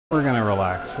We're gonna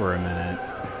relax for a minute.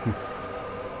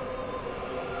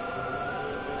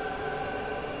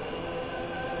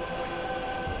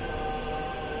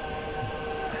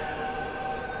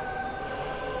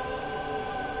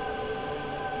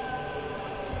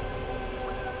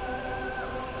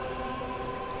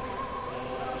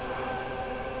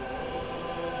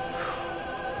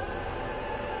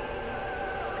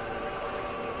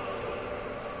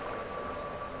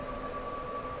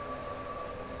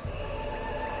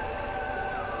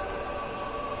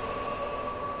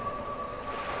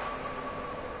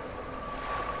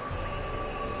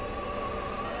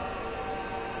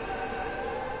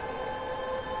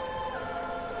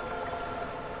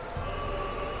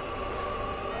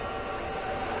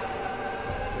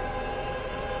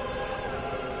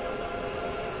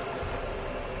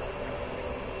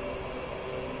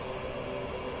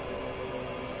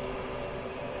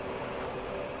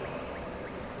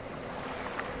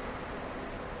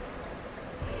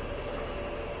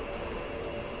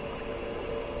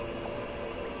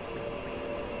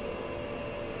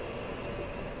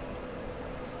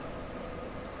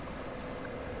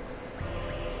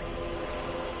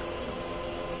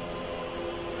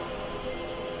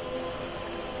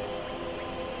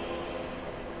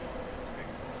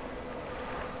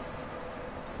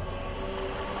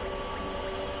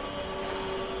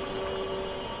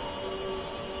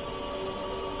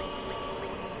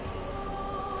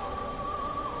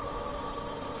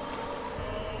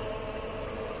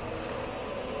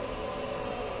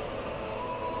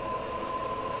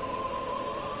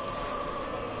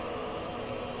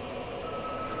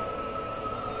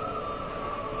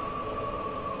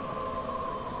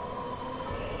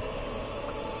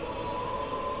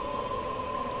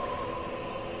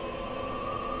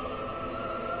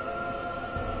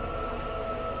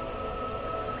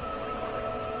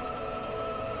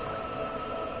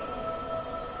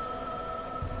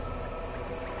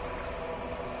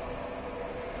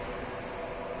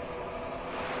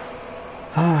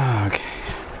 Okay.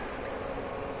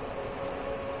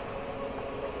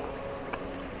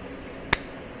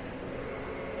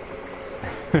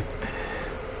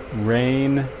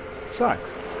 Rain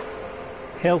sucks.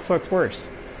 Hail sucks worse.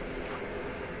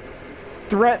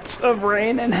 Threats of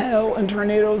rain and hail and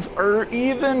tornadoes are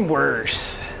even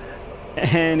worse.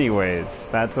 Anyways,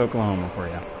 that's Oklahoma for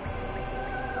you.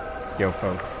 Yo,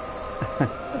 folks.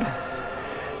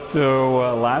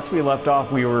 So last we left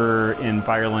off, we were in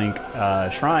Firelink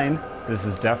Shrine. This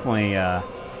is definitely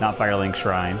not Firelink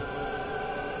Shrine.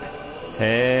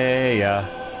 Hey,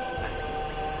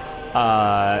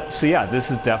 so yeah,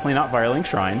 this is definitely not Firelink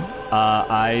Shrine.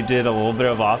 I did a little bit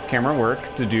of off-camera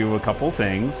work to do a couple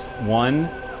things. One,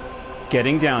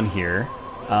 getting down here.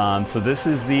 So this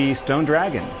is the Stone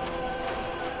Dragon.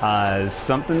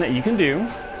 Something that you can do,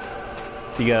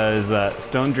 because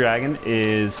Stone Dragon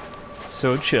is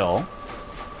so chill,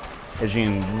 as you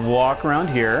can walk around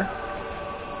here.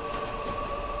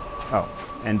 Oh,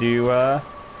 and do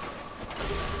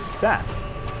that.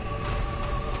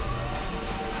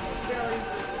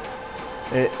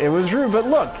 It was rude, but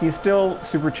look, he's still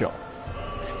super chill.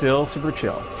 Still super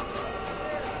chill.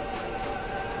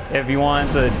 If you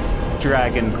want the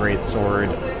Dragon Greatsword,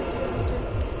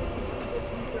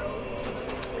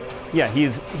 yeah,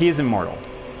 he's immortal.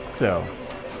 So,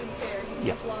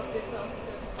 yeah.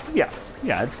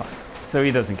 Yeah, it's fine. So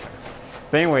he doesn't care.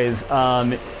 But anyways,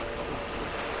 I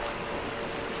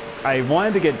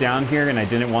wanted to get down here, and I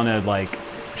didn't want to, like,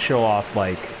 show off,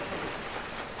 like,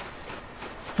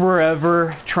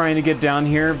 forever trying to get down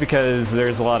here, because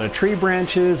there's a lot of tree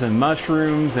branches and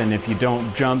mushrooms, and if you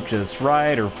don't jump just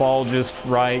right or fall just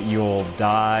right, you'll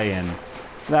die, and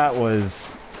that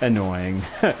was annoying.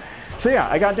 So yeah,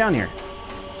 I got down here.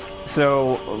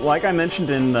 So, like I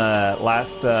mentioned in the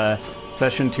last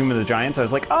session, Tomb of the Giants, I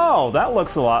was like, oh, that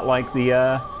looks a lot like the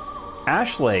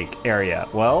Ash Lake area.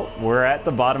 Well, we're at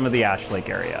the bottom of the Ash Lake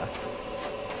area.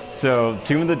 So,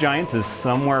 Tomb of the Giants is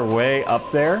somewhere way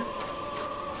up there.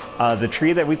 The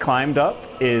tree that we climbed up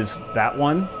is that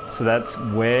one. So that's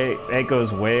it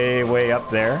goes way up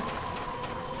there.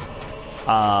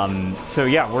 So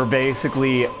yeah, we're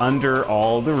basically under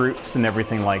all the roots and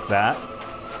everything like that.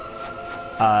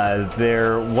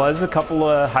 There was a couple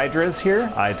of hydras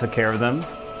here. I took care of them.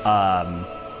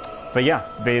 But yeah,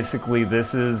 basically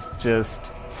this is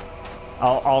just...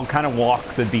 I'll kind of walk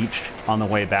the beach on the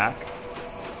way back.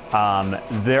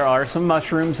 There are some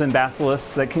mushrooms and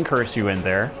basilisks that can curse you in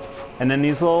there. And then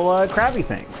these little crabby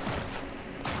things.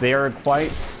 They are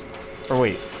quite... Or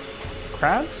wait,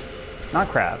 crabs? Not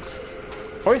crabs.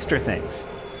 Oyster things.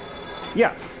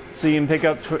 Yeah, so you can pick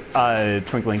up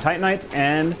Twinkling Titanites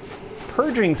and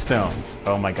purging stones.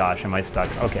 Oh my gosh, am I stuck?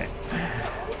 Okay.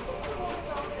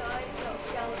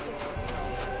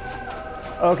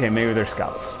 Okay, maybe they're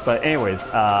scallops. But anyways,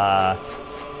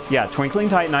 yeah, Twinkling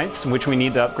Titanites, which we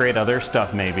need to upgrade other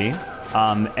stuff maybe.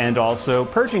 And also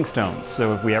purging stones.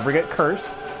 So if we ever get cursed,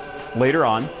 later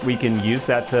on, we can use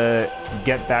that to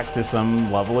get back to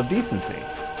some level of decency.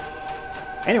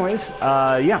 Anyways,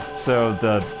 yeah, so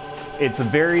it's a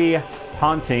very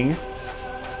haunting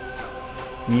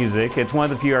music. It's one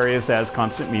of the few areas that has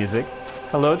constant music.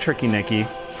 Hello, Tricky Nikki.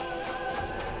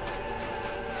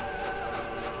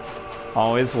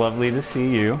 Always lovely to see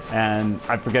you. And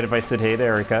I forget if I said hey to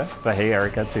Erica, but hey,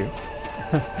 Erica, too.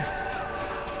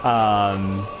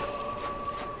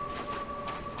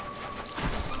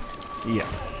 Yeah.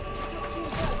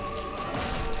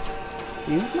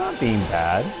 He's not being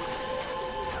bad.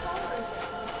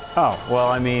 Oh, well,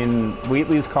 I mean,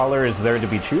 Wheatley's collar is there to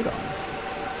be chewed on.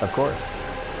 Of course.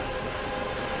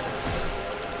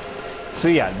 So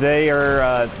yeah, they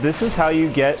are, this is how you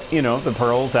get, you know, the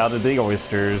pearls out of the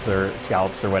oysters or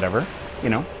scallops or whatever. You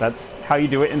know, that's how you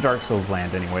do it in Dark Souls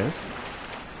land anyways.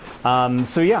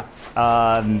 So yeah,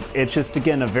 it's just,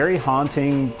 again, a very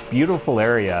haunting, beautiful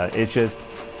area. It's just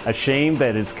a shame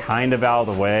that it's kind of out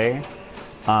of the way.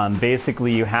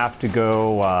 Basically, you have to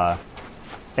go,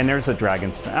 and there's a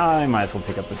dragon stone. Oh, I might as well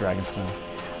pick up the dragon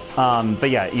stone.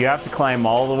 But yeah, you have to climb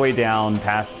all the way down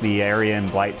past the area in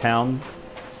Blighttown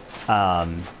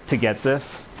to get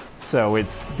this. So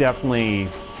it's definitely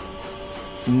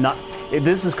not...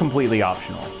 This is completely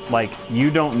optional. Like, you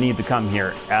don't need to come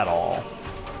here at all.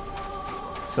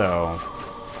 So...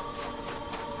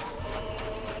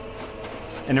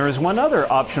 And there was one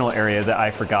other optional area that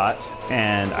I forgot,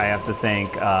 and I have to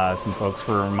thank some folks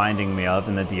for reminding me of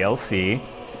in the DLC.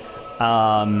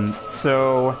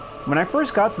 So, when I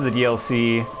first got to the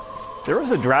DLC, there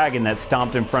was a dragon that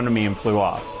stomped in front of me and flew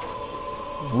off.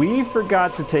 We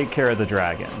forgot to take care of the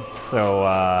dragon, so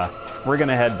we're going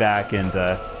to head back and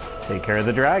take care of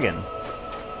the dragon.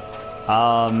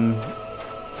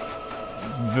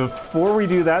 Before we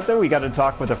do that, though, we got to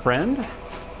talk with a friend.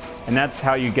 And that's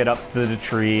how you get up to the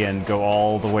tree and go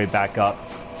all the way back up.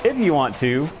 If you want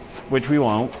to, which we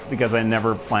won't, because I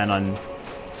don't plan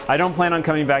on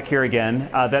coming back here again.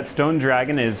 That stone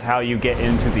dragon is how you get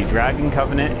into the Dragon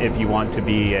Covenant if you want to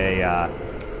be a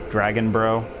dragon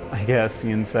bro, I guess you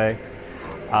can say.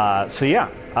 So yeah,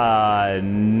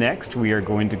 next we are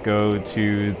going to go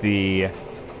to the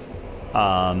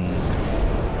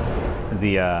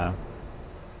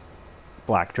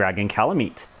Black Dragon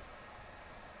Calamite.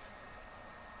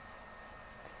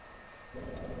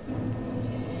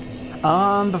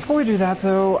 Before we do that,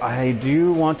 though, I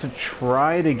do want to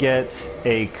try to get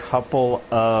a couple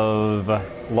of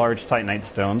large Titanite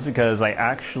stones, because I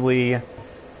actually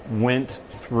went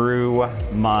through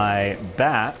my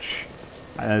batch.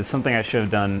 Something I should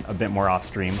have done a bit more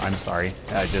off-stream. I'm sorry.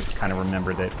 I just kind of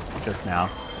remembered it just now.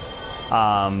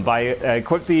 I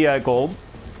equipped the gold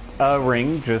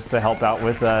ring just to help out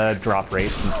with drop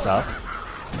rates and stuff.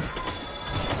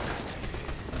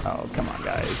 Oh, come on,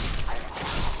 guys.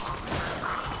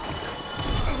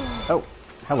 Oh,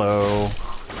 hello.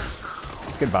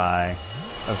 Goodbye.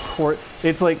 Of course.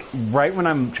 It's like right when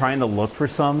I'm trying to look for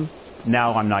some,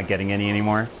 now I'm not getting any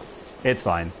anymore. It's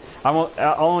fine. I'll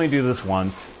only do this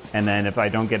once, and then if I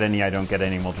don't get any, I don't get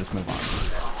any, we'll just move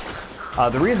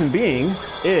on. The reason being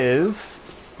is...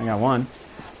 I got one.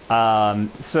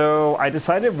 So I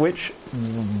decided which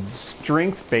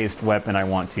strength-based weapon I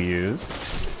want to use.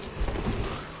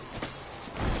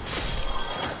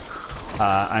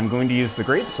 I'm going to use the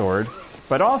greatsword,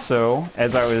 but also,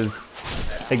 as I was,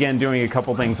 again, doing a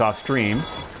couple things off stream,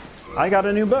 I got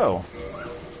a new bow.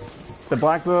 The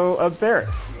Black Bow of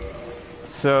Ferris.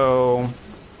 So,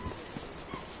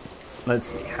 let's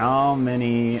see, how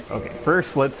many... Okay,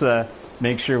 first let's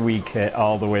make sure we get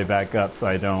all the way back up so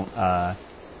I don't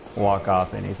walk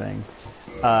off anything.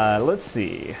 Let's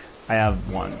see, I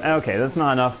have one. Okay, that's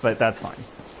not enough, but that's fine.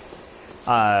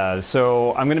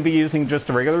 So I'm going to be using just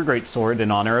a regular greatsword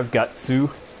in honor of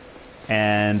Gutsu,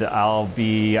 and I'll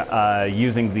be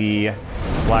using the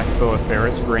Black Bow of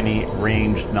Ferris for any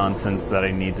ranged nonsense that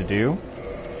I need to do.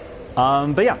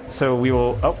 But yeah, so we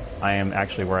will... Oh, I am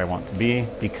actually where I want to be,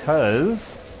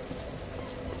 because...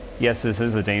 Yes, this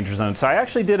is a danger zone. So I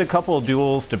actually did a couple of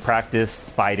duels to practice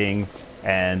fighting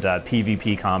and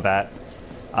PvP combat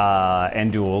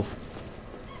and duels.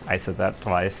 I said that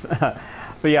twice.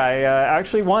 But yeah, I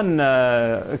actually won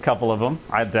a couple of them.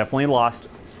 I definitely lost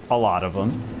a lot of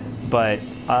them. But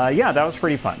yeah, that was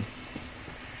pretty fun.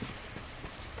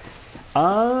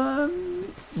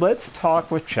 let's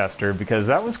talk with Chester, because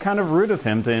that was kind of rude of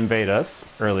him to invade us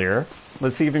earlier.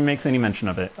 Let's see if he makes any mention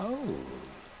of it. Oh,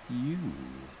 you.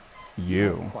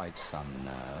 You. Have quite some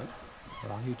nerve.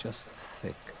 Or are you just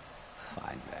thick?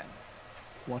 Fine then.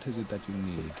 What is it that you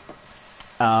need?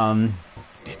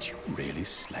 Did you really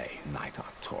slay Knight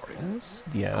Artorias?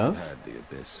 Yes. I heard the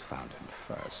Abyss found him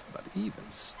first, but even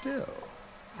still,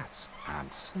 that's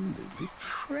absolutely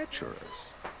treacherous.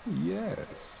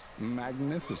 Yes,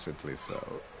 magnificently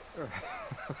so.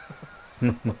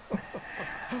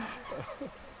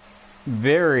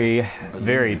 Very,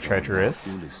 very treacherous.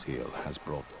 Ulysses has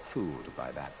brought food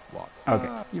by that what?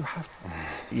 Okay. You have.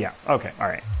 Yeah. Okay. All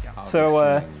right. Yeah. I'll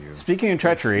So, be seeing you speaking of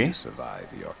treachery, if you survive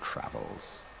your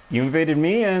travels. you invaded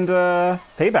me, and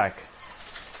payback.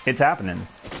 It's happening.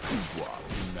 What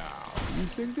now? You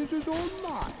think this is all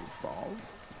my fault?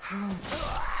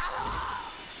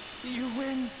 You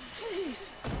win.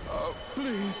 Please. Oh,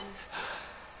 please.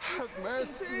 Have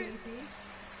mercy.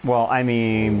 Well, I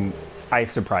mean, I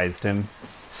surprised him.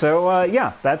 So,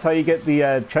 yeah, that's how you get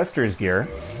the Chester's gear.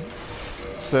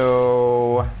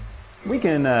 So, we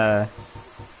can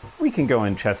go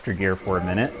in Chester gear for a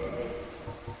minute.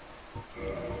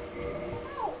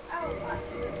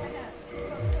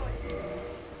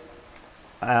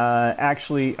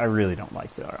 Actually, I really don't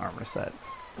like the armor set.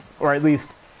 Or at least,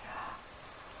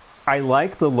 I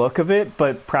like the look of it,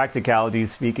 but practicality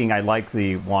speaking, I like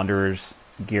the Wanderer's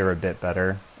gear a bit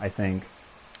better, I think.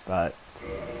 But,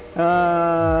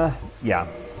 yeah.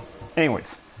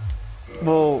 Anyways,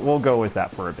 we'll go with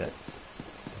that for a bit.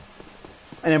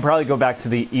 And then probably go back to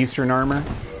the Eastern armor.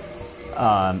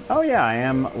 Oh yeah, I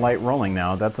am light rolling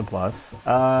now. That's a plus.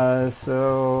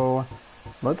 So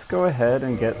let's go ahead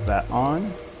and get that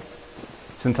on,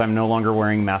 since I'm no longer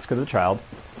wearing Mask of the Child.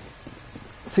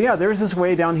 So yeah, there's this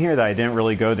way down here that I didn't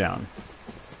really go down.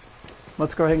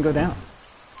 Let's go ahead and go down.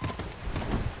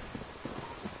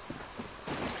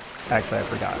 Actually, I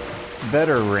forgot.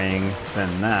 Better ring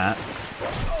than that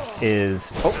is...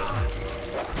 Oh!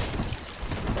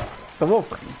 The wolf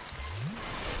ring.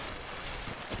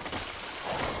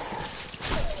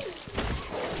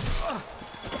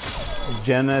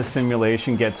 Jenna's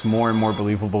simulation gets more and more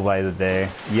believable by the day.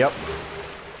 Yep.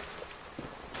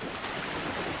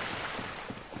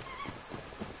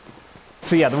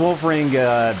 So yeah, the wolf ring,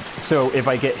 so if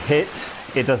I get hit,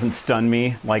 it doesn't stun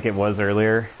me like it was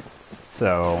earlier.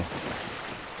 So...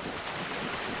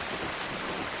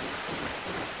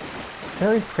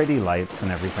 very pretty lights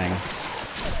and everything.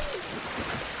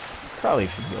 Probably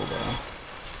should heal though.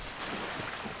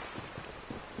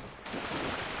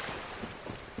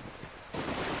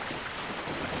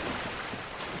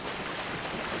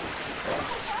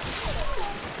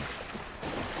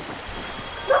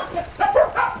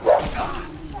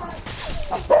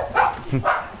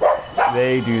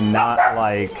 They do not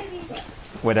like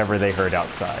whatever they heard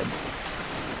outside.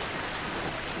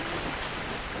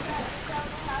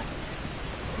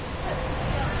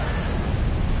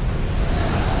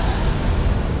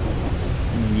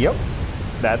 Yep,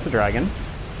 that's a dragon.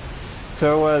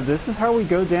 So this is how we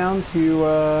go down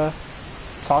to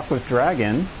talk with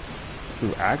Dragon,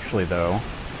 who actually though,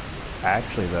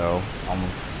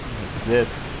 almost missed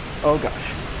this. Oh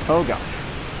gosh, oh gosh.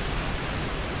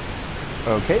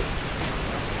 Okay.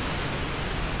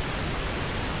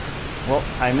 Well,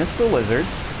 I missed the lizard.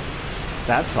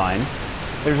 That's fine.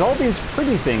 There's all these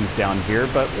pretty things down here,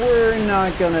 but we're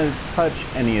not gonna touch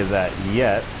any of that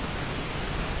yet,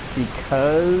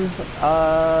 because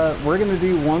we're gonna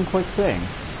do one quick thing.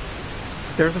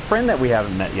 There's a friend that we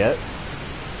haven't met yet,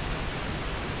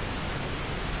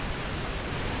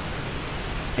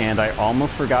 and I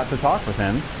almost forgot to talk with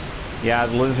him. Yeah,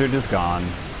 the lizard is gone.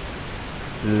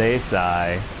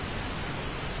 Lesai.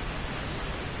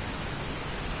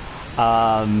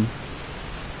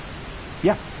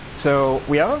 Yeah, so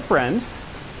we have a friend,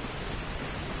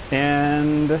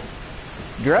 and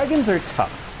dragons are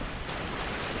tough.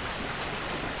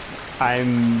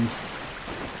 I'm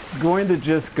going to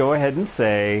just go ahead and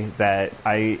say that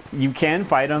you can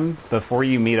fight them before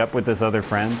you meet up with this other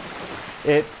friend.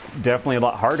 It's definitely a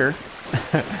lot harder,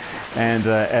 and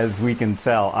as we can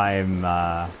tell, I am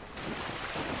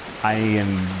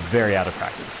very out of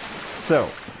practice. So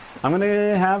I'm going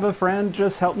to have a friend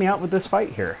just help me out with this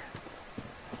fight here.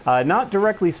 Not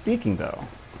directly speaking, though.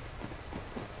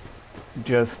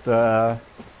 Just try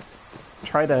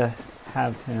to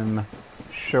have him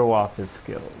show off his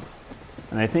skills.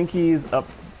 And I think he's up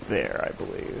there, I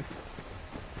believe.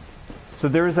 So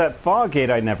there was that fog gate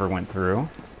I never went through.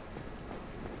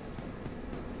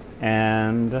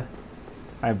 And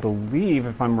I believe,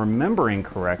 if I'm remembering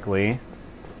correctly,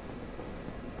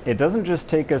 it doesn't just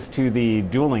take us to the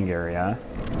dueling area.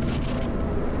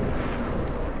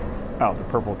 Oh, the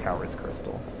purple coward's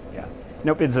crystal. Yeah.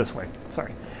 Nope, it's this way.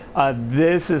 Sorry.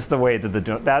 This is the way to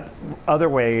that other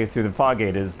way through the fog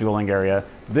gate is dueling area.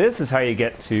 This is how you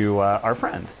get to our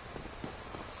friend.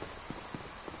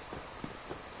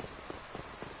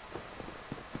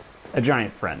 A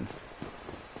giant friend.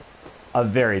 A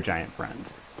very giant friend.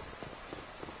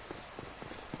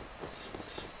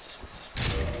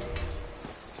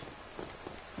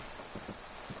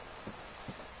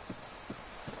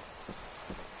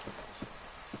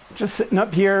 Just sitting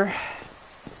up here,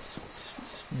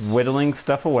 whittling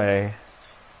stuff away.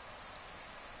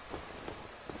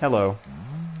 Hello.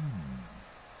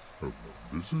 A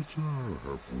visitor,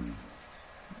 have we?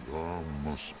 Thou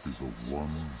must be the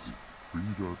one who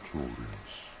freed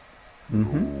Artorias. The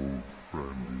old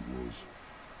friend he was.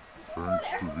 Thanks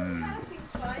to thee,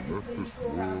 he left this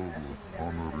world with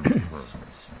honor in hand.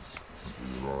 And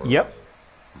we lie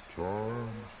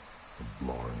retired and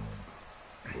blind.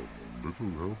 Of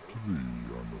little help to thee,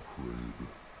 I'm afraid.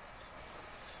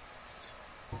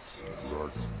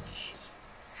 Dragons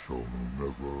shall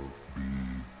never be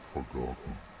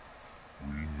forgotten.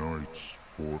 We knights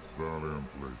fought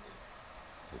valiantly,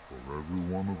 but for every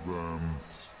one of them,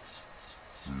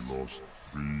 we lost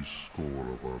 80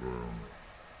 of our own.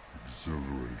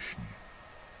 Exhilaration,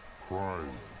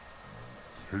 pride,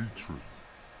 hatred,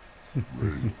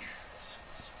 rage.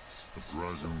 The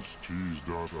dragons teased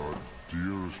out our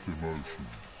dearest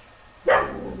emotions.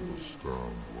 We'll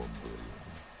understand one day.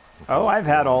 Oh, I've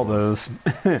had all those.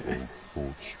 Old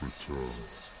thoughts return.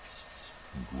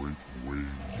 In great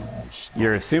waves of nostalgia.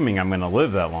 You're assuming I'm going to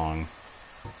live that long.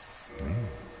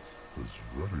 There's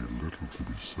very little to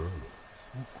be said.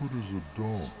 What good is a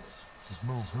dog with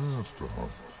no hairs to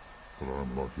hunt? But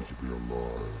I'm lucky to be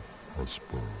alive, I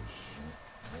suppose.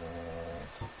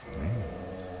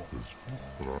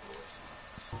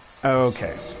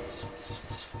 Okay.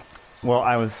 Well,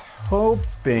 I was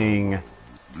hoping... Lead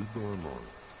thy life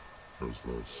as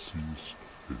thou seest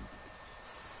fit.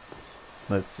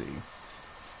 Let's see.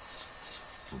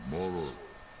 Tomorrow, is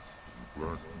the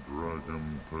black dragon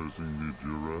posing me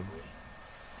duress?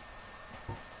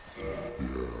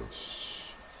 Yes,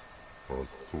 I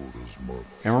thought as much.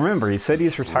 And remember, he said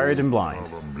he's retired and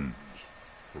blind. Meet.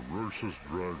 Ferocious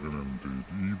dragon indeed,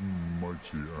 even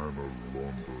mighty Anna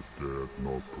dared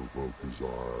not provoke his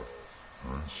ire.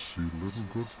 I see little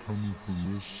good coming from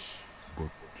this,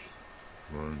 but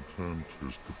my intent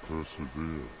is to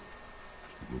persevere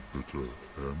to the bitter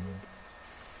end.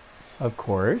 Of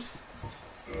course.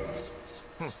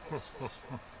 Good,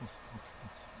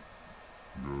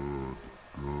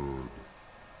 good.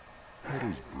 What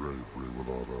is bravery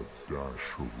without a dash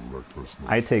of recklessness?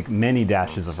 I take many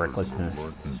dashes of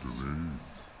recklessness. Liking to thee,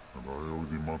 and I owe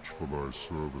thee much for thy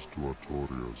service to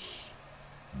Artorias.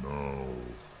 Now,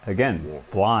 Again,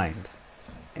 blind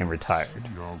and retired.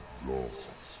 see outlaw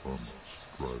hunts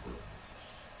dragons.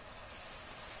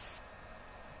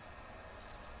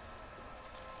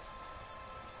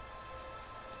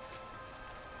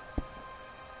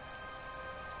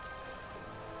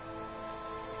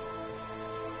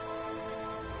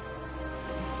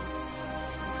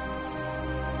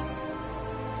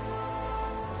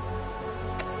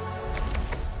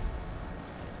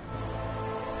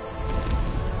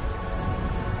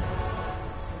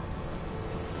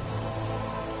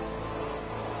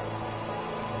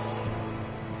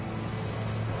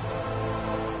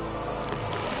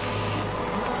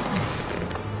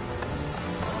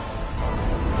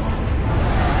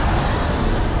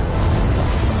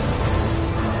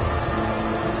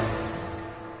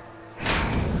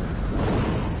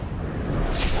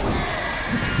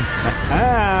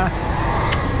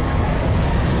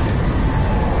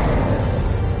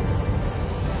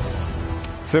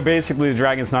 So basically the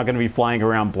dragon's not going to be flying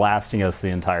around blasting us the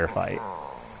entire fight.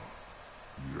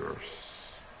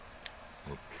 Yes.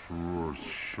 The truest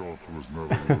shot was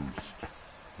never loosed.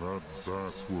 That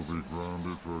bat will be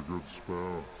grounded for a good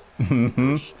spell. The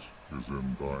rest is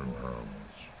in thine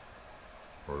hands.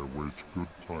 I await good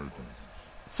tidings.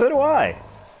 So do I.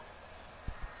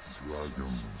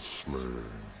 Dragon slaying.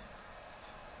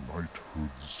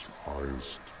 Knighthood's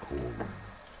highest calling.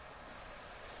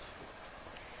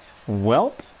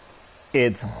 Well,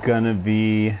 it's gonna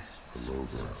be... Hello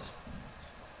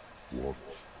there. What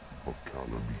of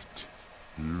Calamite?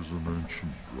 He is an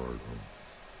ancient dragon.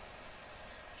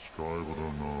 Strive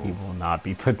or no. He will not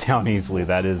be put down easily.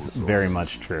 That is very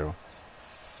much true.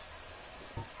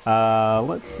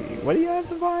 Let's see. What do you have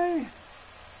to buy?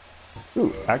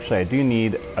 Ooh, actually, I do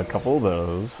need a couple of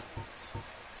those.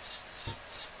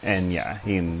 And yeah,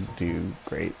 he can do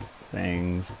great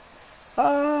things.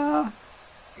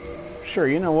 Sure,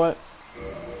 you know what?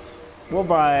 We'll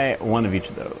buy one of each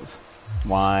of those.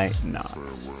 Why not?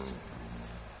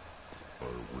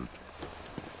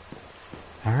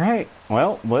 Alright,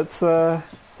 well, let's go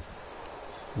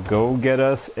get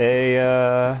us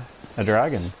a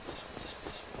dragon.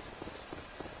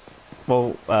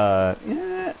 Well,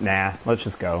 nah, let's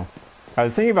just go. I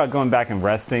was thinking about going back and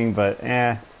resting, but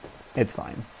it's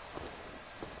fine.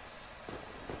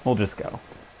 We'll just go.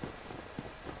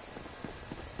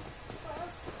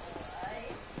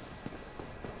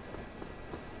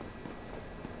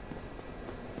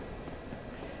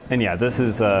 And yeah, this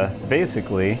is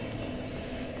basically,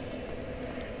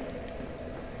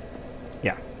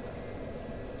 yeah,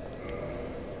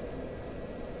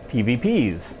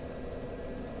 PvPs.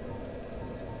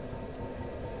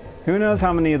 Who knows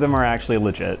how many of them are actually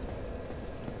legit?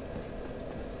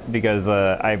 Because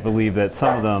I believe that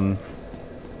some of them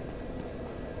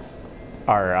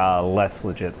are less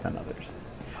legit than others.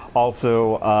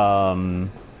 Also,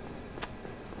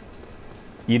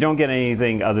 you don't get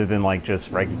anything other than like just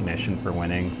recognition for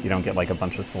winning. You don't get like a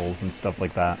bunch of souls and stuff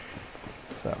like that.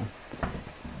 So,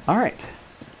 all right.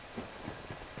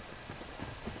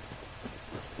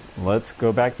 Let's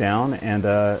go back down and,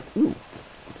 ooh.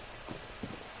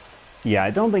 Yeah,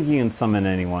 I don't think you can summon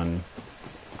anyone.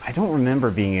 I don't remember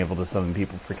being able to summon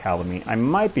people for Calamite. I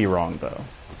might be wrong, though.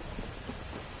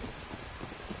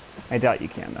 I doubt you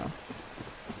can, though.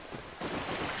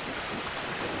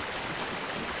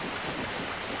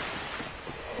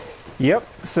 Yep,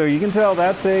 so you can tell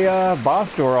that's a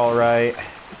boss door, all right.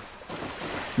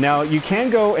 Now, you can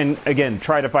go and, again,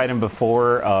 try to fight him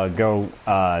before go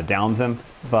downs him,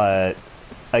 but,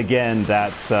 again,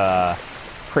 that's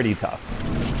pretty tough.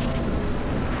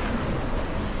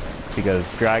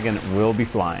 Because dragon will be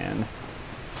flying.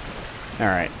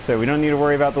 Alright, so we don't need to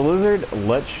worry about the lizard.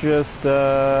 Let's just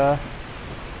go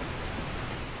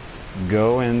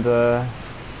and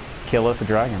kill us a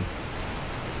dragon.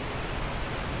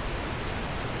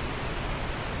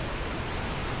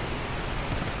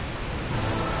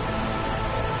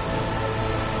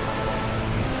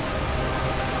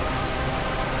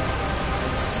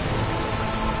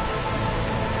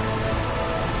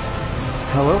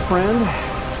 Hello, friend.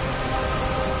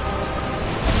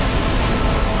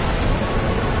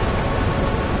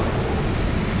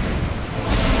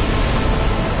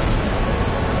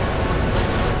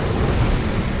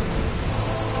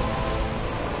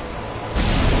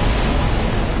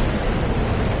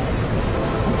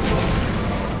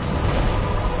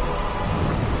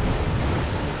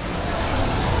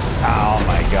 Oh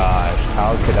my gosh,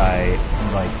 how could I,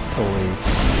 like, totally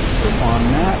trip on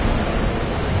that?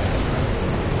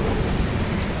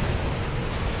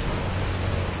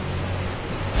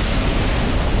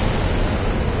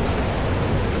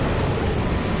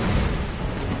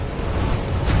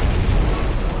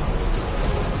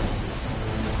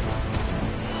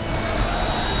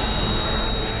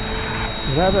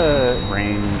 Is that a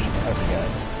range? I forget.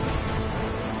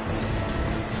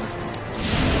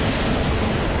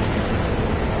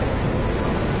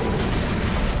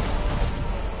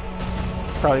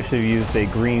 Probably should have used a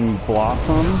green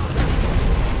blossom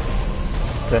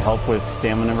to help with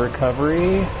stamina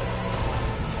recovery.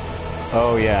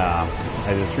 Oh yeah,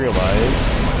 I just realized.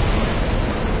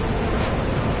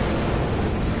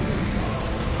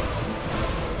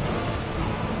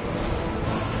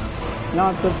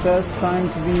 Not the best time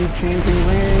to be changing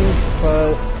rings,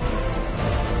 but...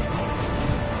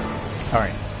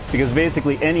 Alright, because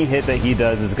basically any hit that he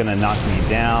does is going to knock me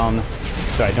down,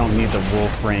 so I don't need the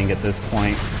wolf ring at this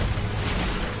point.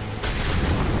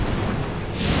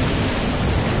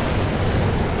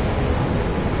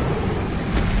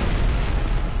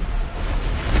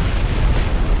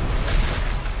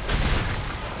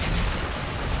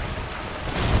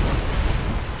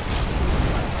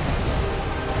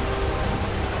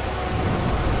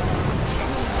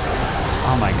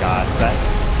 Oh my gosh, that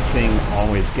thing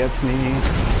always gets me.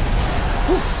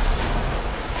 Whew.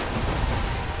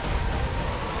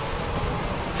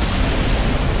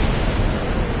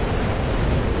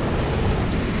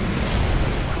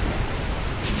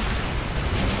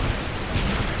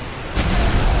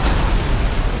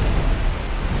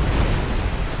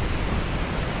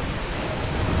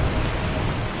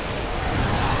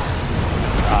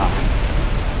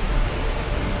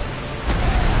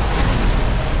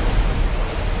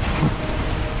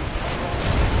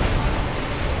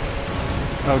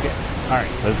 Okay, alright,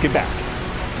 let's get back.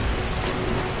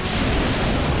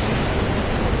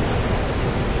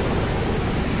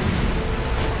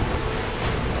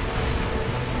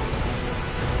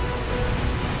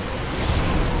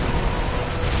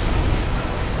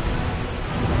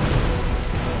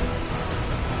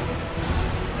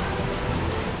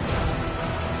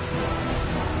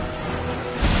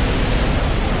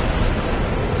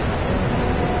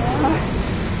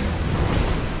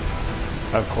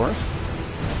 Of course.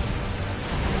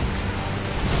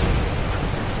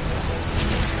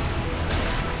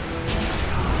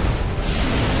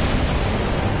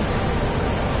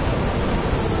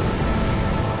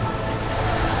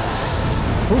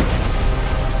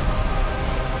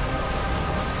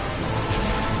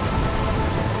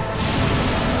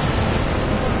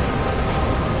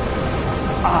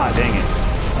 Ah, dang it.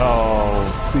 Oh,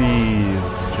 please,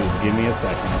 just give me a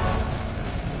second.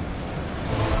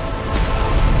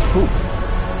 Whew.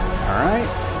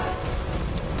 Alright.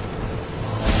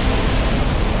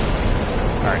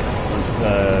 Alright, let's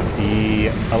be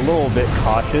a little bit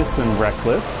cautious and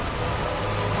reckless.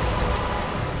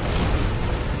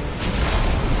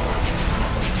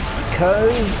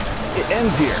 Because it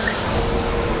ends here.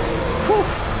 Whew.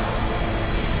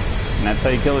 And that's how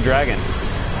you kill a dragon.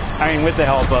 I mean, with the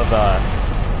help of a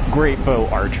great bow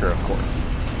archer, of course.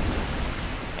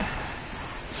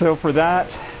 So for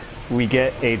that, we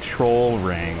get a troll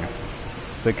ring.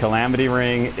 The Calamity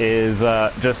Ring is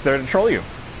just there to troll you.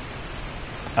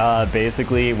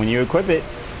 Basically, when you equip it,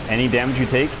 any damage you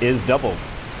take is doubled.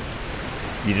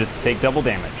 You just take double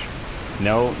damage.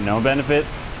 No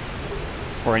benefits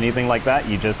or anything like that.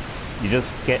 You just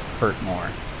get hurt more.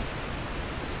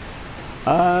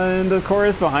 And of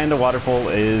course, behind the waterfall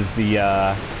is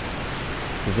the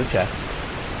chest.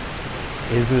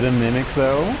 Is it a mimic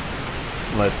though?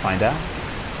 Let's find out.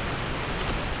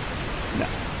 No.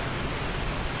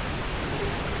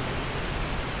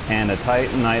 And a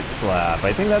Titanite slab.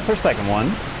 I think that's our second one.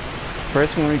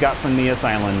 First one we got from the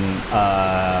Asylum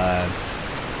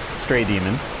Stray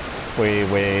Demon,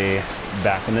 way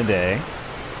back in the day.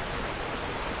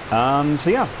 So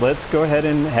yeah, let's go ahead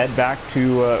and head back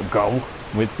to go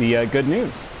with the good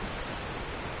news.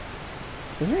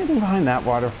 Is there anything behind that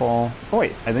waterfall? Oh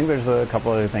wait, I think there's a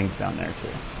couple other things down there too.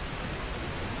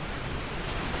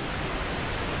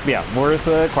 But yeah, worth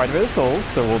quite a bit of souls,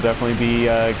 so we'll definitely be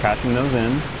catching those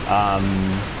in.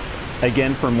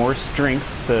 Again, for more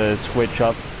strength to switch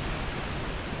up.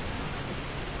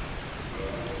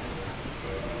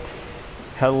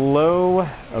 Hello,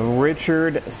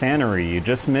 Richard Sannery. You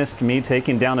just missed me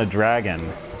taking down a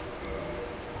dragon.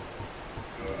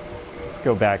 Let's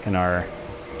go back in our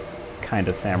kind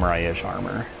of samurai-ish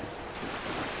armor.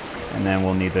 And then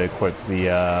we'll need to equip the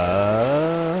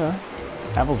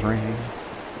Abel's Ring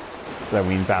so that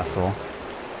we can fast roll.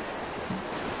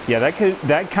 Yeah,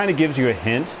 that kind of gives you a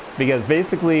hint, because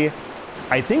basically,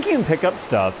 I think you can pick up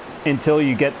stuff until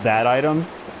you get that item.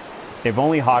 If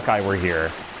only Hawkeye were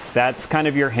here. That's kind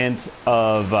of your hint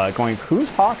of going, who's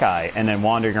Hawkeye? And then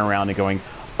wandering around and going,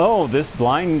 oh, this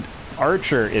blind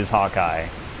archer is Hawkeye.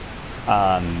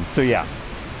 So yeah,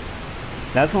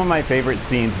 that's one of my favorite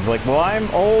scenes. It's like, well, I'm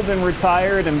old and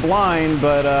retired and blind,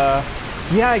 but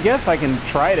yeah, I guess I can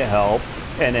try to help.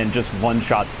 And then just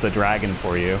one-shots the dragon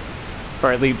for you.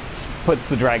 Or at least puts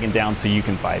the dragon down so you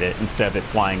can fight it instead of it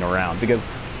flying around. Because,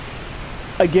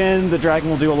 again, the dragon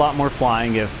will do a lot more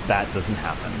flying if that doesn't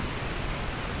happen.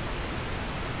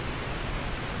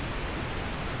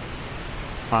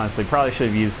 Honestly, probably should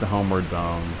have used the Homeward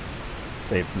Bone.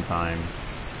 Save some time.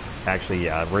 Actually,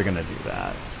 yeah, we're gonna do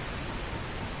that.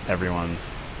 Everyone,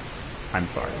 I'm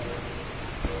sorry.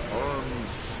 I'm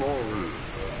sorry.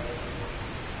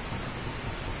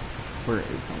 Where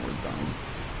is Homeward Bone?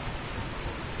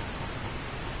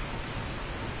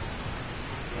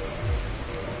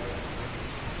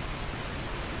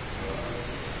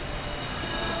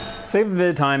 Save a bit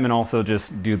of time and also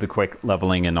just do the quick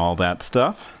leveling and all that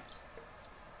stuff.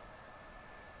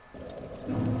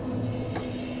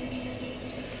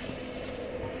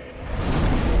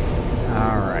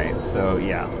 Alright, so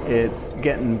yeah, it's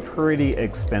getting pretty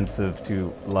expensive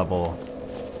to level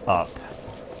up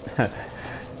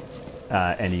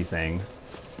anything.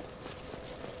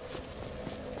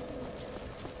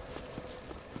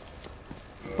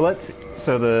 Let's see.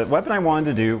 So the weapon I wanted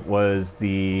to do was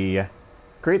the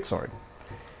Greatsword.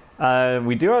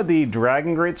 We do have the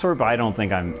Dragon Greatsword, but I don't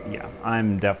think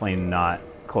I'm definitely not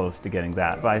close to getting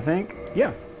that. But I think,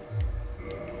 yeah.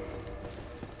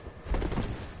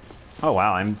 Oh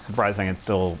wow, I'm surprised I can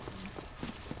still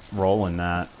roll in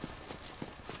that.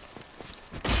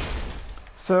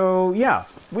 So yeah,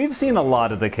 we've seen a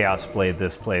lot of the Chaos Blade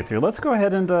this playthrough. Let's go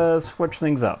ahead and switch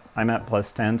things up. I'm at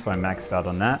plus 10, so I'm maxed out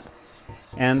on that.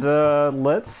 And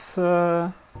let's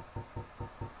go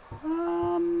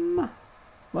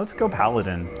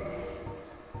Paladin.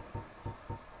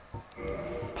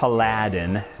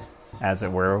 Paladin, as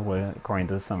it were, according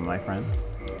to some of my friends.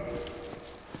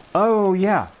 Oh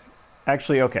yeah.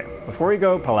 Actually, okay. Before we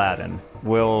go Paladin,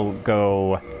 we'll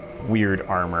go Weird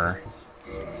Armor.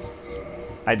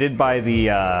 I did buy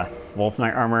the Wolf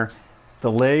Knight armor.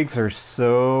 The legs are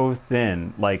so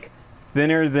thin. Like,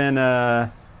 thinner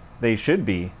than they should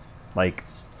be. Like,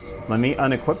 let me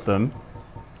unequip them.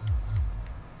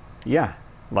 Yeah,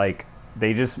 like,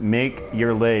 they just make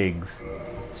your legs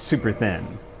super thin.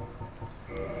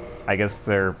 I guess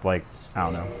they're, like, I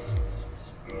don't know,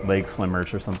 leg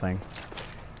slimmers or something.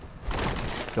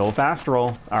 Still fast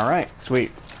roll. Alright,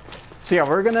 sweet. So yeah,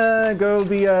 we're gonna go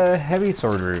the heavy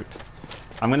sword route.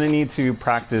 I'm gonna need to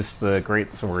practice the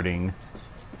great swording.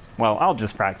 Well, I'll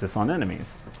just practice on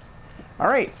enemies.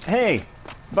 Alright, hey,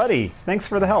 buddy, thanks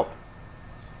for the help.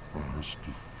 Has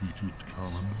defeated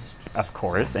Calamite. Of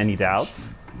course, any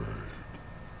doubts?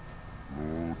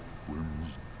 Lord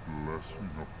Flynn's blessing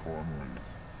upon me.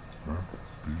 That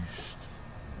beast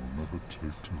will never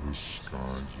take to the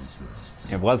skies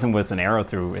again. It wasn't with an arrow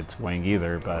through its wing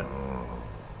either, but...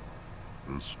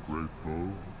 This great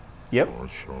bow? Yep. I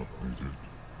sharpened it,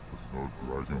 but no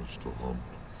dragons to hunt.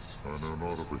 I know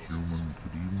not if a human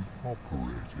could even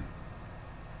operate it.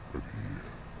 But here,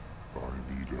 thy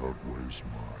need outweighs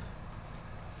mine.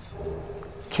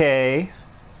 Okay.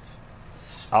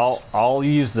 I'll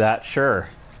use that, sure.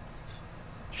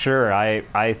 Sure,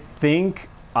 I think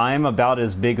I'm about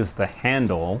as big as the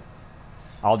handle.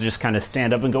 I'll just kind of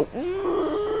stand up and go...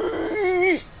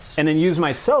 And then use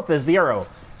myself as the arrow.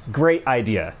 Great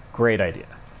idea. Great idea.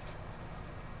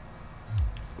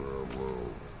 Farewell,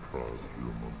 proud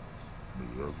human.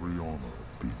 May every honor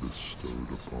be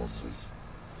bestowed upon thee.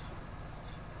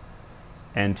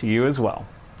 And to you as well.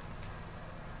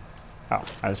 Oh,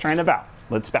 I was trying to bow.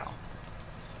 Let's bow.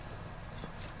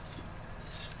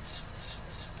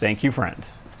 Thank you, friend.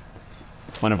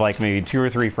 One of like maybe 2 or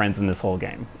 3 friends in this whole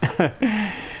game.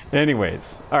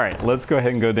 Anyways, all right, let's go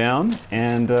ahead and go down.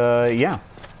 And yeah,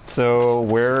 so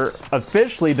we're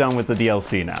officially done with the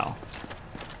DLC now.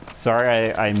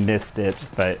 Sorry I missed it,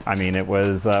 but I mean, it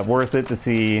was worth it to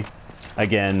see,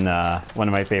 again, one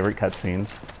of my favorite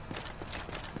cutscenes.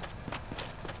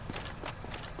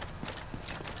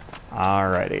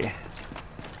 Alrighty.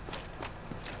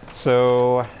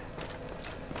 So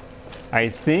I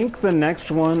think the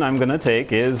next one I'm gonna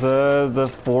take is the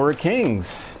 4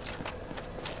 Kings.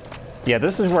 Yeah,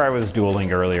 this is where I was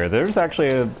dueling earlier. There's actually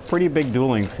a pretty big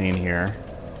dueling scene here.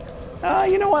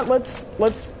 You know what?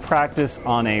 Let's practice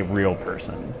on a real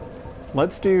person.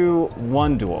 Let's do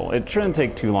 1 duel. It shouldn't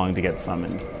take too long to get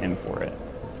summoned in for it.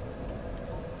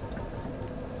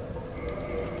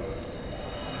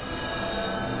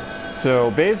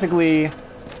 So basically,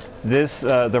 this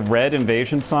the red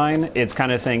invasion sign, it's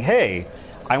kind of saying, hey,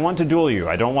 I want to duel you.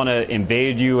 I don't want to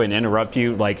invade you and interrupt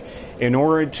you. Like, in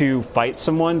order to fight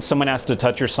someone has to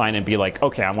touch your sign and be like,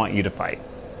 okay, I want you to fight.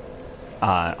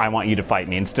 I want you to fight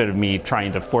me instead of me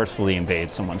trying to forcefully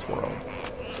invade someone's world.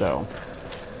 So,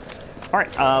 all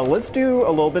right, let's do a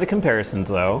little bit of comparisons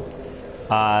though.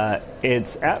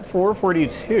 It's at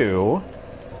 442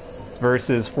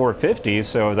 versus 450,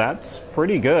 so that's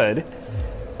pretty good.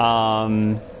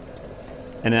 And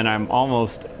then I'm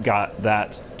almost got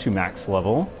that to max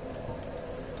level.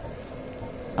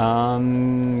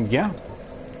 Yeah.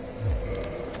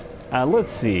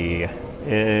 Let's see.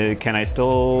 Can I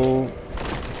still...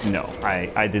 No,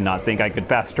 I did not think I could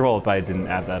fast roll if I didn't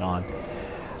add that on.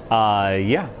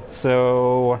 Yeah,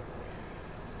 so...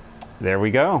 There we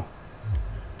go.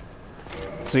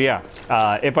 So yeah,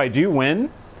 if I do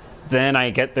win, then I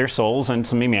get their souls and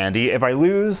some humanity. If I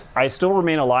lose, I still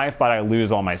remain alive, but I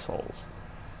lose all my souls.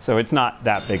 So it's not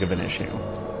that big of an issue.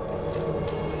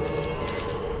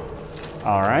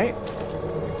 All right.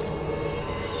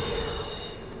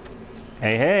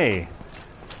 Hey, hey.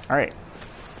 All right.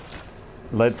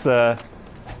 Let's, no,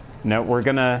 we're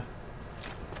gonna...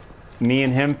 Me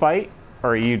and him fight,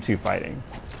 or are you two fighting?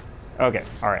 Okay,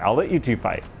 all right, I'll let you two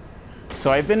fight. So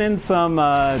I've been in some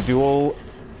duel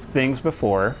things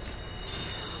before.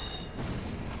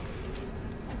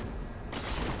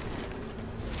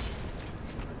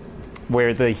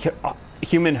 Where the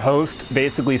human host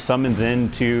basically summons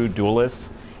in 2 duelists,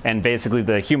 and basically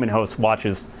the human host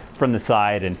watches from the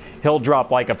side, and he'll drop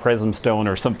like a prism stone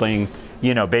or something,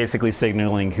 you know, basically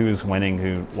signaling who's winning,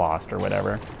 who lost, or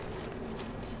whatever.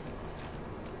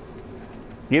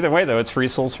 Either way, though, it's free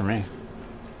souls for me.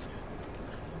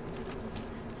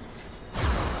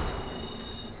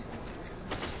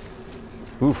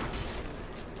 Oof.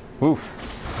 Oof.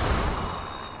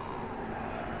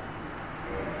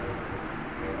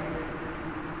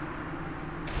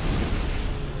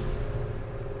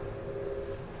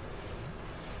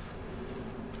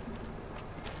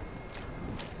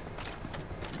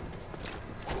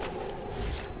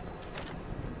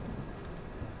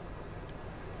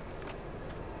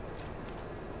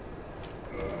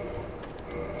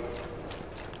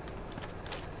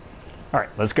 Alright,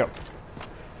 let's go.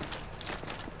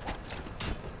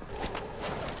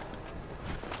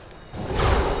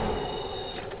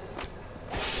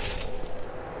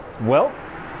 Well,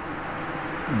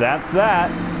 that's that.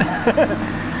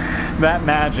 That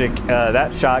magic,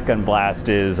 that shotgun blast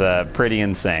is pretty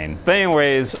insane. But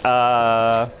anyways,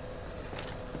 yeah,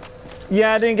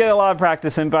 I didn't get a lot of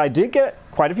practice in, but I did get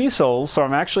quite a few souls, so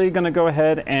I'm actually going to go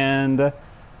ahead and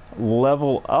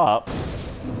level up.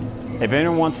 If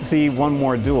anyone wants to see one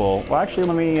more duel, well, actually,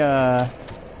 let me. I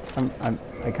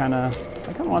kind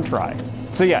of want to try.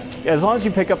 So yeah, as long as you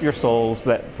pick up your souls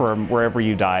that from wherever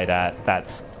you died at,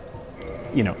 that's,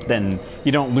 you know, then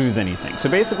you don't lose anything. So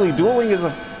basically, dueling is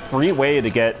a free way to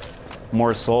get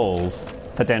more souls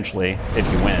potentially if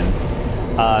you win.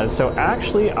 So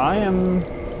actually, I am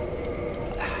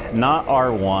not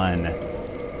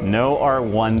R1. No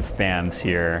R1 spams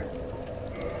here.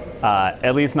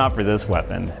 At least not for this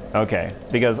weapon. Okay,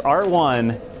 because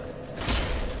R1,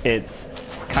 it's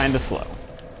kind of slow.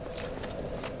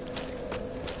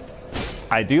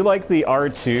 I do like the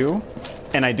R2,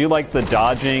 and I do like the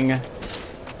dodging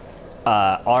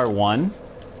R1.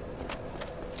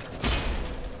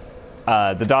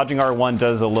 The dodging R1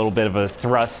 does a little bit of a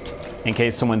thrust in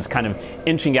case someone's kind of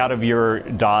inching out of your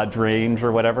dodge range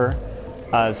or whatever.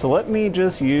 So let me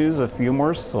just use a few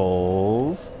more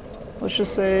souls. Let's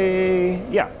just say,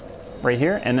 yeah, right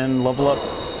here, and then level up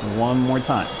one more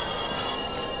time.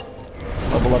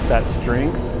 Level up that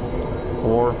strength,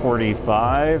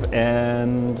 445,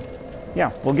 and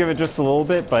yeah, we'll give it just a little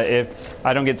bit, but if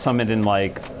I don't get summoned in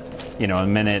like, you know, a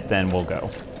minute, then we'll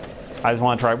go. I just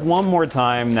want to try one more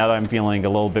time now that I'm feeling a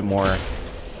little bit more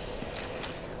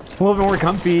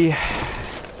comfy.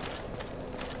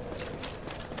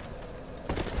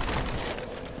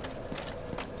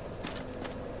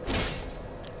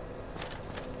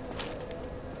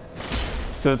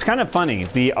 So it's kind of funny.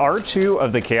 The R2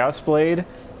 of the Chaos Blade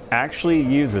actually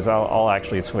uses... I'll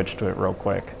actually switch to it real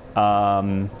quick.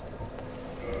 Can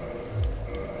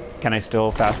I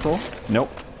still fast roll? Nope.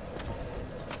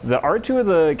 The R2 of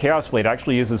the Chaos Blade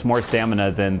actually uses more stamina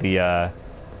than the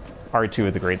R2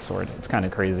 of the Greatsword. It's kind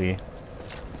of crazy.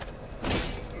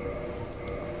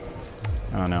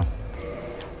 Oh no.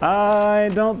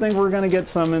 I don't think we're going to get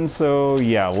summoned, so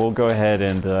yeah, we'll go ahead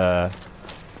and...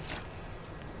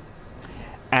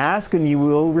 ask and you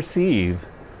will receive.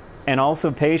 And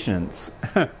also patience.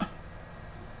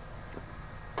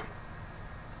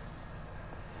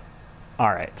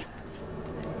 Alright.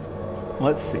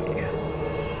 Let's see.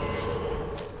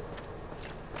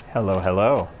 Hello,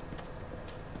 hello.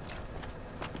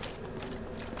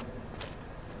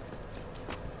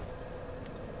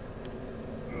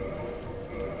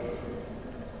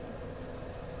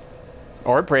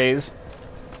 Or praise.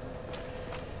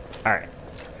 Alright.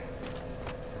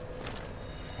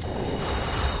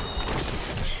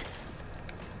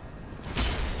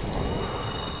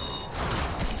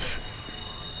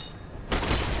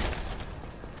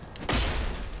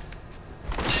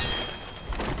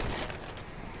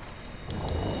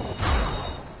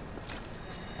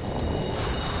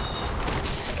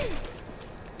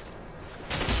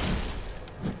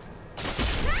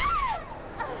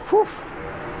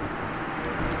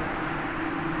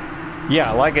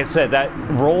 Yeah, like I said, that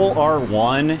roll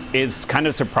R1 is kind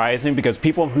of surprising because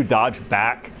people who dodge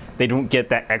back, they don't get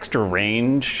that extra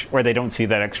range, or they don't see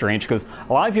that extra range, because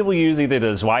a lot of people use either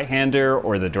the Zweihander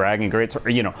or the Dragon Greatsword, or,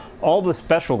 you know, all the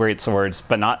special Greatswords,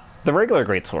 but not the regular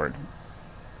Greatsword.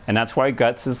 And that's why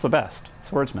Guts is the best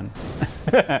swordsman.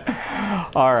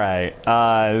 Alright,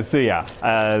 so yeah,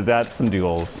 that's some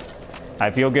duels. I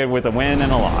feel good with a win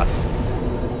and a loss.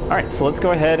 Alright, so let's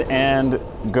go ahead and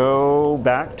go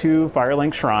back to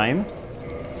Firelink Shrine.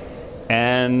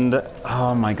 And,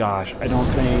 oh my gosh, I don't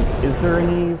think... Is there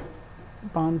any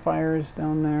bonfires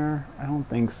down there? I don't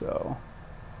think so.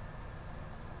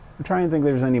 I'm trying to think if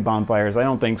there's any bonfires. I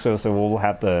don't think so, so we'll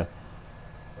have to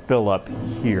fill up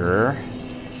here.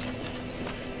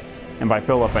 And by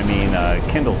fill up, I mean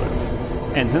kindle this.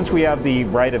 And since we have the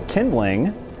Rite of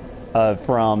Kindling...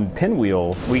 from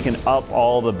Pinwheel, we can up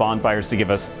all the bonfires to give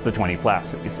us the 20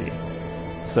 flasks that you see.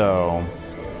 So...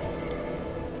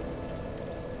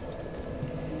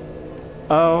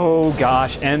 Oh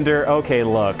gosh, Ender, okay,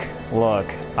 look,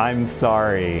 I'm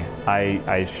sorry.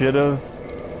 I should have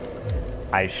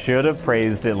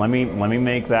praised it. Let me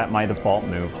make that my default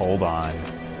move. Hold on.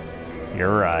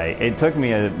 You're right. It took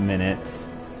me a minute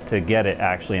to get it,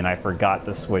 actually, and I forgot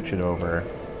to switch it over.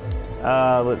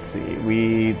 Let's see.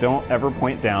 We don't ever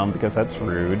point down because that's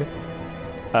rude.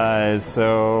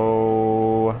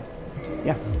 So...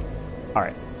 yeah.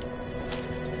 Alright.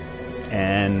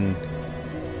 And...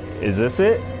 Is this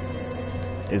it?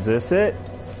 Is this it?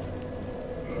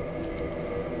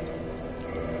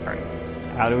 Alright.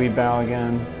 How do we bow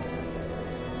again?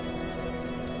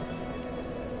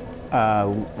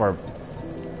 Or...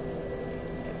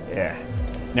 Yeah.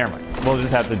 Never mind. We'll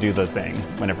just have to do the thing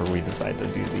whenever we decide to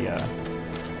do the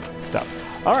stuff.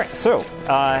 Alright, so,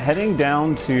 heading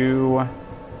down to...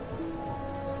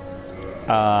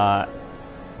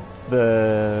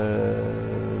 the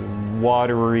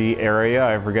watery area,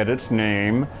 I forget its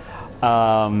name.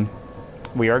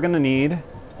 We are going to need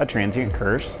a transient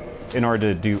curse in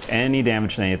order to do any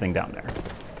damage to anything down there.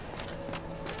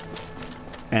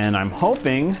 And I'm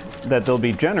hoping that they'll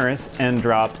be generous and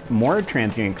drop more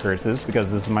transient curses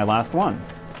because this is my last one.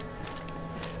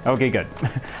 Okay, good.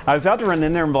 I was about to run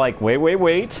in there and be like,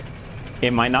 wait.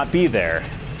 It might not be there.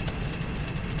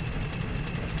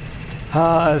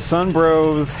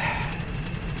 Sunbros.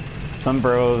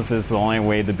 Sunbros is the only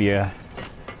way to be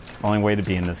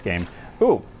in this game.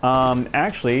 Ooh,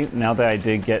 actually, now that I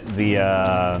did get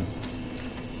the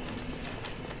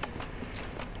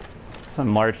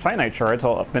some large finite shards,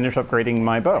 I'll finish upgrading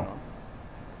my bow.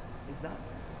 Is that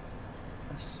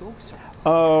a sorcerer?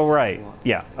 Oh, right.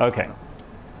 Yeah, okay.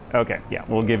 Okay, yeah,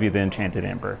 we'll give you the enchanted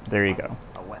amber. There you go.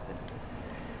 A weapon.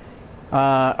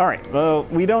 Alright, well,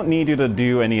 we don't need you to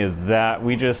do any of that.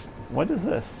 We just... What is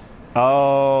this?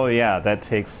 Oh, yeah, that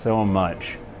takes so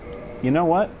much. You know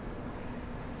what?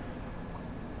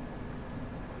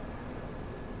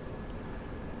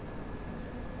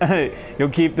 You'll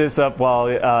keep this up while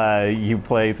you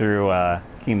play through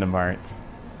Kingdom Hearts.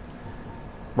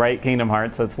 Right, Kingdom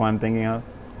Hearts, that's what I'm thinking of.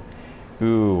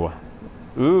 Ooh,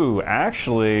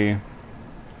 actually...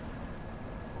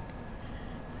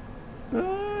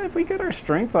 if we get our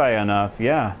strength high enough,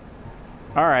 yeah.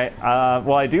 Alright,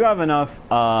 well, I do have enough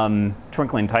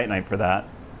Twinkling Titanite for that.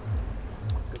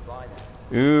 Goodbye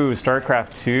then. Ooh,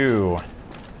 StarCraft 2.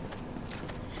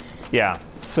 Yeah,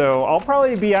 so I'll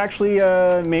probably be actually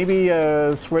maybe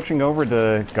switching over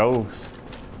to Ghost.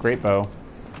 Great bow.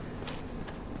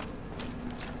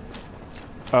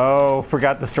 Oh,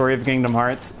 forgot the story of Kingdom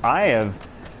Hearts. I have...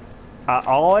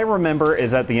 all I remember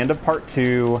is at the end of Part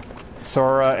 2,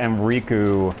 Sora and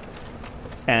Riku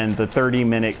and the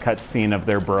 30-minute cutscene of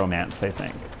their bromance, I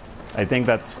think. I think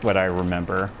that's what I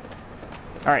remember.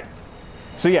 Alright.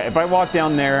 So yeah, if I walk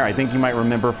down there, I think you might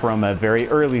remember from a very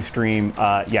early stream,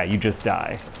 yeah, you just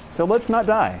die. So let's not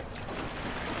die.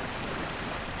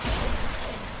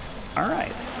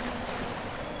 Alright.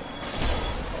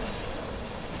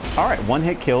 Alright,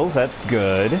 one-hit kills, that's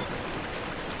good.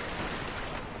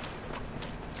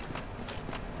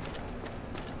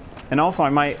 And also, I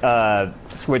might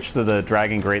switch to the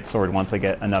Dragon Greatsword once I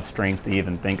get enough strength to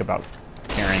even think about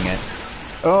carrying it.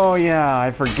 Oh yeah,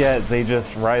 I forget, they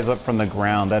just rise up from the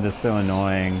ground. That is so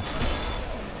annoying.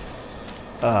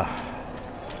 Ugh.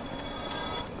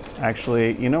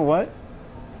 Actually, you know what?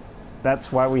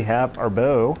 That's why we have our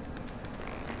bow.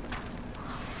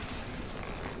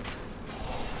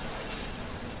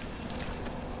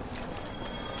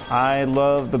 I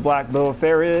love the Black Bow of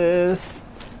Ferris.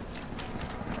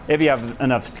 If you have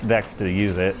enough dex to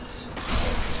use it.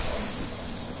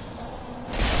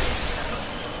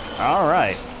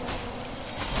 Alright.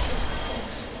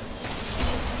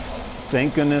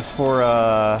 Thank goodness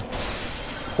for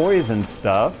poison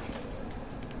stuff.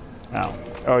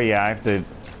 Oh yeah, I have to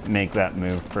make that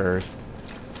move first.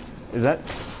 Is that...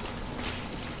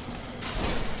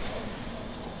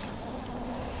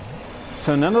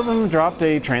 So none of them dropped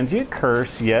a transient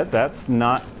curse yet. That's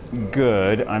not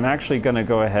good. I'm actually going to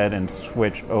go ahead and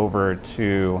switch over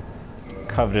to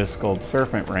Covetous Gold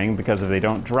Serpent Ring, because if they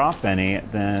don't drop any,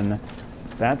 then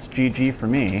that's GG for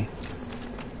me.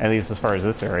 At least as far as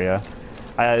this area.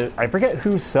 I forget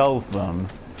who sells them.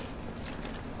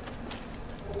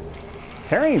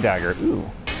 Herring Dagger, ooh.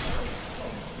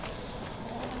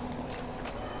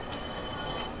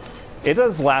 It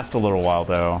does last a little while,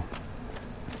 though.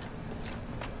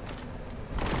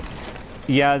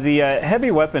 Yeah, the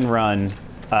heavy weapon run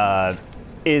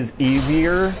is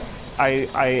easier.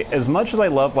 I as much as I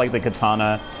love like the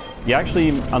katana, you actually,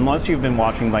 unless you've been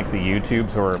watching like the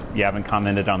YouTubes or you haven't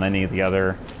commented on any of the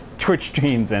other Twitch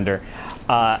streams, Ender,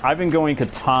 I've been going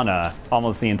katana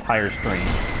almost the entire stream.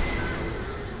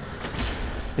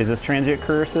 Is this transient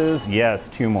curses? Yes,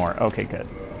 2 more. Okay, good.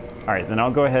 All right, then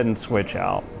I'll go ahead and switch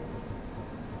out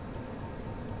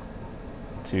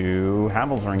to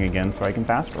Havel's Ring again so I can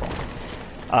fast roll.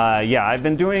 Yeah, I've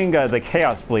been doing the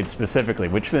Chaos Blade specifically,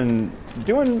 which has been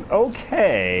doing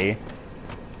okay.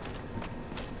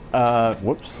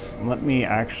 Whoops. Let me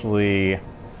actually...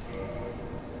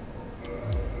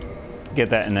 get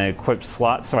that in an equipped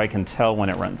slot so I can tell when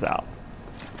it runs out.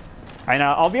 And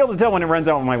I'll be able to tell when it runs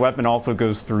out when my weapon also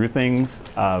goes through things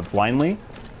blindly.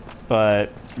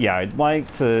 But yeah, I'd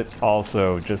like to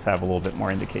also just have a little bit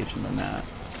more indication than that.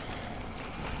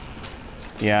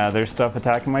 Yeah, there's stuff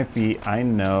attacking my feet. I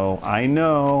know, I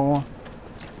know.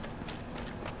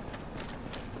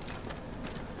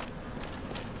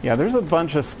 Yeah, there's a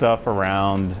bunch of stuff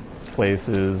around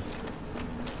places.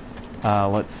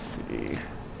 Let's see.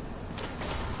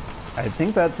 I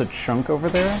think that's a chunk over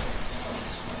there.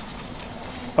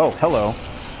 Oh, hello.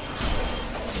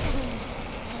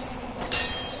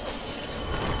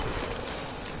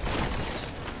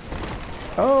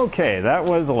 Okay, that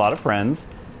was a lot of friends.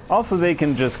 Also, they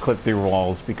can just clip through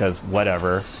walls because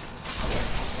whatever.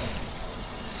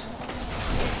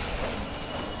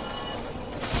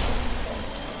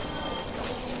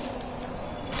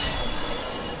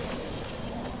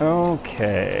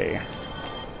 Okay.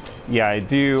 Yeah, I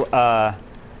do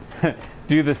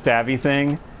do the stabby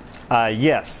thing.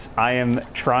 Yes, I am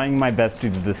trying my best to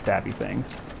do the stabby thing.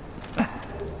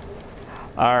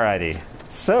 Alrighty,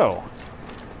 so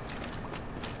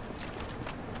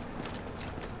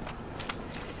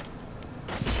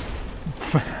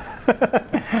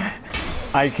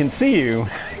I can see you.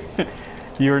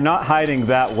 You're not hiding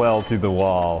that well through the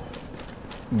wall.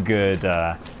 Good,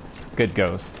 good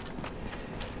ghost.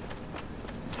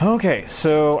 Okay,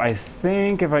 so I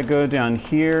think if I go down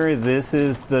here, this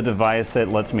is the device that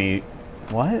lets me...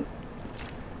 What?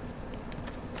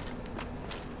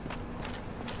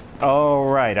 Oh,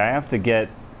 right, I have to get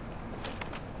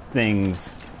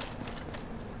things...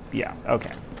 Yeah,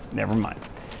 okay, never mind.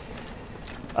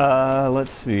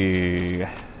 Let's see.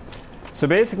 So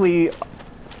basically,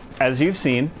 as you've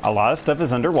seen, a lot of stuff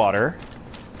is underwater.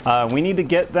 We need to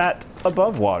get that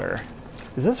above water.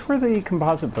 Is this where the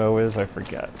composite bow is? I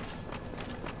forget.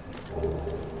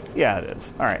 Yeah, it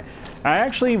is. Alright. I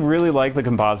actually really like the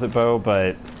composite bow,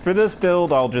 but for this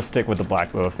build, I'll just stick with the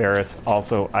black bow of Ferris.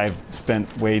 Also, I've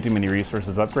spent way too many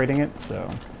resources upgrading it,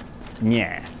 so...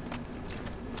 yeah.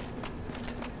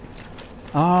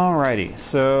 Alrighty,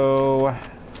 so...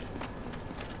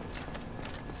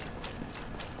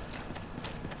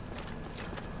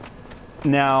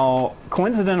 Now,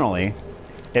 coincidentally,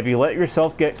 if you let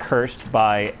yourself get cursed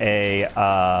by a,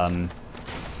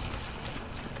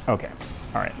 okay.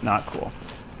 Alright, not cool.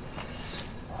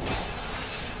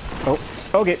 Oh,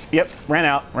 okay, yep, ran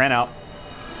out.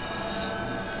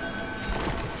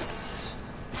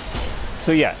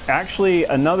 So yeah, actually,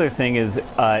 another thing is,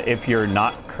 if you're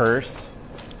not cursed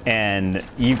and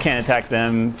you can't attack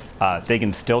them, they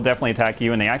can still definitely attack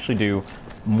you, and they actually do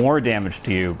more damage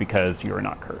to you because you're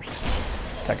not cursed,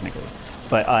 technically.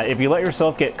 But if you let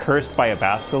yourself get cursed by a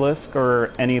basilisk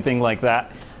or anything like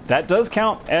that, that does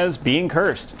count as being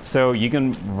cursed. So you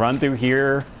can run through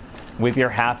here with your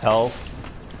half health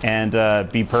and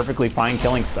be perfectly fine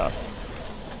killing stuff.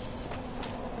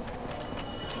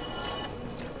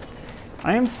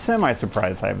 I am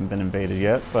semi-surprised I haven't been invaded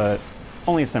yet, but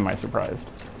only semi-surprised.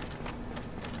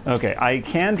 Okay, I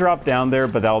can drop down there,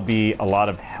 but that'll be a lot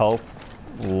of health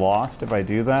lost if I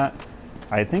do that.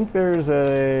 I think there's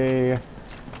a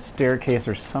staircase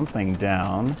or something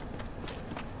down.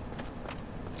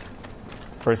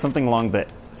 Or something along the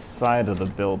side of the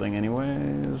building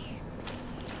anyways.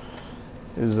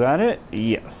 Is that it?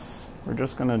 Yes. We're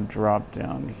just gonna drop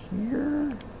down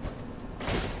here.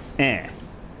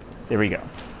 There we go.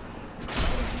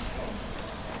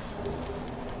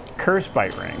 Curse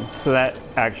bite ring. So that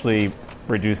actually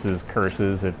reduces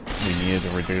curses if we needed to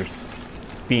reduce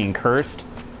being cursed.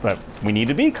 But we need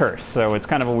to be cursed, so it's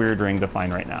kind of a weird ring to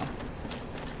find right now.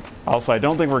 Also, I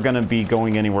don't think we're going to be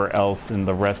going anywhere else in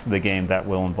the rest of the game that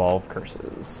will involve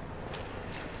curses.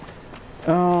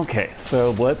 Okay,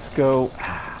 so let's go...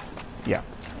 Yeah,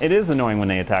 it is annoying when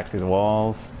they attack through the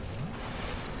walls.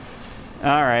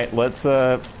 Alright, let's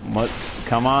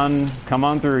come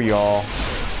on through, y'all.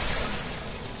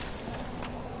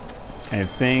 I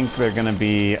think there are going to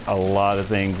be a lot of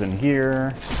things in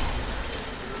here.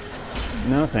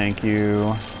 No, thank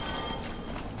you.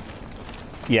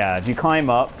 Yeah, if you climb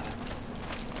up,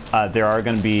 there are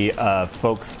going to be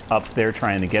folks up there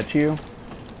trying to get you.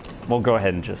 We'll go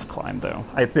ahead and just climb, though.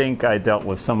 I think I dealt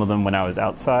with some of them when I was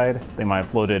outside. They might have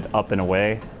floated up and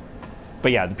away.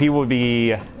 But yeah, the people would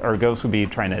be, or ghosts would be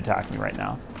trying to attack me right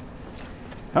now.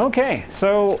 Okay,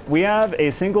 so we have a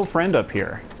single friend up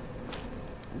here.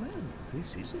 Well,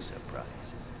 this is a surprise.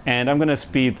 And I'm going to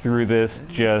speed through this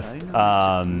just,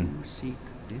 Seek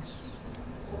this.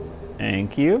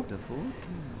 thank you. The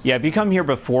Vulcans Yeah, if you come here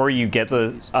before you get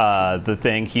the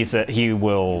thing, he said he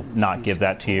will not give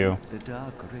that to you. The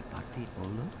dark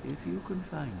repartito, if you can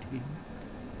find him.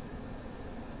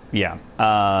 Yeah.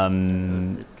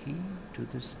 The key to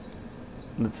this.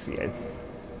 Let's see.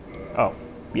 Oh,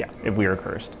 yeah. If we are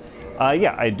cursed.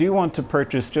 Yeah, I do want to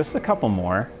purchase just a couple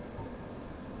more.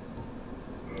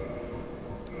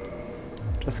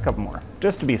 Just a couple more,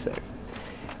 just to be safe.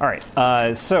 All right.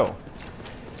 So.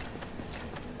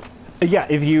 Yeah,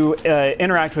 if you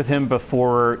interact with him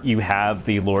before you have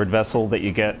the Lord Vessel that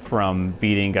you get from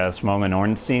beating Smong and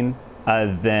Ornstein,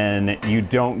 then you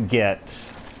don't get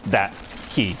that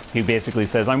key. He basically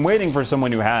says, I'm waiting for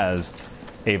someone who has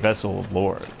a Vessel of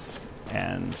Lords,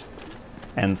 and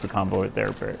ends the combo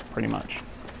there pretty much.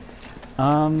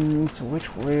 So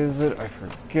which way is it? I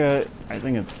forget. I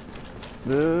think it's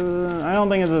I don't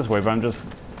think it's this way, but I'm just...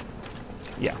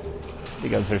 Yeah,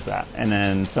 because there's that. And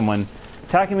then someone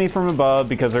attacking me from above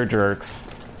because they're jerks.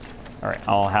 Alright,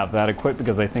 I'll have that equipped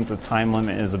because I think the time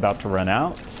limit is about to run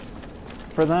out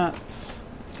for that.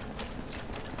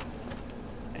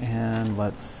 And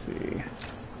let's see.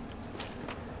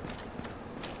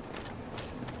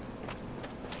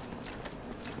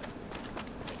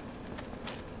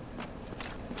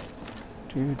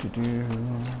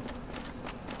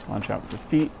 Watch out for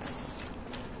feats.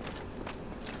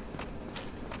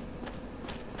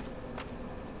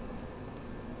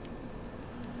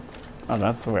 Oh,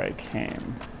 that's the way I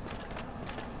came.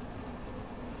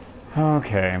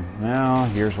 Okay, now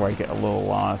here's where I get a little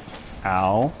lost.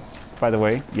 Ow. By the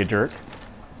way, you jerk.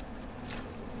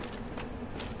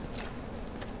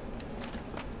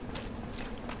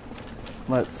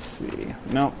 Let's see.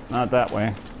 Nope, not that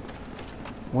way.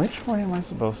 Which way am I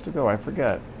supposed to go? I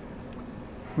forget.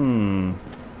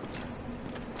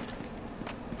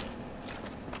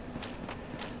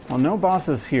 Well, no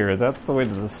bosses here. That's the way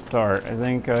to the start. I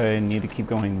think I need to keep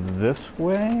going this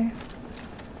way.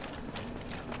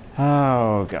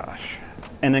 Oh, gosh.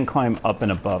 And then climb up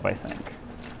and above, I think.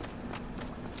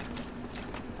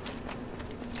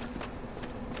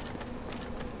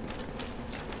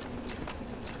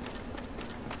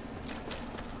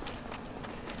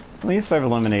 At least I've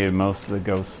eliminated most of the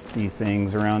ghosty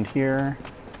things around here,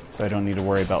 so I don't need to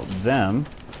worry about them.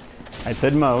 I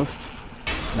said most,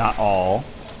 not all.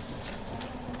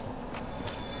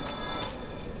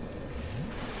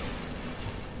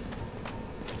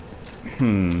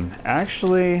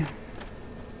 Actually,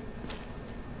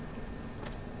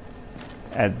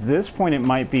 at this point it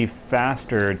might be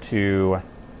faster to...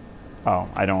 Oh,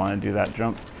 I don't want to do that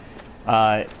jump.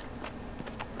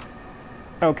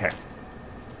 Okay.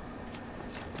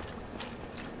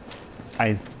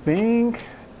 I think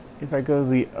if I go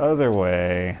the other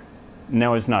way...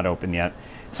 No, it's not open yet.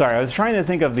 Sorry, I was trying to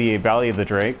think of the Valley of the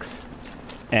Drakes,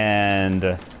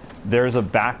 and there's a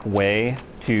back way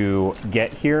to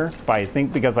get here, but I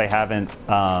think because I haven't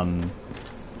gotten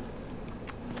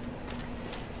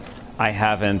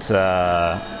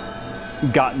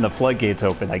the floodgates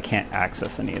open, I can't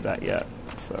access any of that yet.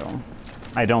 So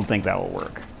I don't think that will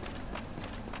work.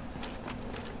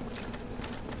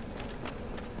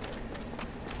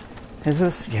 Is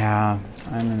this... Yeah,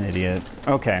 I'm an idiot.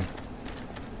 Okay.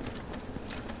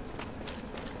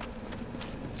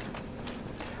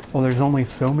 Well, there's only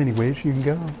so many ways you can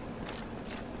go.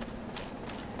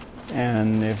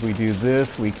 And if we do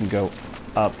this, we can go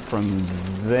up from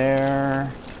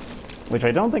there. Which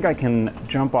I don't think I can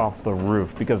jump off the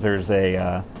roof because there's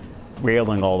a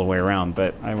railing all the way around,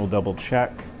 but I will double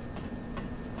check.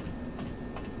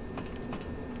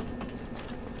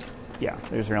 Yeah,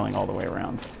 there's railing all the way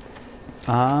around.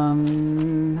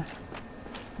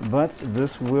 But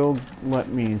this will let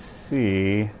me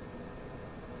see.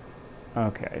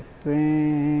 Okay, I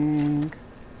think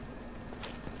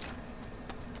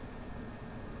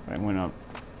I went up.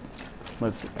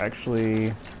 Let's see,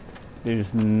 actually,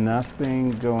 there's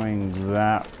nothing going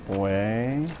that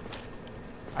way.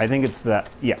 I think it's that,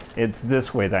 yeah, it's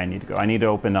this way that I need to go. I need to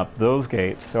open up those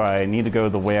gates, so I need to go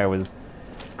the way I was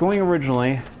going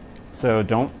originally. So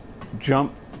don't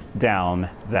jump down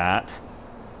that.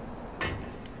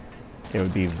 It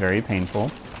would be very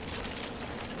painful.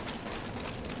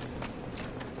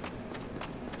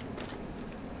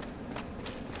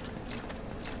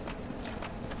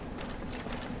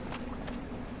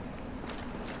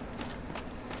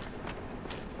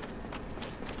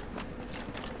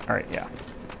 Alright, yeah.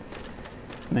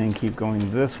 And then keep going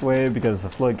this way because the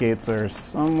floodgates are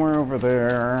somewhere over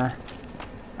there.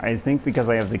 I think because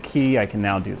I have the key, I can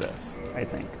now do this. I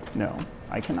think. No,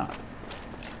 I cannot.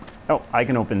 Oh, I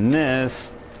can open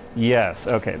this. Yes,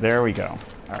 okay, there we go.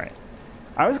 Alright.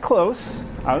 I was close.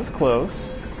 I was close.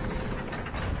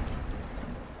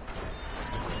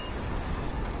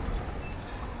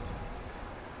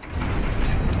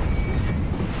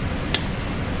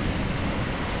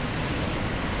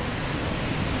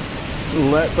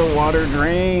 Let the water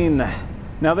drain.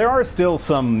 Now, there are still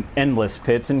some endless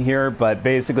pits in here, but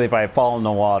basically if I fall in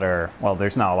the water, well,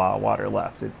 there's not a lot of water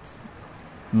left. It's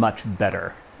much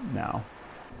better now.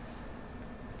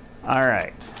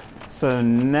 Alright, so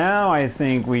now I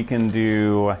think we can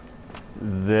do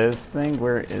this thing.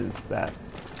 Where is that?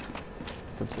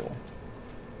 The pool.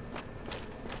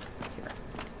 Here.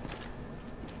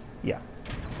 Yeah.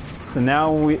 So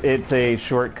now it's a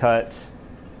shortcut.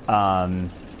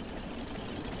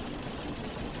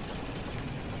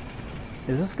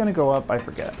 Is this going to go up? I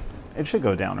forget. It should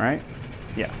go down, right?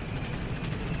 Yeah.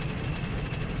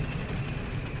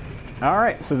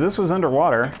 Alright, so this was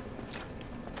underwater.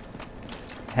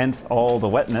 Hence all the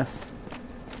wetness.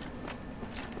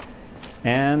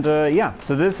 And yeah,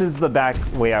 so this is the back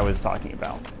way I was talking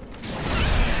about.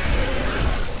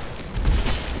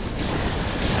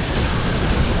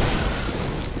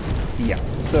 Yeah,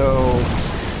 so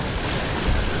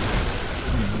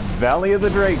Valley of the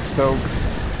Drakes, folks.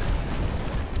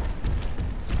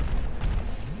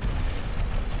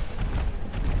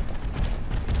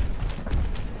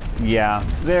 Yeah,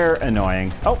 they're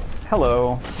annoying. Oh,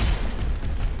 hello.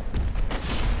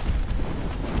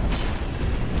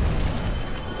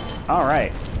 All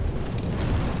right.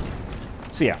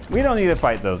 So yeah, we don't need to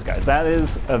fight those guys. That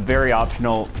is a very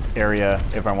optional area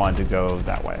if I wanted to go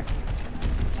that way.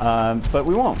 But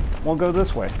we won't. We'll go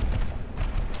this way.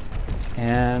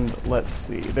 And let's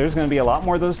see. There's going to be a lot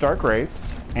more of those dark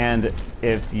wraiths. And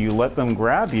if you let them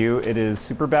grab you, it is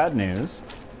super bad news.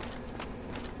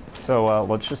 So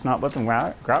let's just not let them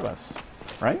grab us.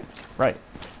 Right? Right.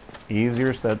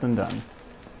 Easier said than done.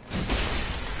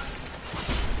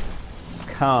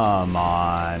 Come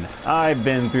on. I've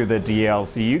been through the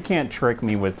DLC. You can't trick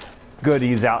me with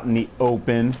goodies out in the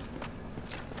open.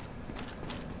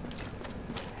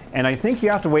 And I think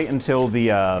you have to wait until the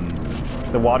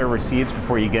water recedes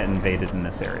before you get invaded in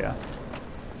this area.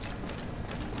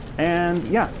 And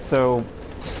yeah, so...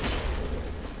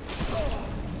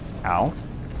 Ow.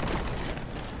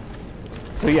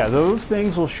 So yeah, those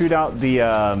things will shoot out the...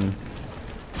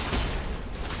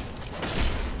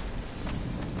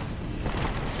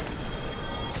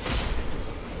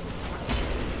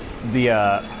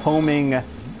 homing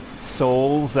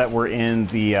souls that were in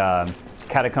the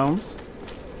catacombs,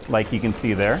 like you can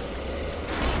see there.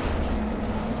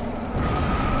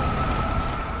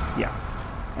 Yeah.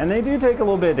 And they do take a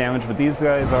little bit of damage, but these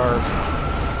guys are...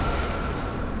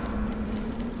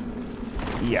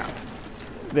 Yeah.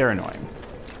 They're annoying.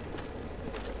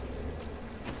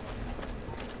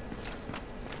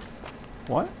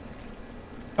 What?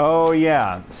 Oh,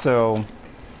 yeah. So...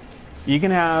 You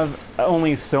can have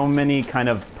only so many kind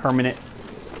of permanent,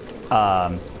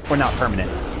 or not permanent,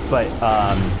 but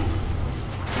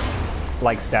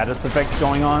like status effects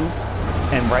going on.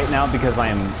 And right now, because I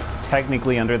am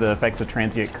technically under the effects of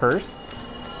Transient Curse,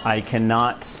 I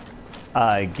cannot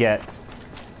get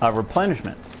a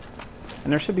replenishment.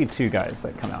 And there should be 2 guys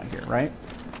that come out here, right?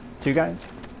 2 guys?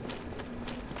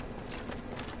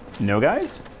 No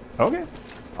guys? Okay,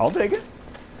 I'll take it.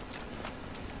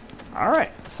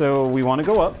 Alright, so we want to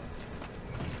go up.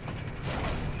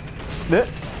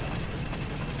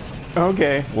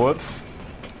 Okay, whoops.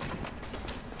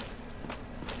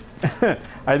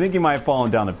 I think he might have fallen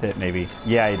down a pit, maybe.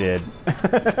 Yeah, he did.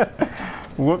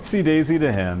 Whoopsie daisy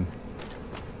to him.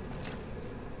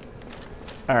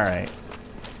 Alright.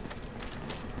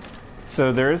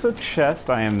 So there is a chest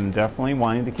I am definitely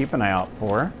wanting to keep an eye out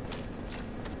for.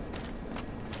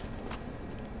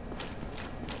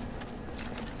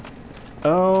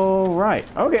 Oh, right.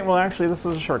 Okay, well, actually, this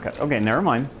was a shortcut. Okay, never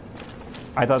mind.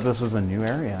 I thought this was a new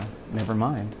area. Never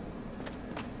mind.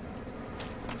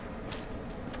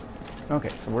 Okay,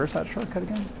 so where's that shortcut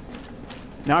again?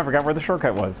 Now I forgot where the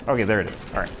shortcut was. Okay, there it is.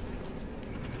 All right.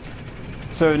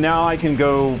 So now I can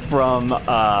go from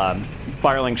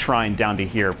Firelink Shrine down to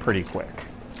here pretty quick.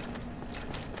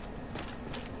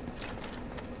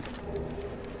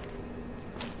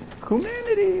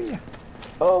 Humanity!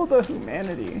 Oh, the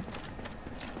humanity.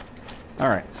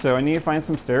 Alright, so I need to find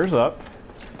some stairs up.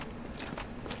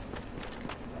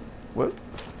 Whoop.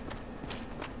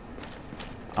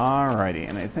 Alrighty,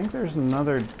 and I think there's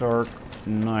another dark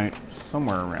night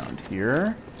somewhere around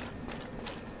here.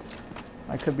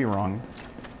 I could be wrong.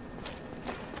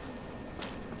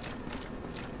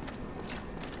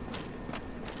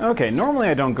 Okay, normally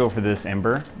I don't go for this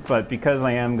ember, but because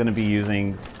I am going to be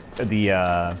using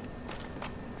the,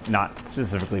 not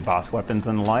specifically boss weapons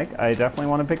and the like, I definitely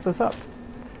want to pick this up.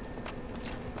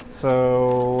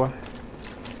 So,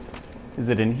 is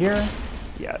it in here?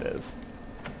 Yeah, it is.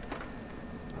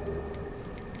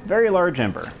 very large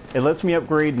ember. It lets me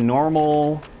upgrade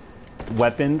normal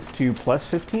weapons to plus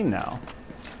 15 now.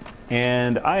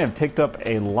 And I have picked up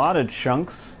a lot of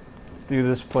chunks through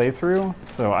this playthrough,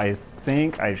 so I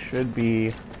think I should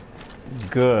be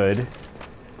good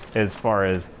as far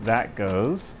as that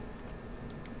goes.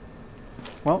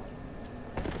 Well,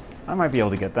 I might be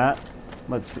able to get that.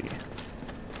 Let's see.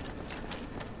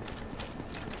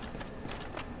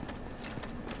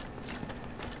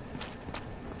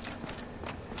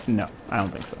 No, I don't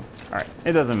think so. Alright,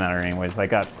 it doesn't matter anyways. I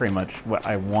got pretty much what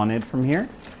I wanted from here.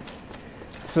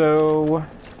 So,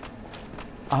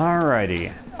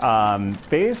 alrighty.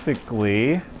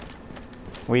 Basically,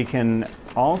 we can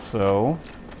also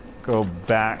go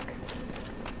back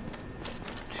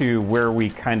to where we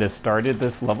kind of started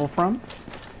this level from.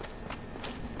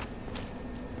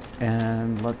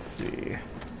 And let's see.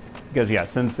 Because, yeah,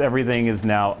 since everything is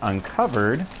now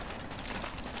uncovered,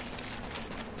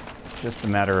 just a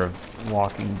matter of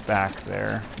walking back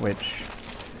there, which,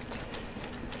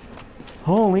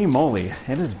 holy moly,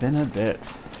 it has been a bit.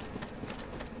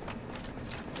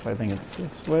 So I think it's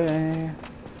this way,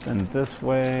 then this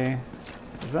way.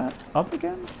 Is that up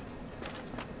again?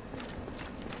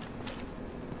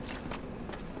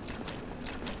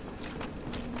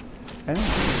 I didn't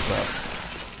think it was up.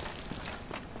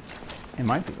 It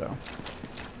might be, though.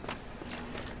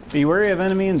 Be wary of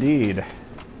enemy indeed.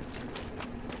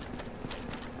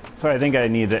 So I think I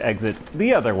need to exit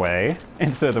the other way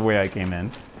instead of the way I came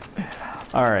in.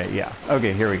 Alright, yeah.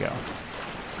 Okay, here we go.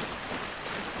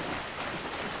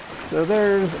 So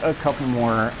there's a couple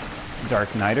more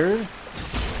Dark Knighters.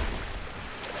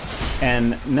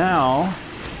 And now,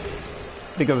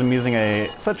 because I'm using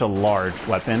such a large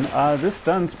weapon, this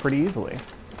stuns pretty easily.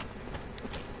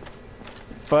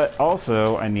 But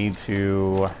also, I need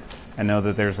to... I know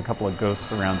that there's a couple of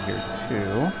ghosts around here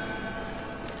too.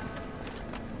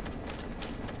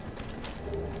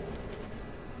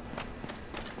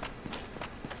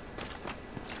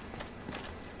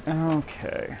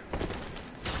 Okay.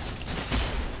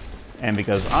 And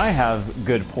because I have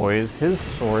good poise, his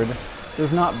sword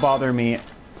does not bother me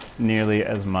nearly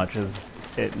as much as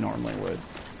it normally would.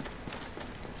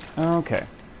 Okay.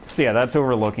 So yeah, that's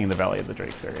overlooking the Valley of the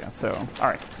Drakes area. So,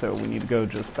 alright, so we need to go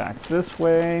just back this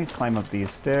way, climb up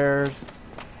these stairs,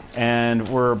 and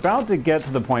we're about to get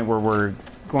to the point where we're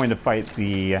going to fight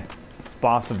the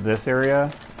boss of this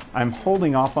area. I'm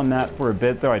holding off on that for a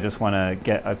bit, though. I just want to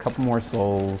get a couple more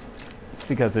souls,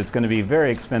 because it's going to be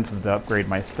very expensive to upgrade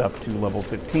my stuff to level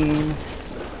 15.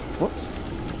 Whoops.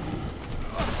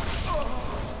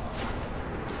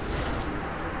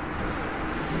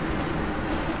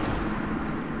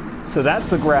 So that's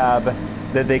the grab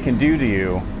that they can do to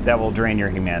you that will drain your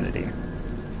humanity.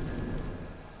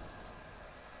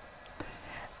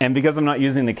 And because I'm not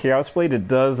using the Chaos Blade, it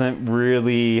doesn't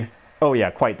really... Oh yeah,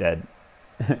 quite dead.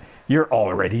 You're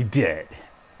already dead.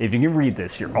 If you can read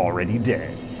this, you're already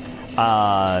dead.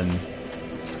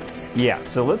 Yeah,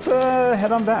 so let's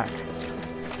head on back.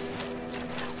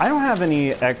 I don't have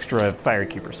any extra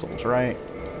Firekeeper souls, right?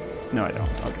 No, I don't.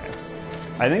 Okay.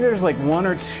 I think there's like one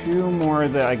or two more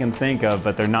that I can think of,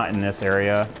 but they're not in this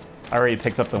area. I already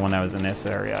picked up the one that was in this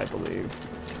area, I believe.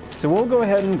 So we'll go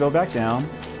ahead and go back down.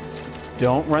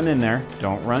 Don't run in there.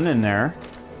 Don't run in there.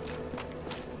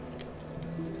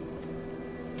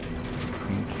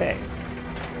 Okay.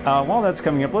 While that's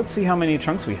coming up, let's see how many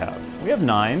chunks we have. We have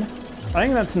 9. I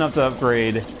think that's enough to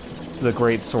upgrade the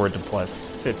Great Sword to plus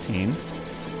 15.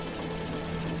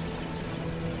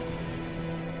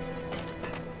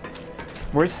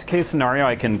 Worst case scenario,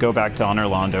 I can go back to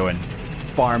Orlando and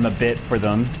farm a bit for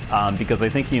them, because I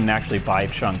think you can actually buy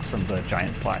chunks from the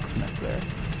giant blacksmith there.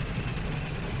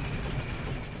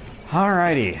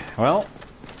 Alrighty, well.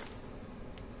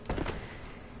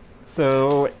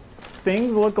 So,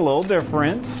 things look a little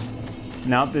different.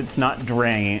 Now that it's not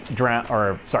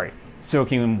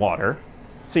soaking in water.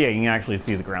 So yeah, you can actually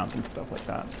see the ground and stuff like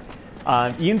that.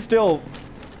 You can still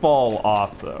fall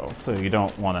off though, so you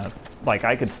don't want to... Like,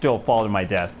 I could still fall to my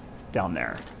death down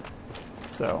there.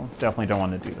 So, definitely don't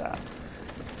want to do that.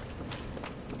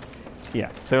 Yeah,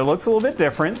 so it looks a little bit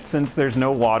different since there's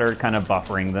no water kind of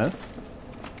buffering this.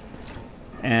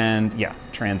 And, yeah,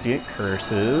 transient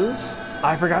curses.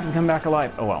 I forgot to come back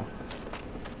alive. Oh, well.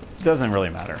 Doesn't really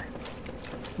matter.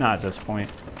 Not at this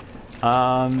point.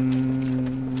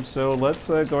 So let's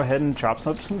go ahead and chop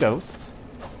up some ghosts.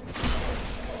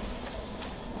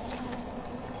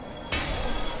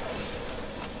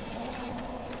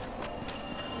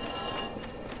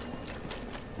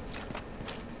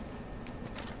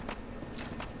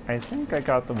 I think I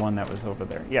got the one that was over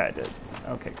there. Yeah, I did.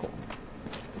 Okay, cool.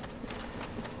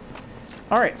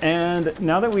 Alright, and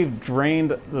now that we've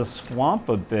drained the swamp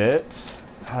a bit,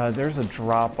 there's a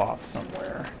drop-off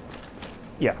somewhere.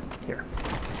 Yeah, here.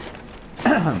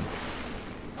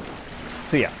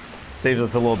 So yeah, saves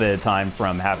us a little bit of time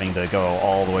from having to go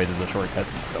all the way to the shortcuts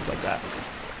and stuff like that.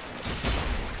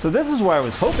 So this is what I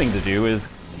was hoping to do, is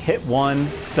hit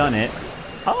one, stun it.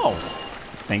 Oh,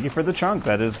 thank you for the chunk.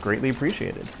 That is greatly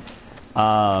appreciated.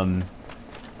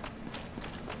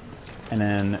 And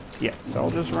then, yeah, so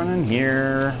I'll just run in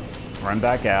here, run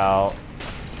back out.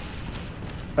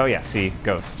 Oh yeah, see,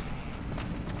 ghost.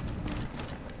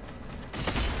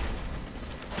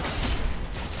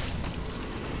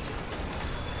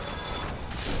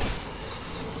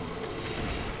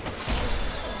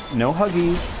 No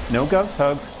huggies, no ghost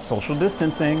hugs, social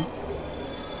distancing.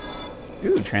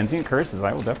 Ooh, transient curses,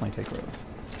 I will definitely take those.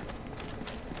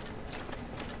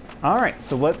 Alright,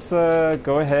 so let's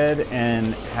go ahead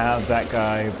and have that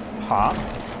guy pop.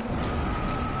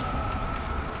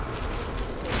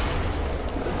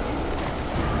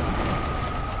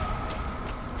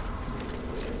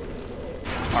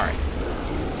 Alright.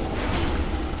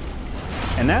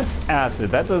 And that's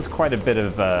acid. That does quite a bit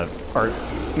of, or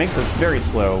makes us very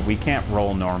slow. We can't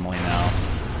roll normally now.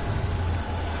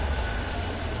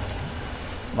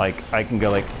 Like, I can go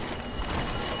like,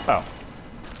 oh.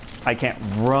 I can't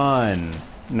run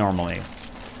normally.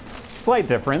 Slight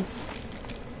difference.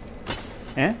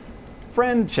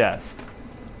 Friend chest.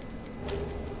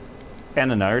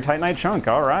 And another Titanite chunk,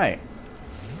 alright.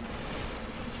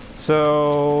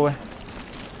 So...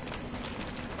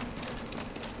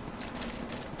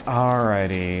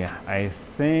 Alrighty, I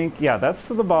think, yeah, that's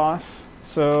to the boss.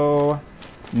 So,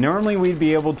 normally we'd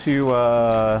be able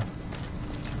to,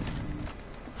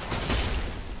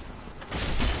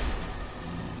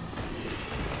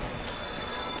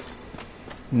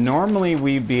 normally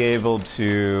we'd be able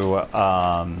to,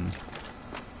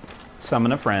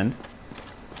 summon a friend.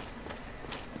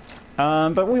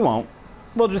 But we won't.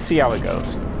 We'll just see how it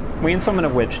goes. We can summon a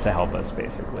witch to help us,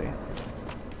 basically.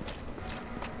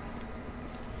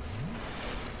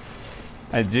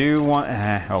 I do want...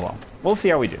 oh well. We'll see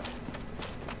how we do.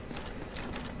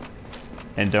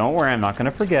 And don't worry, I'm not going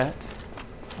to forget.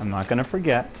 I'm not going to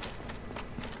forget.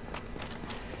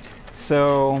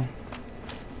 So...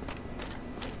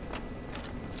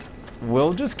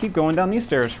 we'll just keep going down these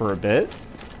stairs for a bit.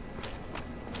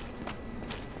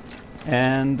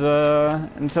 And,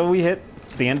 until we hit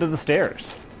the end of the stairs.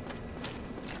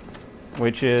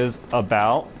 Which is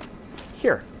about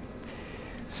here.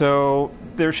 So,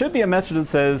 there should be a message that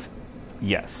says,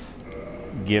 yes,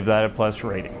 give that a plus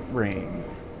ring.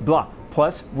 Blah,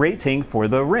 plus rating for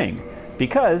the ring.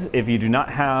 Because if you do not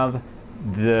have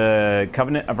the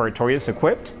Covenant of Artorias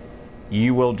equipped,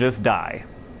 you will just die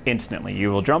instantly.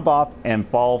 You will jump off and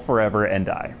fall forever and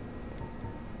die.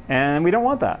 And we don't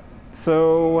want that.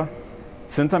 So,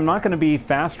 since I'm not going to be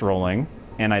fast rolling,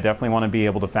 and I definitely want to be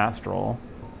able to fast roll,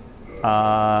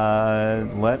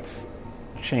 let's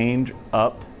change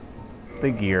up the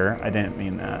gear. I didn't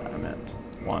mean that. I meant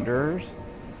wanderers.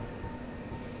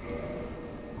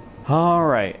 All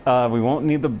right. We won't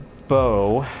need the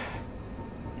bow,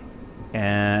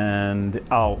 and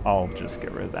I'll just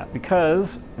get rid of that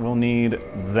because we'll need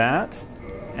that,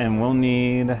 and we'll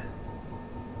need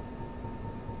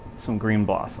some green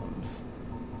blossoms.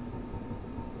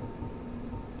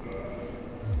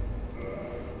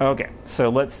 Okay. So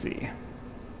let's see.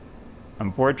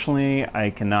 Unfortunately, I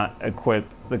cannot equip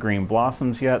the green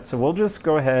blossoms yet, so we'll just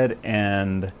go ahead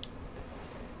and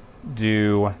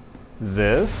do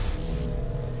this,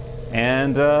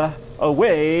 and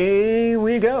away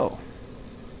we go.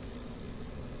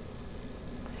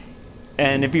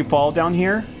 And if you fall down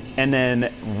here and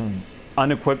then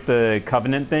unequip the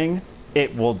Covenant thing,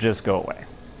 it will just go away.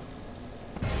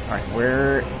 Alright,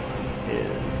 where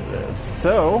is this?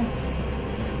 So,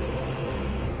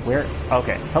 where?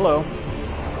 Okay, hello.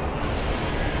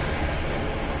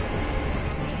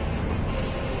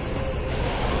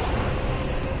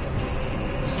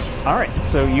 Alright,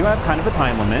 so you have kind of a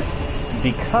time limit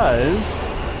because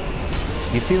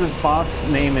you see the boss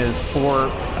name is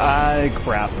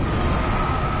crap.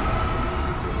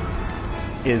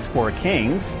 Is 4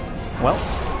 kings. Well,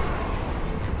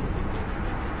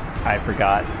 I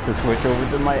forgot to switch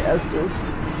over to my Estus.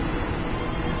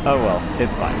 Oh well,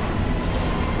 it's fine.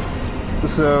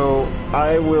 So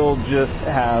I will just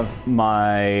have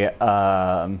my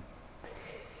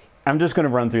I'm just going to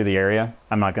run through the area.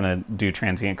 I'm not going to do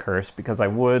Transient Curse because I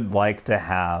would like to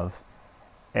have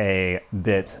a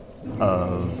bit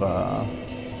of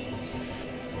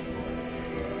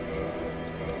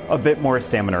a bit more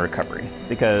stamina recovery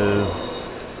because,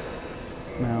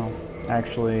 well,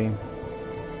 Actually,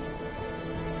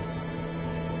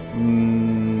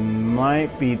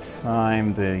 might be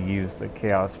time to use the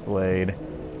Chaos Blade.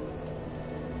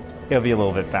 It'll be a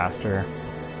little bit faster.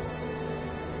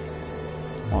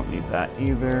 Won't need that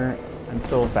either. And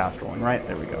still a fast one, right?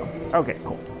 There we go. Okay,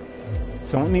 cool.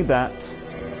 So won't need that.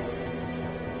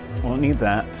 Won't need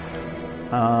that.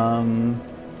 Alright,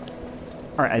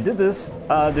 I did this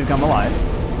to become alive.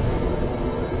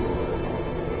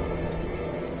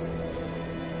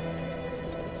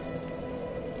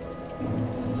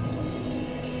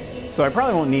 So I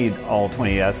probably won't need all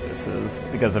 20 Estises,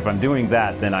 because if I'm doing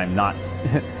that, then I'm not...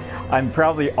 I'm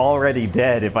probably already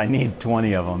dead if I need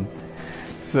 20 of them.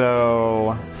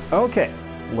 So, okay.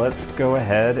 Let's go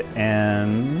ahead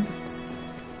and...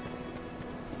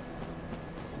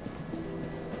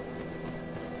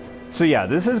 So yeah,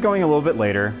 this is going a little bit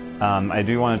later. I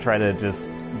do want to try to just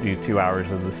do 2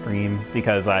 hours of the stream,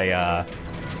 because I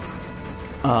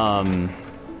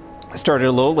started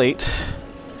a little late,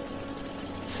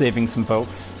 saving some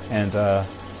folks, and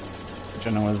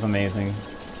Jenna was amazing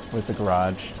with the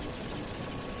garage.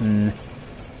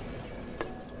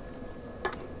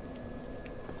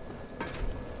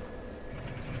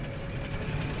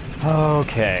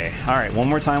 Okay, alright, one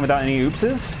more time without any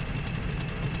oopses.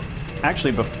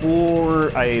 Actually,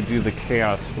 before I do the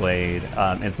Chaos Blade,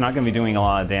 it's not going to be doing a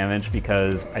lot of damage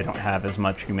because I don't have as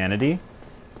much humanity.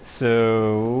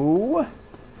 So...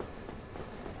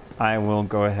 I will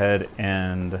go ahead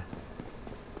and...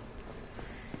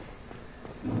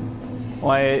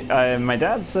 Well, my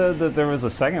dad said that there was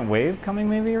a second wave coming,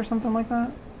 maybe, or something like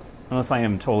that? Unless I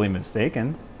am totally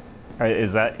mistaken.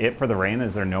 Is that it for the rain?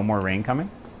 Is there no more rain coming?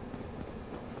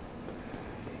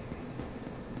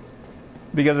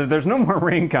 Because if there's no more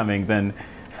rain coming, then...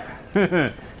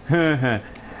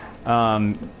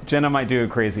 Jenna might do a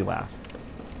crazy laugh.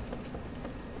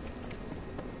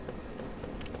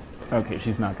 Okay,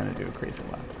 she's not going to do a crazy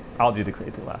laugh. I'll do the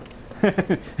crazy laugh.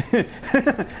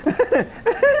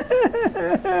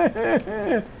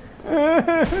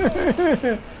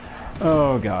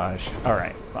 Oh gosh.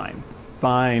 Alright, fine.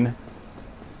 Fine.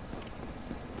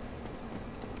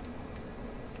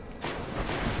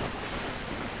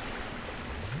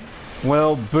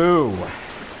 Well, boo.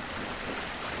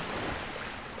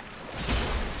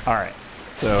 Alright,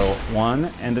 so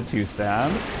 1 and a 2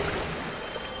 stabs.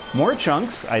 More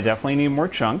chunks. I definitely need more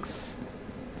chunks.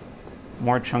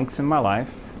 More chunks in my life.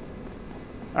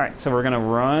 Alright, so we're going to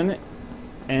run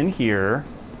in here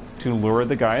to lure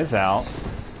the guys out.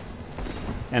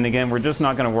 And again, we're just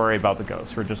not going to worry about the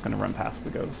ghosts. We're just going to run past the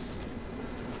ghosts.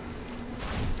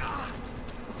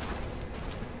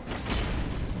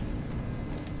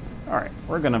 Alright,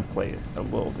 we're going to play it a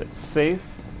little bit safe.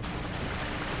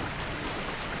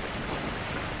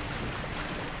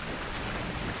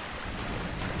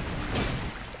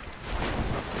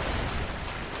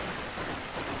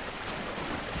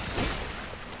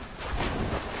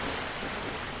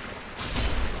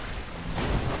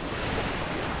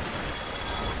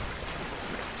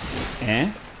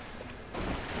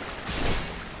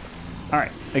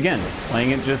 Alright, again,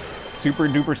 playing it just super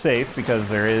duper safe because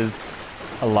there is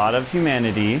a lot of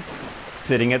humanity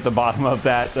sitting at the bottom of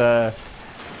that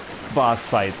boss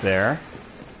fight there.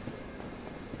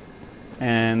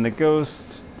 And the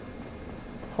ghosts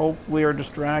hopefully are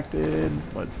distracted.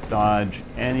 Let's dodge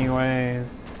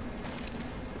anyways.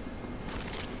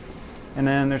 And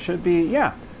then there should be,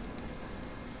 yeah.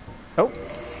 Oh,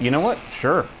 you know what?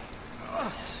 Sure.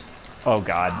 Oh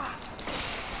god.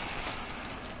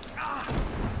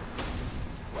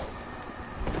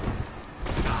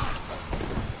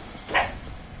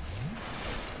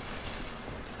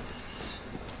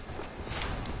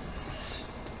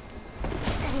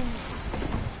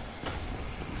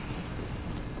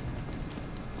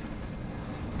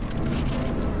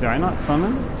 Did I not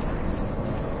summon?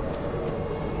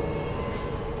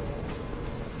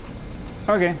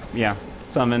 Okay, yeah,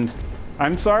 summoned.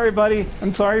 I'm sorry, buddy.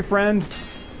 I'm sorry, friend.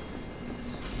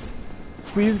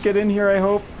 Please get in here, I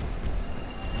hope.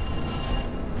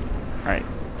 Alright.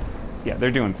 Yeah,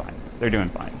 they're doing fine. They're doing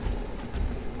fine.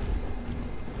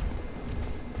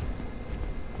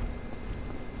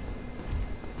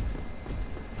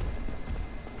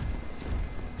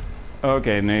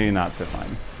 Okay, maybe not so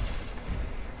fine.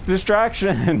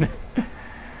 Distraction!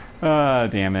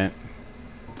 Damn it.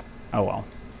 Oh well.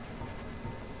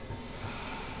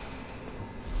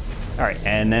 Alright,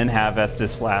 and then have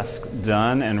Estus Flask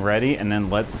done and ready, and then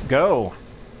let's go!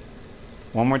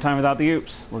 One more time without the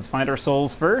oops. Let's find our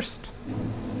souls first.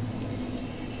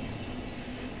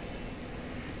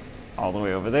 All the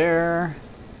way over there.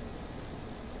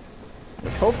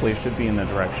 which hopefully should be in the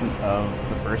direction of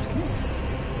the first key.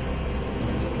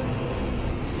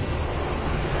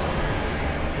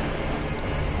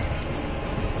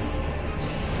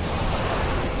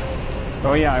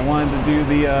 Oh yeah, I wanted to do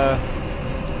the,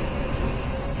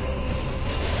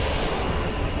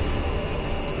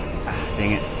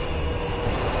 dang it.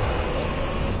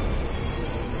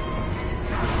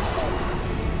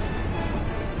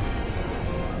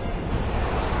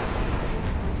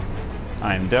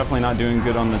 I'm definitely not doing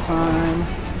good on the time.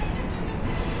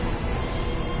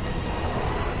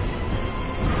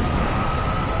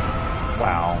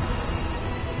 Wow.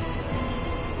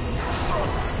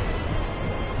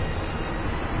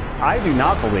 I do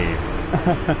not believe.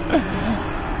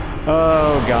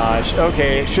 Oh gosh.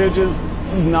 Okay, should just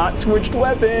not switched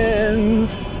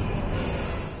weapons.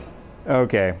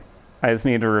 Okay. I just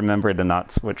need to remember to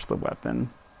not switch the weapon.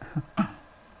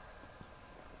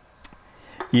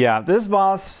 Yeah, this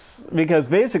boss, because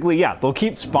basically, yeah, they'll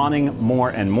keep spawning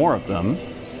more and more of them.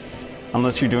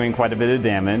 Unless you're doing quite a bit of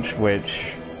damage,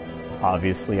 which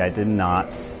obviously I did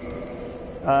not.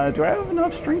 Do I have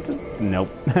enough strength to... Nope.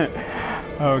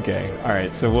 Okay,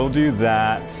 alright, so we'll do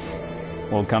that.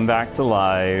 We'll come back to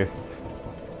life.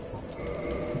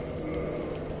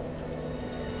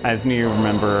 I just need to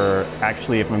remember,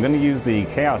 actually, if I'm going to use the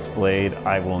Chaos Blade,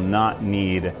 I will not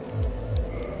need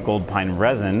Gold Pine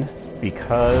Resin,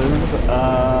 because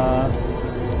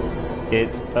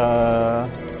it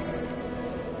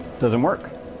doesn't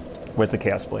work with the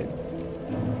Chaos Blade.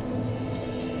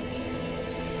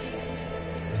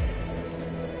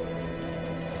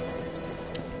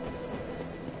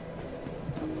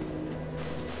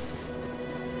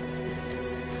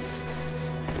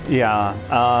 Yeah,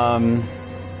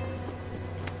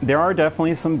 there are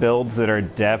definitely some builds that are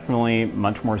definitely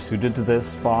much more suited to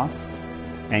this boss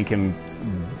and can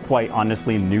quite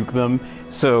honestly nuke them.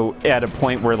 So at a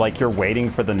point where like you're waiting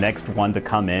for the next one to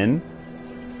come in,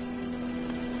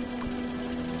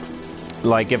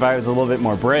 like if I was a little bit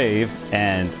more brave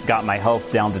and got my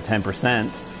health down to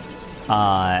 10%,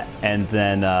 and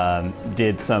then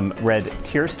did some red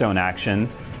tearstone action,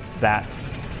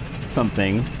 that's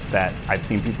something that I've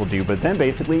seen people do, but then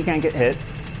basically you can't get hit,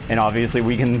 and obviously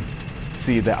we can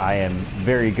see that I am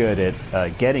very good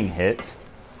at getting hit.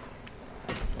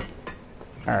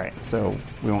 Alright, so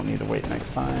we won't need to wait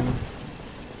next time.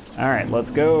 Alright,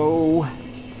 let's go.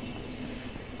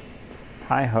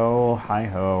 Hi-ho,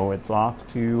 hi-ho, it's off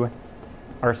to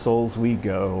our souls we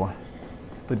go.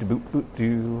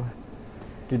 Boot-boot-boot-doo.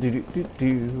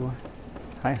 Do-do-do-do-do.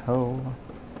 Hi-ho,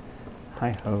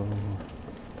 hi-ho.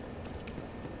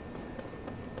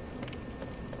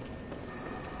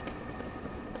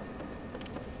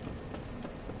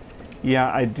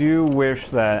 Yeah, I do wish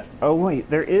that... Oh, wait,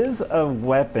 there is a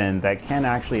weapon that can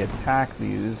actually attack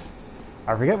these.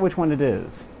 I forget which one it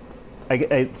is.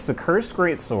 It's the Cursed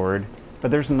Greatsword,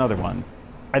 but there's another one.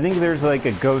 I think there's like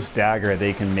a Ghost Dagger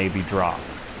they can maybe drop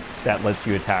that lets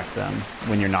you attack them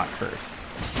when you're not cursed.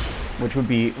 Which would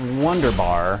be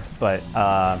wonderbar, but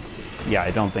yeah, I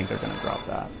don't think they're going to drop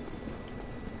that.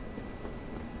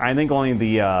 I think only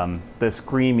the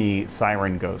Screamy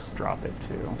Siren Ghosts drop it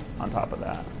too, on top of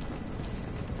that.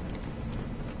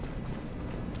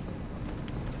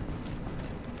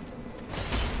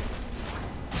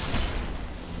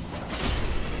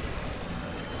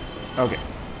 Okay,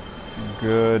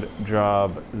 good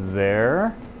job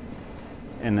there.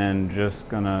 And then just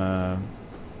gonna...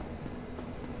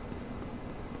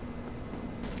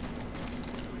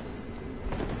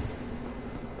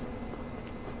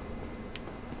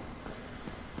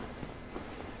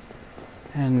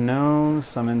 And no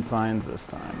summon signs this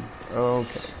time.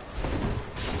 Okay.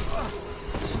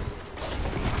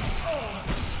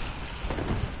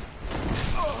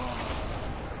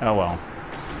 Oh well.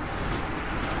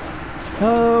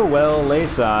 Oh well,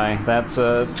 Laysai. That's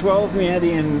 12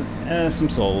 Mieti and some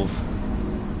souls.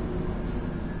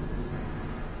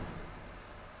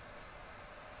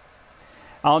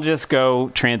 I'll just go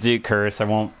Transient Curse. I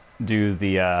won't do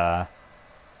the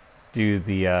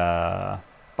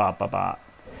bop bop bop.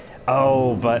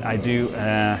 Oh, but I do,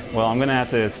 well, I'm gonna have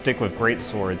to stick with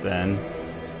Greatsword then,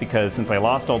 because since I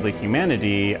lost all the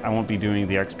humanity, I won't be doing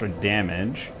the extra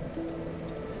damage.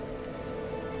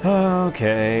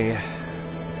 Okay.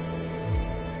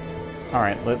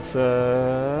 Alright, let's,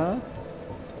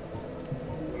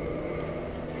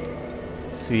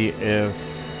 see if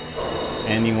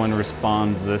anyone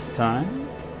responds this time.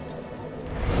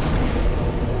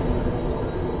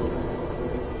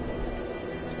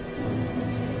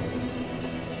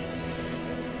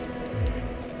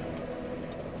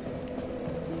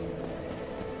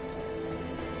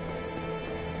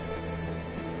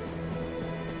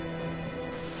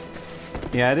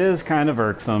 Yeah, it is kind of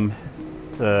irksome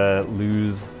to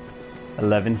lose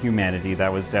 11 humanity.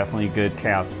 That was definitely good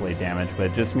chaos blade damage, but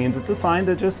it just means it's a sign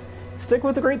to just stick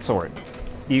with the greatsword.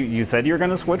 You said you were going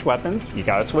to switch weapons. You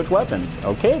got to switch weapons.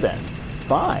 Okay then.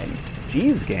 Fine.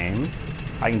 Jeez, game.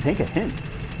 I can take a hint.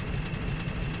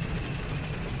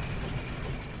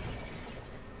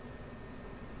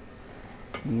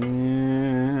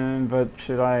 But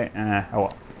should I? Oh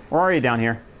well. We're already down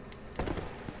here.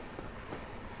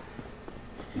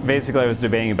 Basically, I was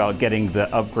debating about getting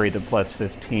the upgrade to plus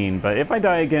 15, but if I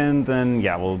die again, then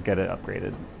yeah, we'll get it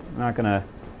upgraded. I'm not gonna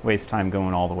waste time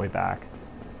going all the way back.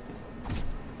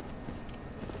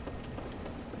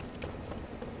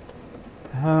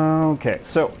 Okay,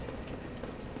 so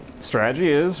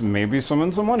strategy is maybe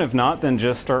summon someone. If not, then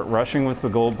just start rushing with the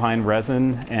gold pine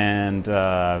resin, and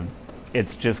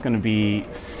it's just going to be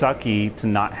sucky to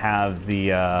not have the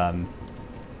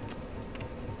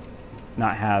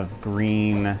not have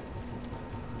green.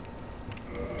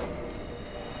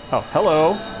 Oh,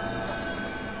 hello.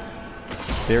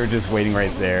 They were just waiting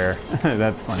right there.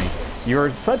 That's funny.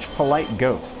 You're such polite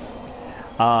ghosts.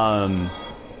 But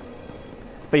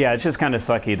yeah, it's just kind of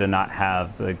sucky to not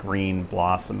have the green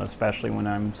blossom, especially when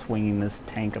I'm swinging this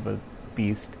tank of a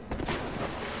beast.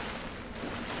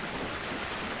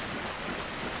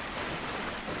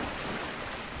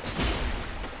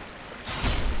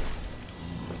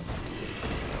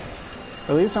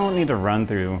 At least I won't need to run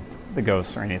through the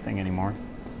ghosts or anything anymore.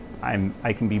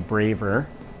 I can be braver.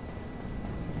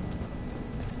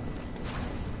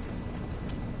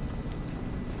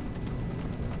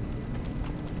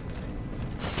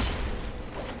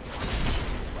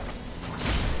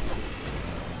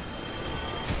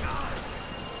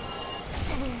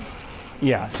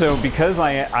 Yeah, so because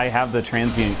I have the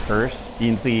transient curse, you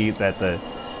can see that the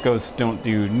ghosts don't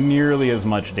do nearly as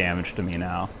much damage to me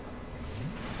now.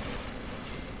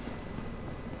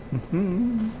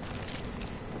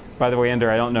 By the way, Ender,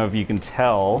 I don't know if you can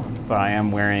tell, but I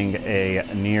am wearing a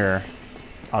Nier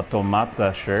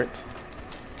Automata shirt.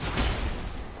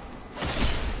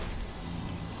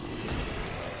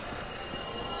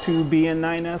 To be a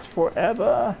 9S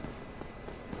forever.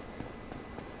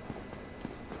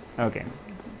 Okay.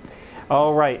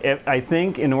 All right. I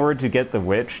think in order to get the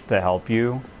witch to help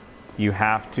you, you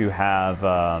have to have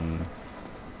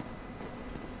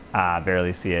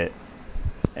barely see it.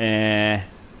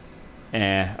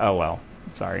 Oh well.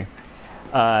 Sorry.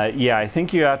 Yeah, I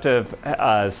think you have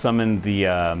to summon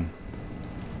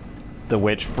the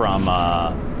witch from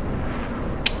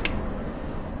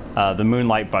the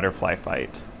Moonlight Butterfly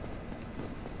fight.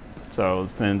 So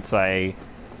since I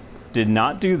did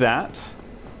not do that,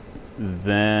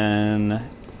 then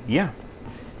yeah.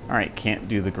 Alright, can't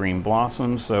do the green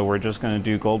blossom, so we're just going to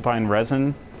do gold pine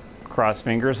resin. Cross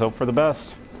fingers, hope for the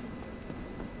best.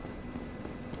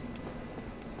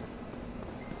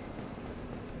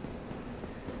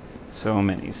 So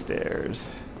many stairs.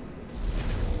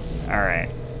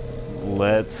 Alright,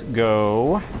 let's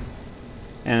go.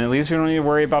 And at least we don't need to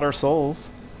worry about our souls.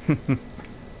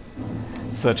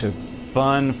 Such a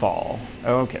fun fall.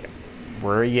 Okay,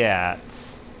 where are you at?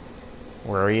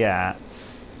 Where are you at?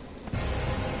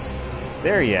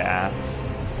 There you at.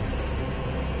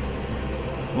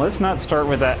 Let's not start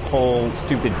with that whole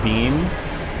stupid beam.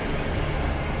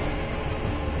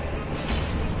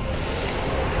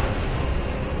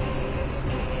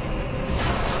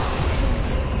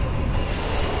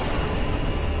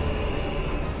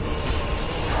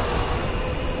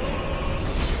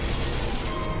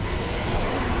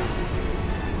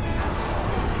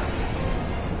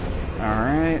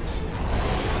 Alright.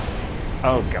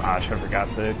 Oh gosh, I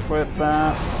forgot to equip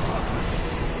that.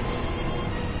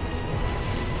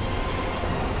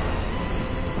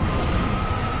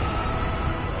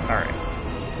 Alright,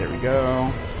 there we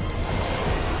go.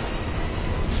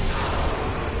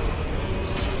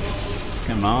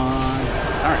 Come on.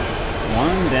 Alright,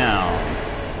 one down.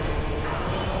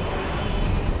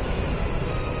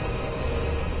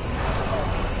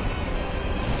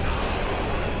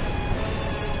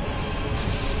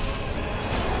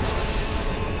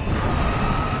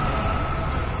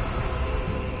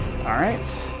 Alright.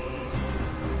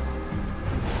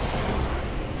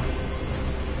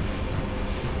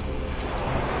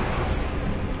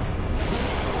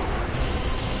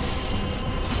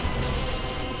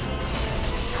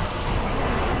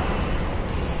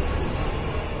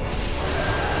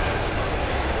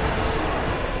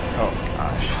 Oh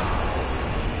gosh.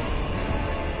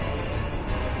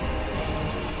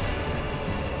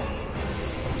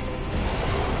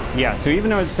 Yeah, so even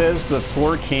though it says the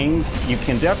 4 kings, you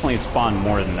can definitely spawn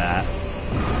more than that.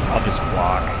 I'll just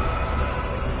block.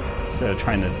 instead of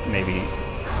trying to maybe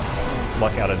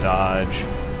luck out a dodge.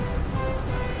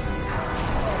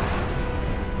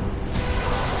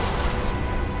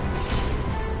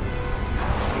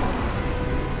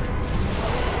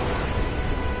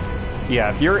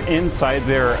 Yeah, if you're inside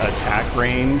their attack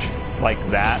range like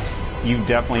that, you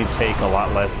definitely take a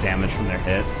lot less damage from their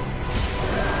hits.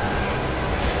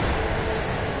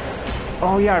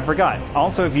 Oh yeah, I forgot.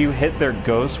 Also, if you hit their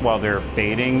ghosts while they're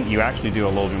fading, you actually do a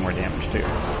little bit more damage too.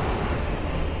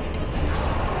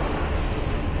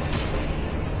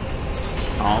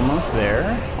 Almost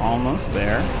there, almost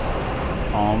there,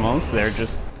 almost there,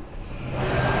 just...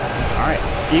 Alright,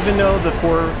 even though the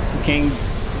poor king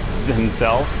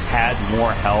himself had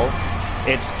more health,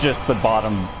 it's just the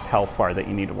bottom health bar that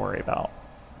you need to worry about.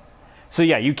 So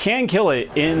yeah, you can kill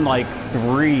it in like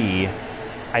 3,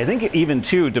 I think even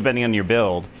 2, depending on your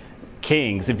build,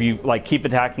 kings, if you like keep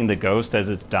attacking the ghost as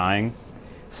it's dying.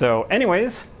 So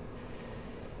anyways,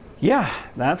 yeah,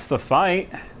 that's the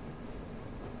fight.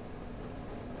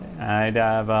 I'd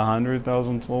have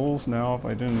 100,000 souls now if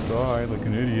I didn't die like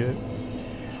an idiot.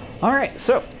 Alright,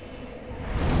 so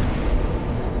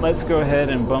let's go ahead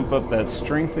and bump up that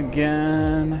strength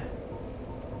again.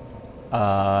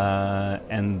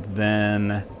 And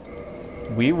then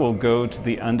we will go to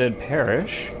the Undead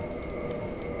Parish.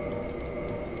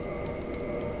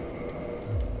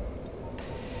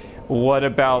 What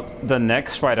about the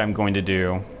next fight I'm going to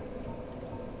do?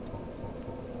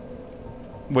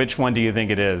 Which one do you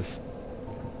think it is?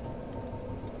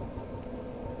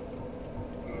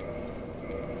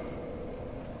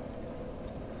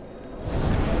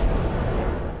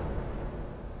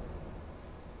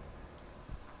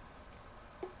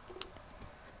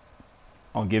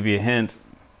 I'll give you a hint.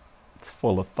 It's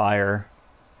full of fire.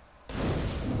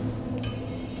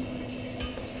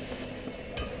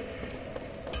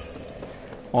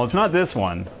 Well, it's not this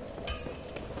one.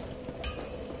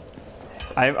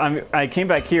 I came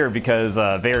back here because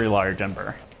very large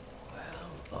ember.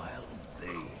 Well, I'll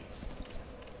be.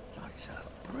 That's a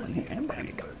brilliant ember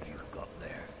you've got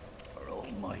there. For all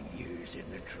my years in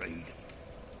the trade,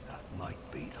 that might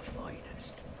be the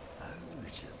finest.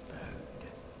 How's about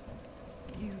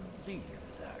you leave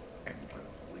that ember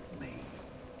with me?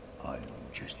 I'm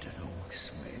just an old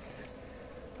smith.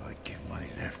 I'd give my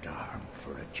left arm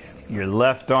for a gem. Your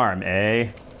left arm, eh?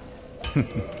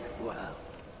 Well,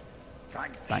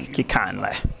 thank you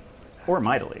kindly. Or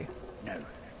mightily. now,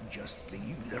 just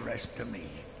leave the rest to me.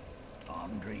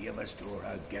 Andre of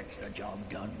Astora gets the job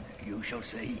done. You shall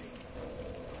see.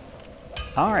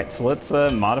 Alright, so let's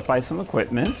modify some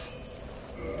equipment.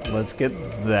 Let's get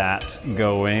that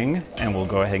going, and we'll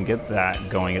go ahead and get that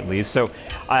going at least. So,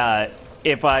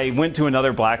 if I went to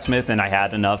another blacksmith and I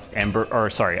had enough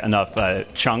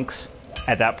enough chunks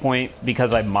at that point,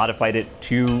 because I modified it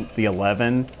to the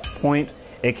 11 point,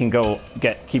 it can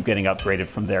keep getting upgraded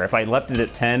from there. If I left it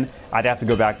at 10, I'd have to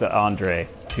go back to Andre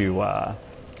to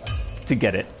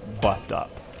get it buffed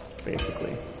up,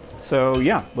 basically. So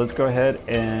yeah, let's go ahead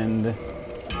and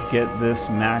get this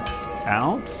maxed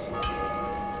out.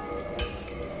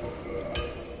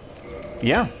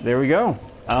 Yeah, there we go.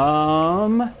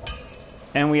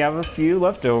 And we have a few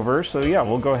left over, so yeah,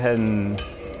 we'll go ahead and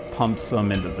pump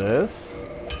some into this.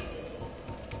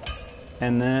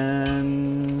 And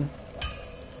then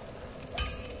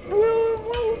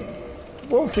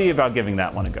we'll see about giving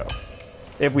that one a go,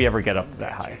 if we ever get up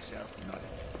that high.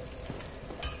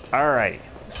 Alright,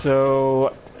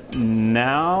 so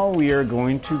now we are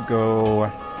going to go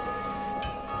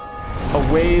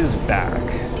a ways back.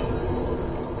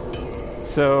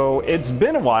 So it's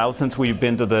been a while since we've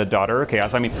been to the Daughter of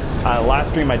Chaos. I mean, last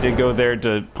stream I did go there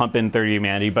to pump in 30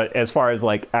 humanity, but as far as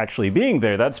like actually being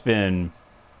there, that's been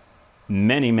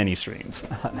many, many streams.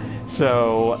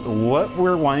 So what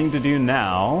we're wanting to do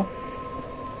now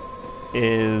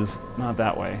is not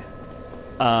that way.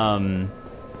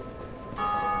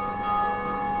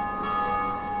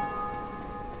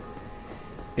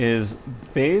 Is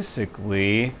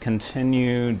basically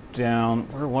continue down.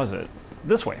 Where was it?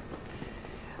 This way.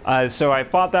 So I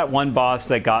fought that one boss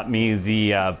that got me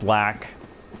the black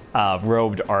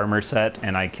robed armor set,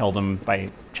 and I killed him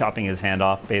by chopping his hand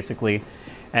off, basically.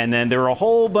 And then there were a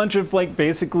whole bunch of, like,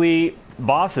 basically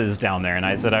bosses down there, and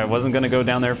I said I wasn't going to go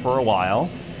down there for a while.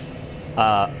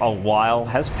 A while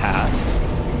has passed,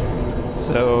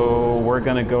 so we're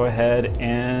going to go ahead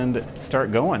and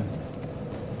start going.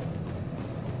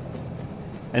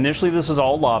 Initially, this was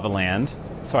all lava land,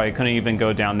 so I couldn't even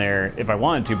go down there if I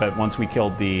wanted to, but once we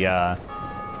killed the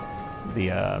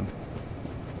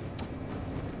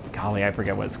golly, I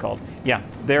forget what it's called. Yeah,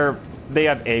 they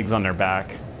have eggs on their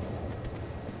back.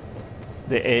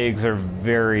 The eggs are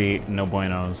very no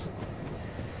buenos.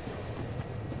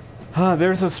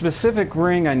 There's a specific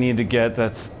ring I need to get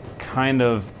that's kind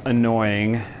of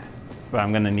annoying, but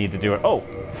I'm gonna need to do it. Oh,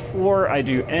 before I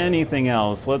do anything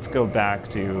else, let's go back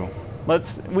to...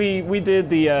 We did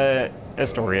the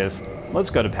Astorias. Let's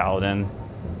go to Paladin.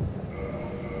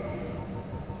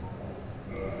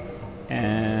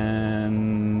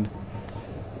 And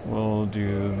we'll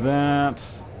do that.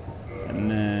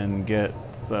 And then get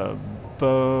the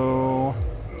bow.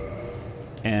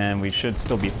 And we should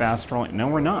still be fast rolling. No,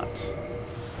 we're not.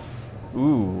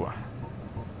 Ooh.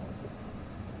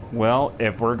 Well,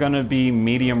 if we're gonna be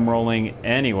medium rolling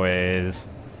anyways,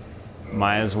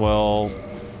 might as well...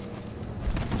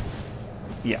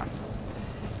 Yeah.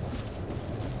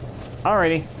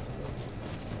 Alrighty.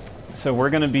 So we're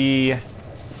gonna be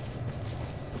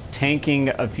tanking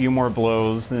a few more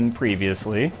blows than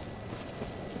previously.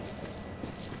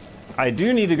 I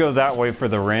do need to go that way for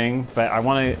the ring, but I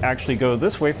want to actually go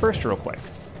this way first real quick.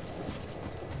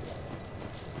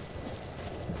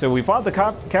 So we fought the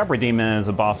Capra Demon as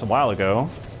a boss a while ago.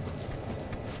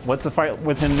 What's the fight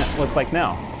with him look like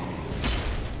now?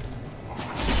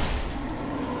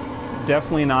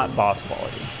 Definitely not boss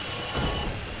quality.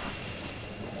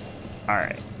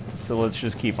 Alright, so let's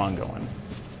just keep on going.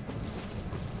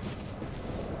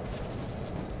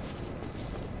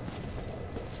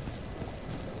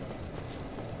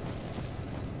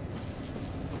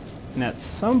 And at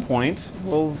some point,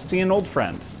 we'll see an old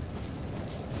friend.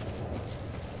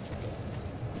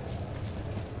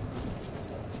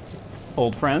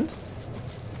 Old friend?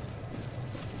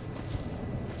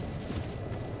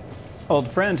 Old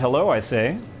friend, hello, I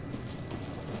say.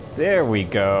 There we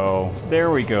go. There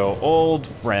we go. Old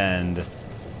friend.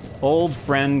 Old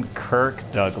friend Kirk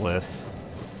Douglas.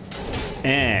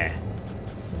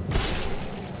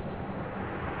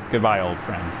 Goodbye, old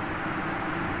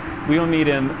friend. We'll meet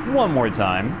him one more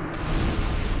time.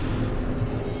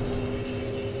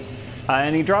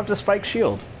 And he dropped a spike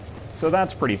shield. So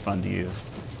that's pretty fun to use.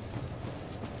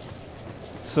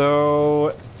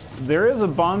 So there is a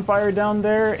bonfire down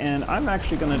there, and I'm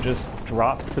actually going to just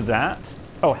drop to that.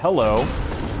 Oh, hello.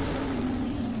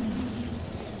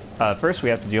 First we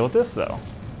have to deal with this, though.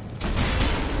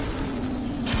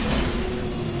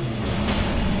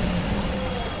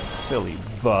 Silly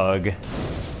bug.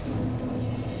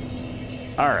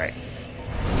 Alright.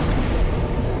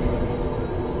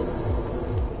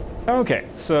 Okay,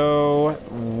 so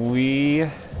we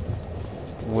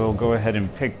will go ahead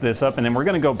and pick this up, and then we're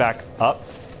going to go back up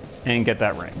and get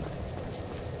that ring.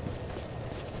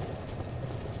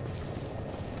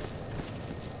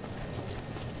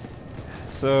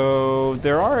 So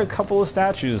there are a couple of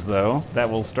statues, though, that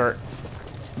will start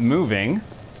moving,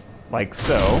 like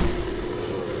so.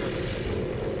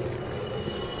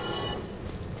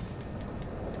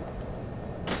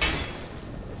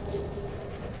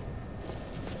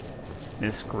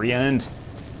 Miscreant.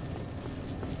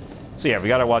 So yeah, we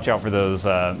gotta watch out for those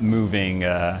moving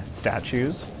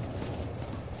statues.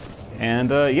 And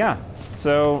yeah,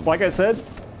 so like I said,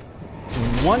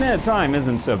 one at a time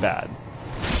isn't so bad.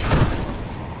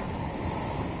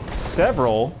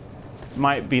 Several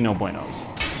might be no buenos.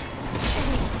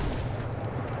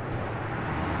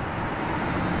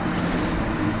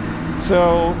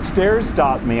 So stairs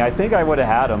stopped me. I think I would have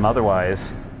had them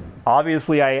otherwise.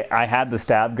 Obviously, I had the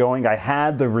stab going. I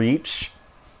had the reach,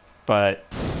 but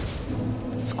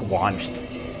squanched.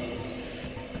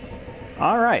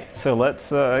 All right, so let's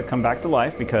come back to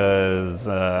life because,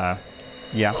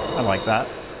 yeah, I like that.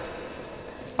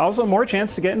 Also, more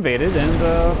chance to get invaded,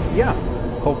 and yeah,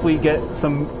 hopefully get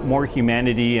some more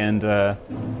humanity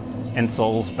and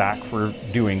souls back for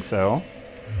doing so.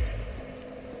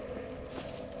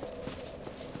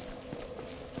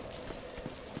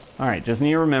 Alright, just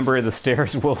need to remember the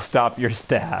stairs will stop your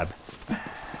stab.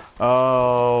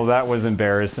 Oh, that was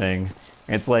embarrassing.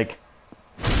 It's like,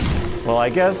 well, I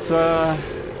guess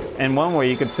in one way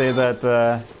you could say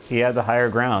that he had the higher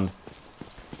ground.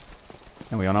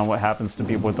 And we don't know what happens to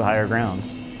people with the higher ground.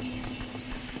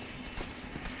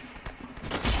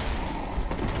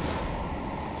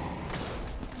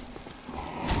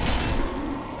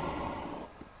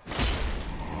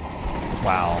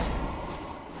 Wow.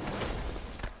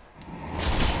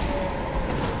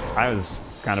 I was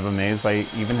kind of amazed I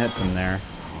even hit them there.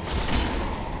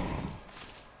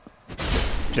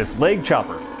 Just leg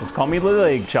chopper. Just call me the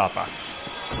leg chopper.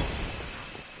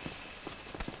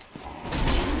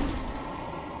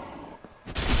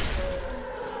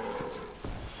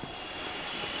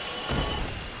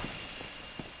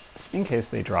 In case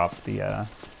they drop the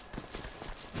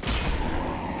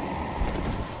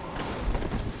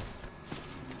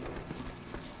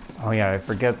Oh yeah, I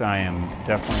forget that I am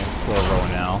definitely a slow rower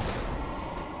now.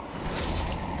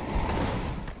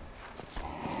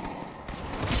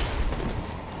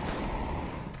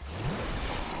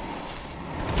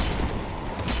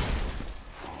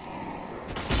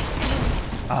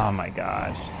 Oh my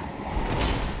gosh.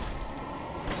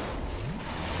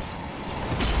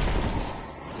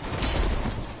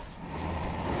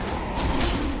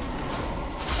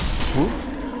 Whoop.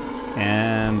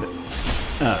 And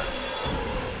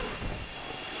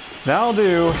that'll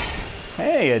do.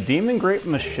 Hey, a demon grape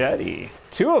machete.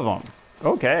 2 of them.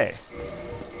 Okay.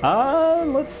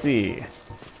 Let's see.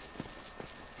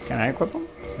 Can I equip them?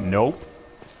 Nope.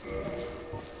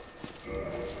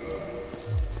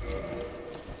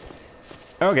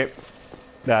 Okay,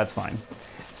 that's fine.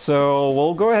 So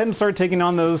we'll go ahead and start taking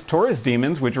on those Taurus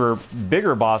demons, which were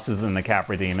bigger bosses than the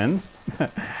Capra demons.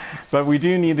 But we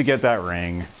do need to get that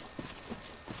ring.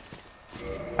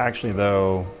 Actually,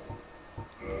 though...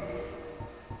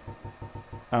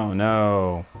 Oh,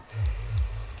 no.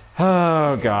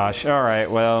 Oh, gosh. Alright,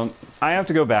 well, I have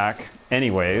to go back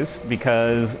anyways,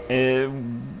 because you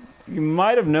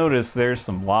might have noticed there's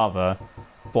some lava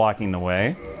blocking the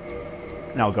way.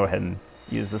 And I'll go ahead and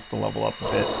use this to level up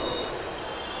a bit.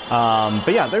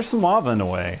 But yeah, there's some lava in the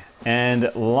way. And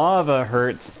lava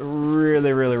hurts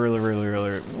really, really, really, really,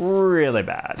 really, really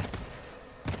bad.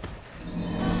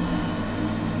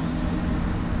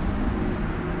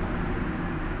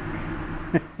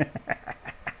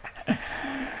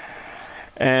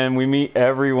 And we meet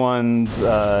everyone's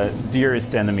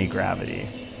dearest enemy,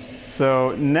 gravity.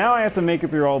 So now I have to make it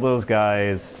through all those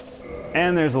guys.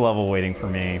 And there's a level waiting for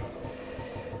me.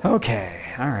 Okay,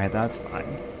 alright, that's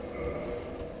fine.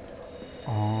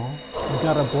 Aw, we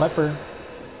got a blepper.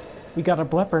 We got a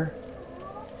blepper.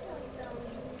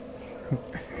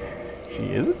 She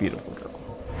is a beautiful girl.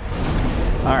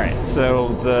 Alright, so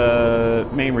the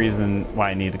main reason why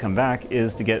I need to come back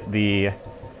is to get the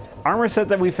armor set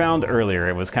that we found earlier.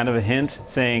 It was kind of a hint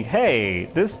saying, hey,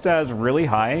 this has really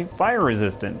high fire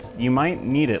resistance. You might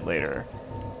need it later.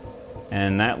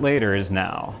 And that later is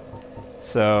now.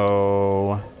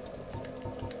 So...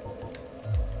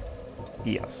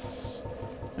 yes.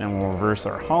 And we'll reverse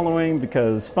our hollowing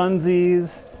because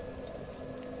funsies.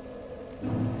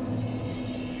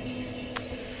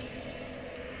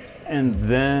 And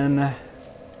then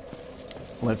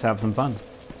let's have some fun.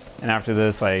 And after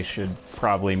this, I should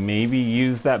probably maybe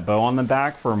use that bow on the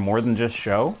back for more than just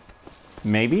show.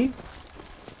 Maybe.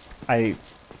 I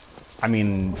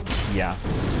mean, yeah.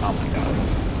 Oh my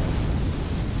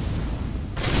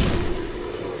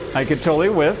god. I could totally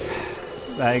whiff.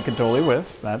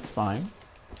 That's fine.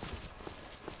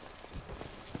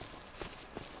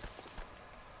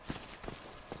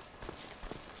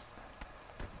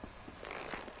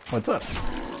 What's up?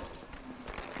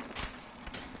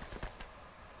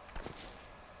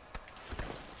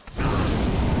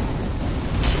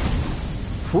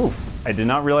 Whew. I did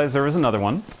not realize there was another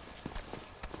one.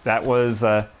 That was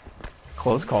a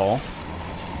close call.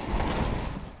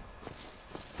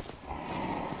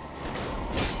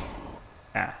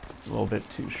 Ah, a little bit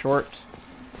too short.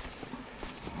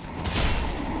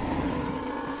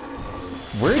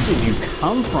 Where did you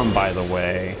come from, by the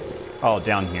way? Oh,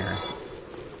 down here.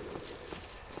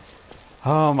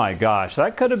 Oh my gosh,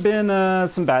 that could have been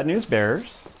some bad news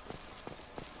bears.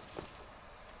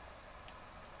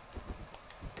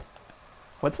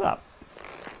 What's up?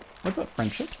 What's up,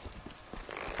 friendship?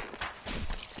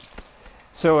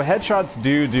 So headshots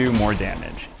do more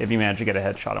damage if you manage to get a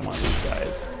headshot on one of these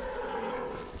guys.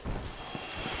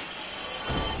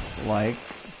 Like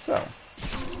so.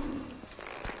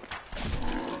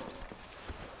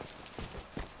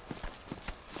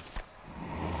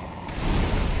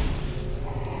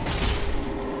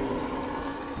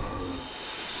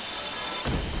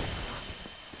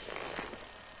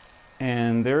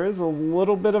 And there is a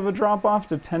little bit of a drop-off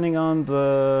depending on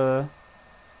the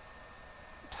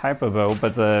type of bow,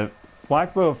 but the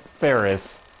Black Bow of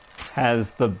Ferris has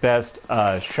the best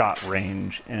shot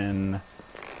range in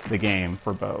the game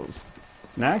for bows.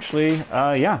 And actually,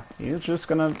 yeah, he's just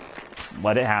gonna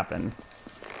let it happen.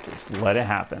 Just let it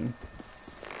happen.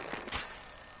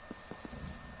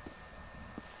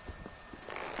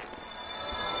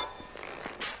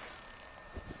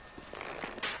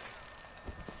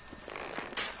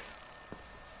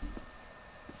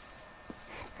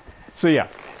 So yeah,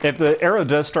 if the arrow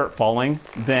does start falling,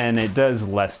 then it does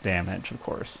less damage, of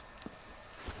course.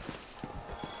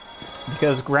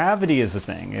 Because gravity is the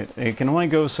thing. It can only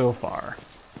go so far.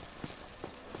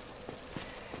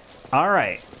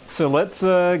 Alright, so let's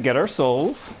get our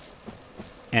souls.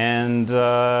 And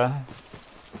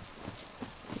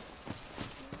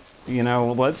you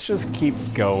know, let's just keep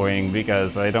going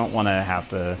because I don't want to have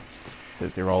to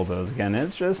sit through all those again.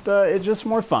 It's just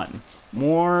more fun.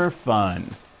 More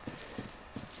fun.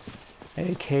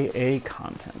 AKA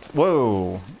content.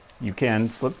 Whoa! You can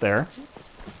slip there.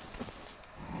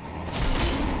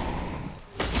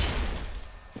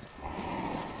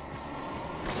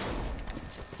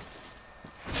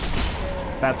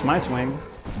 That's my swing.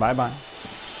 Bye-bye.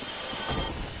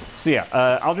 So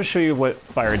yeah, I'll just show you what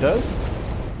fire does.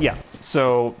 Yeah,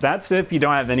 so that's if you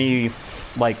don't have any,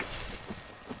 like,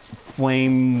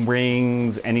 flame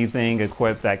rings, anything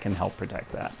equipped that can help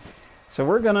protect that. So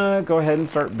we're gonna go ahead and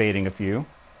start baiting a few.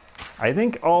 I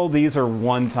think all these are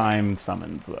one-time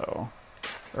summons, though.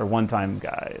 Or one-time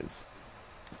guys.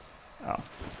 Oh.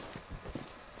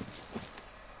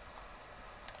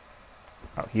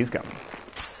 Oh, he's coming.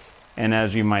 And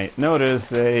as you might notice,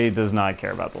 he does not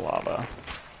care about the lava.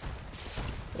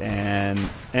 And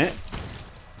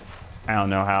I don't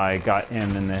know how I got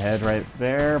him in the head right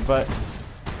there, but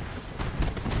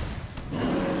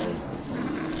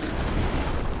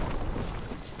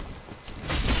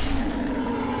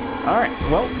alright,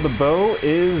 well, the bow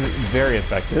is very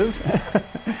effective.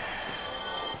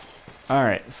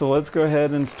 Alright, so let's go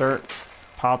ahead and start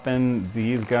popping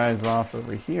these guys off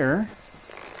over here.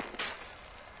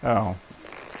 Oh.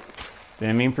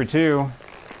 Didn't mean for two.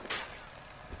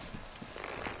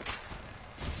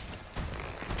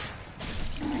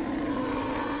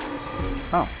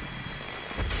 Oh.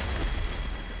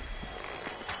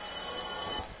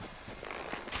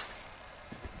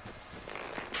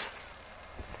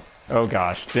 Oh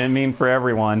gosh, didn't mean for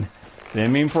everyone.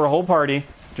 Didn't mean for a whole party.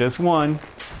 Just one.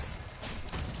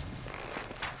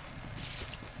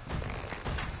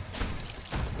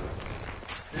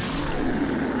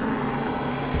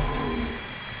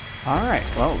 Alright,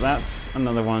 well, that's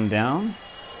another one down.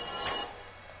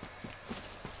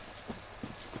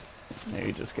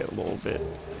 Maybe just get a little bit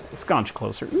scunch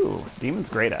closer. Ooh, Demon's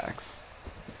Great Axe.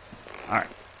 Alright,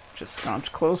 just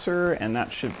scunch closer, and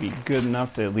that should be good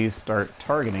enough to at least start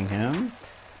targeting him.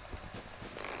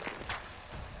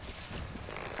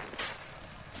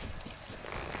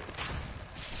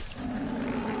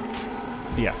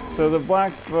 Yeah, so the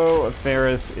Black Bow of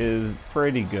Ferris is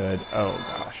pretty good. Oh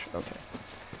gosh, okay.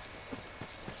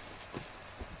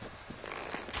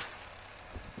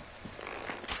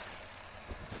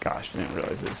 Gosh, didn't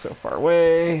realize it was so far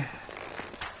away.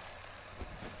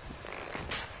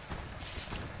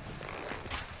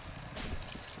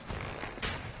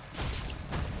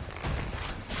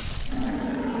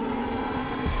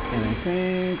 And I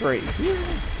think right here.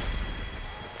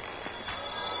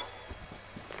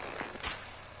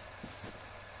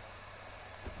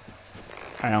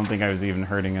 I don't think I was even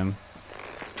hurting him.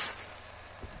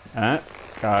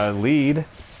 Got a lead.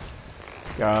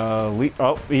 Oh,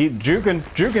 he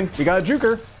juking. We got a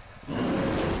juker.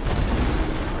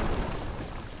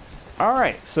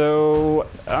 Alright,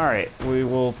 we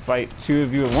will fight two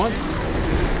of you at once.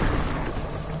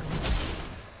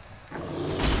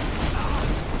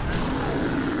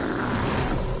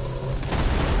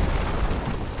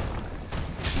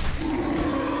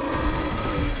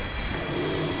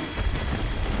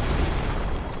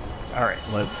 Alright,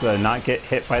 let's not get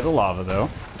hit by the lava, though.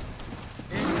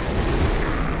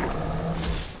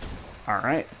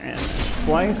 Alright, and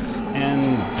slice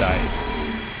and dice.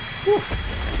 Whew.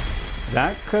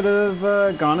 That could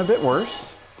have gone a bit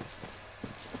worse.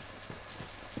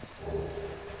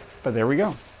 But there we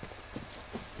go.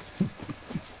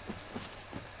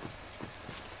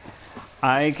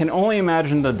 I can only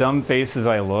imagine the dumb faces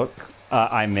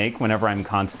I make whenever I'm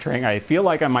concentrating. I feel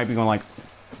like I might be going like...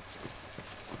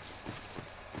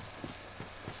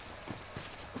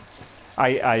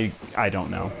 I don't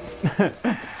know.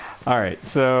 Alright,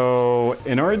 so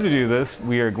in order to do this,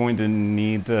 we are going to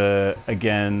need to,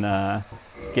 again,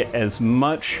 get as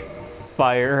much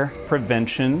fire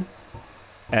prevention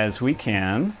as we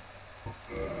can.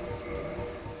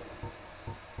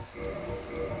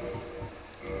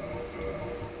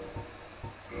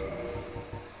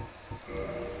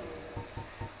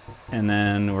 And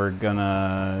then we're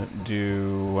gonna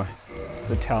do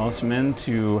the talisman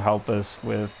to help us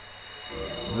with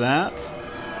that.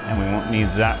 And we won't need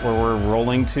that where we're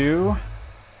rolling to.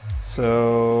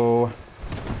 So...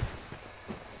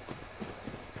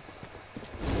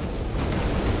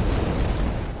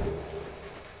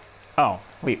 Oh,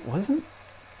 wait, wasn't...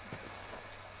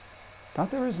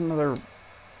 Thought there was another...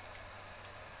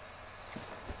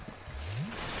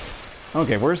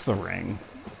 Okay, where's the ring?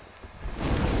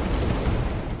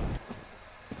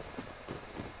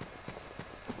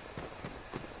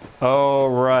 Oh,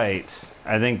 right.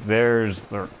 I think there's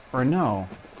the... Or no.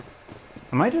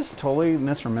 Am I just totally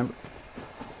misremember?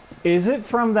 Is it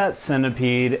from that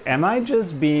centipede? Am I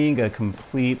just being a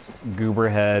complete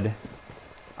gooberhead?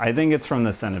 I think it's from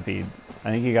the centipede. I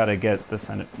think you gotta get the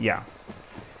centipede. Yeah.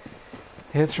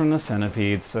 It's from the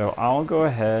centipede, so I'll go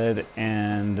ahead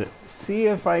and see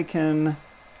if I can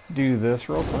do this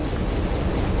real quick.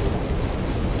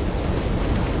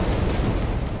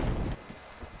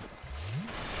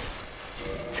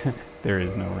 There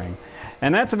is no ring.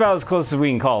 And that's about as close as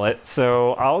we can call it.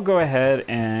 So I'll go ahead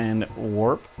and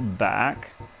warp back.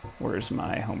 Where's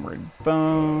my homeward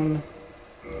bone?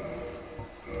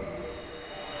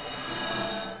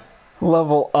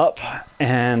 Level up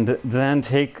and then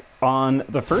take on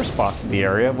the first boss of the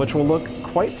area, which will look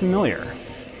quite familiar.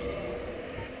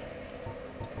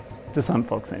 To some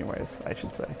folks anyways, I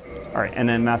should say. Alright, and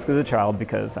then Mask of the Child,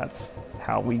 because that's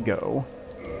how we go.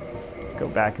 Go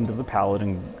back into the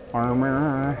paladin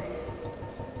armor.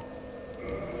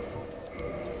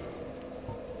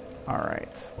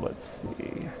 Alright, let's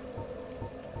see.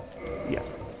 Yeah.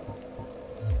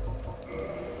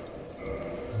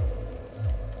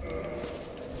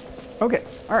 Okay,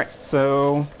 alright,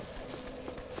 so...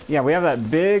 yeah, we have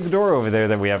that big door over there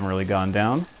that we haven't really gone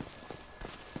down.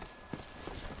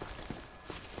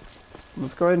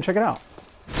 Let's go ahead and check it out.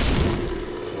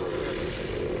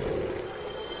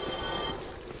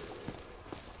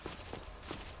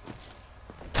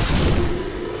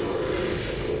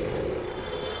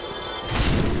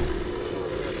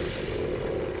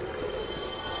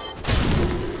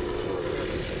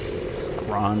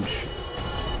 Scrunch.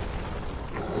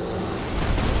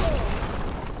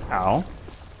 Ow.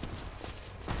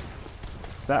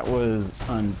 That was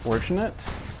unfortunate.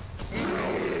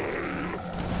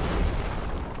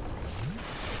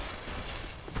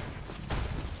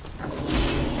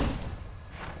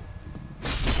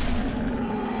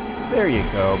 There you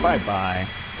go, bye-bye.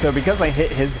 So because I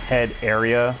hit his head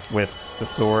area with the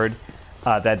sword,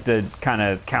 that did kind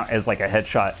of count as like a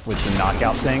headshot with the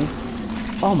knockout thing.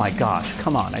 Oh my gosh,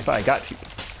 come on, I thought I got you.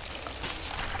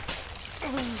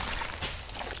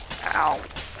 Ow.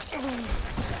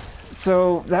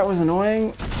 So that was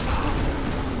annoying.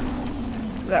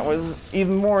 That was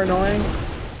even more annoying.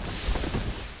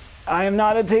 I am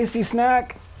not a tasty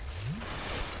snack.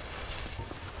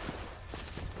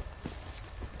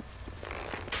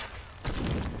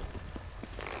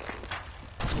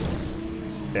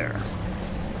 There.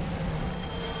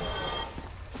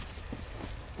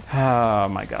 Oh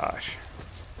my gosh.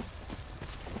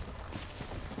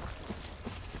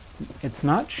 It's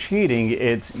not cheating,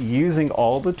 it's using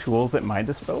all the tools at my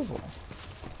disposal.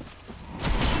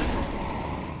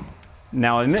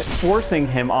 Now, admit forcing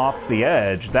him off the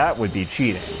edge, that would be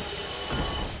cheating.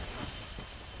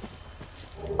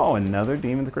 Oh, another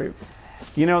Demon's Grave.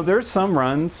 You know, there's some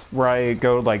runs where I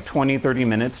go like 20, 30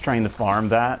 minutes trying to farm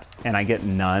that, and I get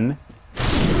none.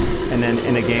 And then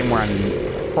in a game where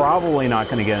I'm probably not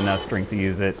going to get enough strength to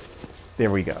use it,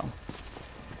 there we go.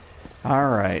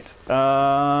 Alright.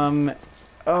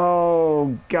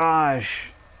 Oh, gosh.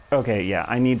 Okay, yeah,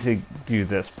 I need to do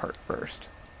this part first.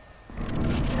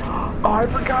 Oh, I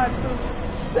forgot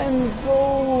to spend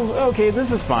souls. Okay,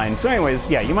 this is fine. So anyways,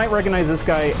 yeah, you might recognize this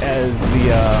guy as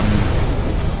the,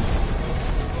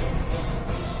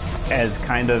 as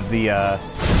kind of the,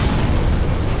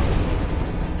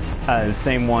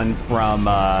 same one from,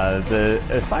 the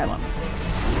Asylum.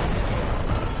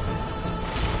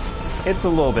 It's a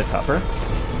little bit tougher.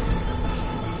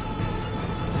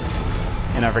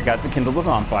 And I forgot to kindle the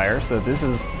bonfire, so this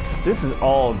is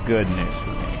all good news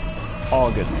for me. All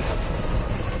good news.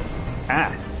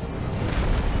 Ah.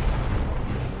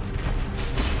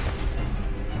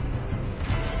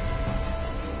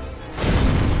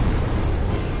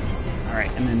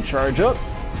 Alright, and then charge up.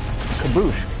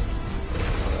 Kaboosh.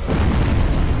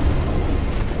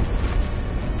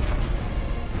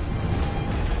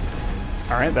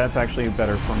 Alright, that's actually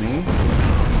better for me.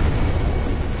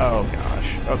 Oh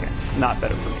gosh. Okay, not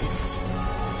better for me.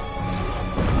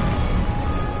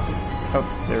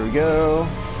 Oh, there we go.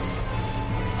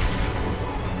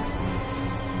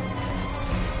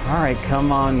 Alright,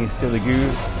 come on, you silly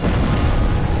goose.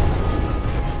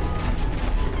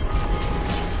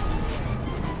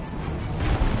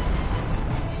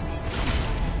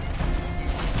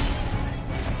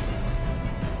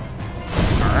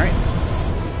 Alright.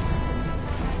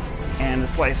 And a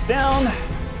slice down.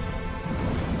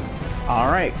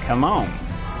 Alright, come on.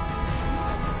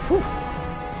 Whew.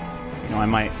 You know, I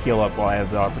might heal up while I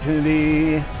have the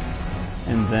opportunity.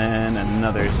 And then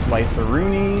another slice of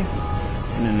Rooney.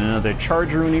 And then another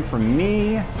charge Rooney from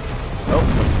me. Oh,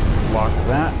 let's block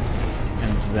that.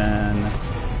 And then...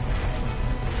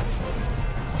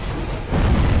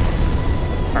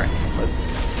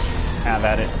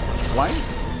 have at it twice.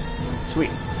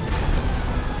 Sweet.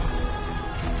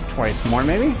 Twice more,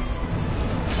 maybe?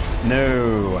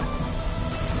 No.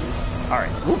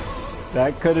 Alright. Oof.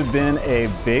 That could have been a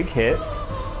big hit.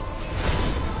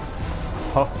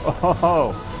 Ho, ho, ho,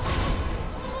 ho.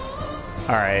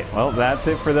 Alright, well, that's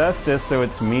it for Estus, so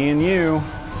it's me and you.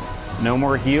 No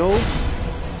more heals.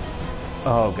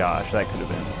 Oh gosh, that could have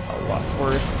been a lot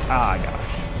worse. Ah, gosh.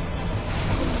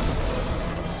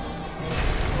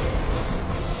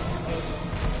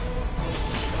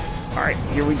 Alright,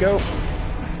 here we go.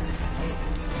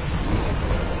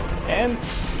 And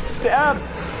stab!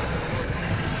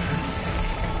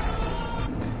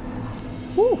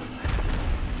 Whew.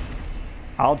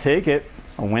 I'll take it.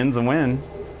 A win's a win.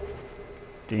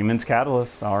 Demon's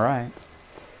Catalyst, alright.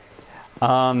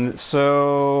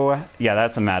 So, yeah,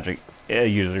 that's a magic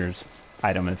user's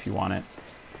item if you want it.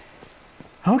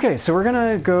 Okay, so we're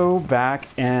gonna go back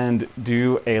and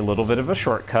do a little bit of a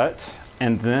shortcut,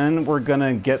 and then we're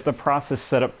gonna get the process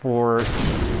set up for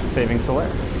saving Solaire.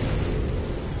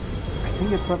 I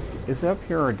think it's up, is it up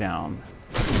here or down?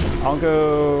 I'll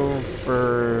go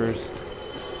first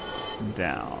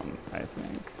down, I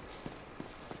think.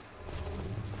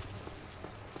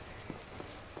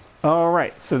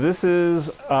 Alright, so this is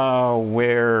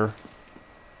where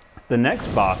the next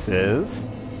boss is.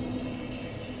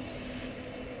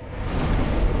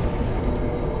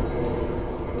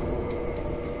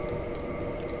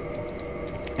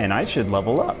 And I should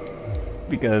level up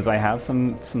because I have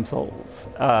some souls.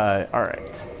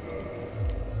 Alright.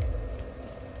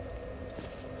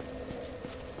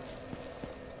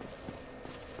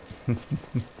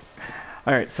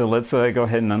 Alright, so let's go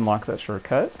ahead and unlock that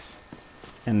shortcut.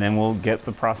 And then we'll get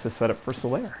the process set up for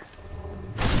Solaire.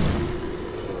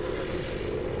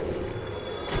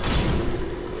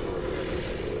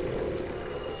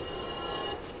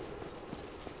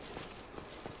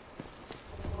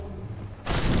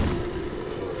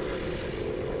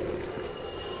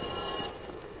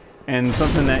 And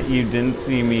something that you didn't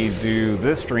see me do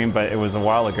this stream, but it was a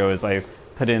while ago, is I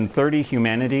put in 30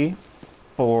 humanity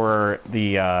for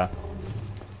the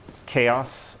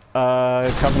Chaos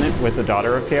Covenant with the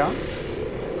Daughter of Chaos.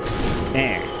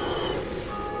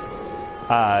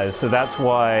 So that's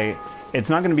why it's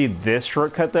not going to be this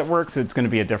shortcut that works, it's going to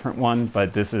be a different one,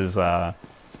 but this is, I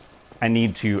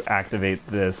need to activate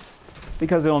this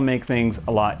because it'll make things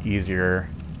a lot easier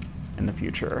in the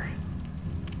future.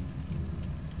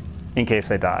 In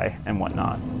case I die and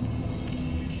whatnot.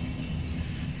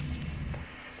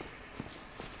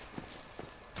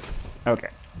 Okay.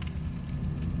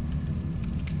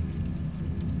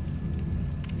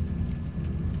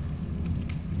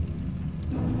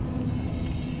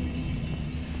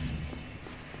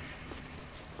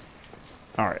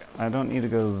 Alright, I don't need to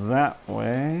go that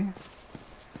way.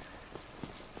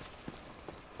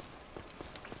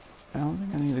 I don't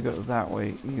think I need to go that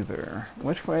way either.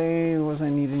 Which way was I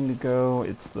needing to go?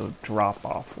 It's the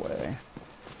drop-off way.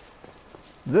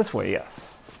 This way,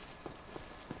 yes.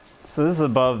 So this is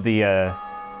above the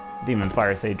Demon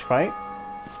Fire Sage fight.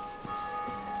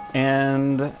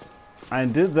 And I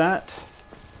did that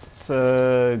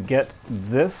to get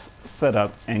this set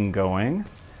up and going.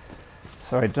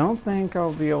 So I don't think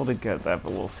I'll be able to get that,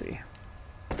 but we'll see.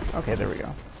 Okay, there we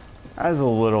go. I was a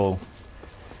little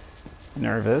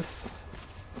nervous.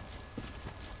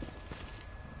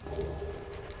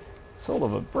 Soul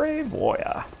of a brave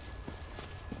warrior.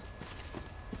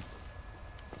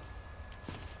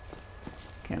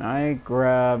 Can I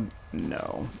grab?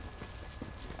 No.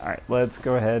 Alright, let's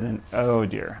go ahead and... Oh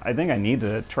dear. I think I need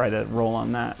to try to roll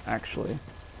on that, actually.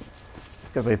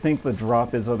 Because I think the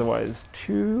drop is otherwise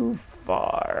too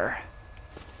far.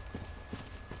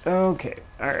 Okay,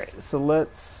 alright, so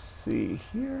let's see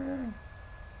here.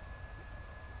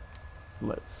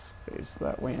 Let's face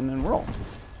that way and then roll.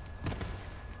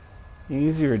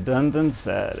 Easier done than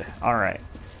said. Alright.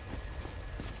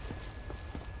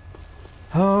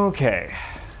 Okay.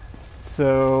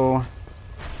 So,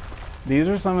 these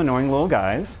are some annoying little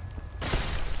guys.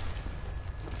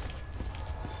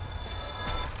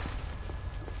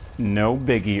 No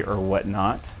biggie or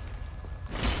whatnot.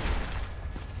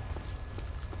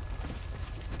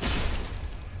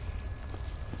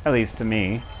 At least to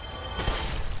me.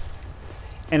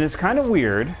 And it's kind of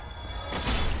weird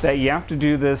that you have to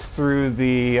do this through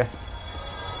the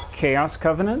Chaos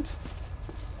Covenant.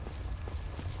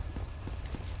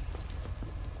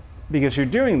 Because you're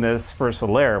doing this for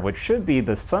Solaire, which should be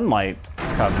the Sunlight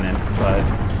Covenant, but...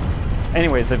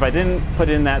 Anyways, if I didn't put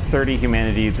in that 30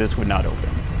 humanity, this would not open.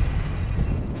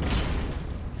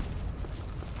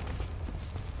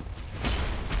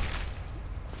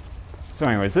 So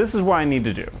anyways, this is what I need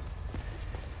to do.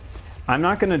 I'm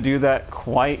not going to do that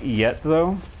quite yet,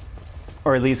 though.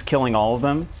 Or at least killing all of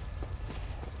them.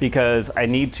 Because I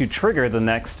need to trigger the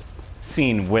next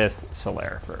scene with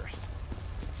Solaire first.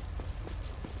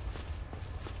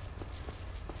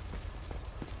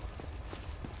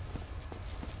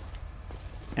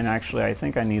 And actually, I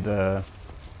think I need to...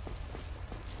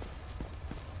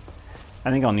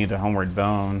 I think I'll need a homeward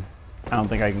bone. I don't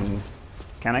think I can...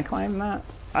 Can I climb that?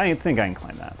 I think I can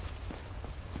climb that.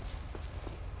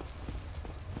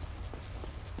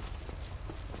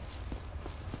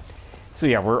 So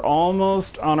yeah, we're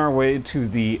almost on our way to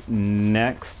the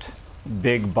next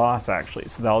big boss, actually.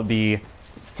 So that'll be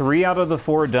 3 out of the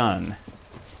 4 done.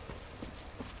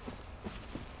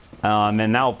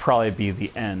 And that'll probably be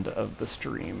the end of the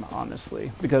stream, honestly.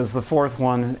 Because the 4th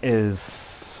one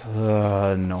is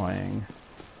annoying.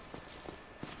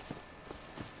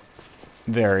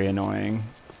 Very annoying.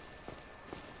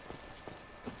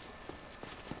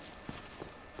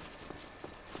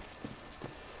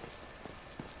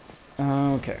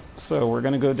 Okay, so we're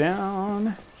gonna go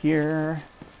down here.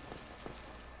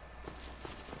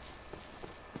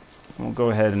 We'll go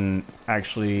ahead and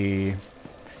actually...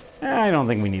 I don't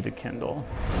think we need to kindle.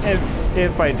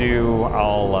 If I do,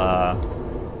 I'll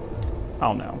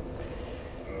know.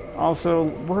 Also,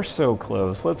 we're so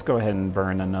close. Let's go ahead and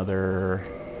burn another...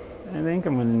 I think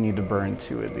I'm gonna need to burn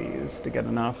 2 of these to get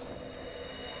enough.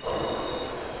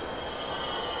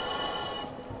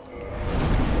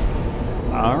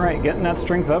 Alright, getting that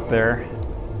strength up there.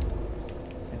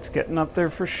 It's getting up there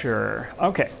for sure.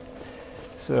 Okay.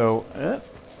 So,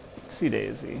 Sea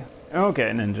Daisy. Okay,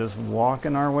 and then just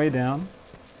walking our way down.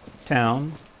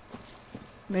 Town.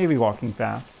 Maybe walking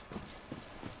fast.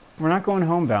 We're not going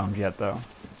homebound yet, though.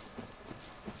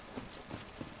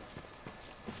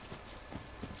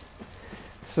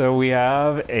 So we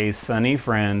have a sunny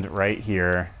friend right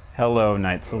here. Hello,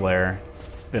 Night Solaire.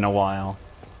 It's been a while.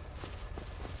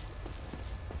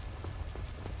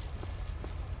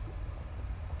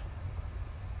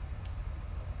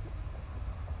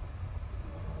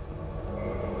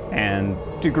 And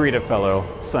to greet a fellow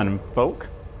sun folk.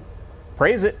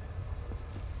 Praise it.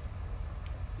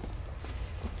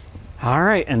 All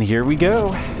right, and here we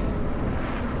go.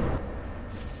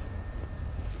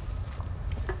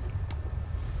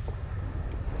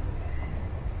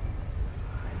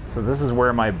 So this is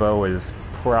where my bow is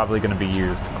probably going to be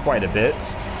used quite a bit.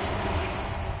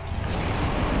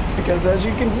 Because as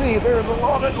you can see, there's a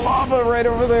lot of lava right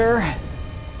over there.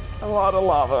 A lot of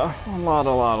lava. A lot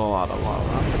of lava.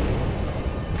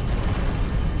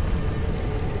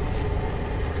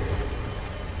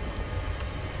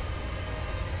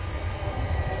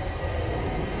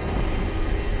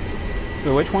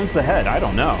 So which one's the head? I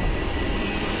don't know.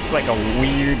 It's like a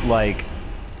weird, like,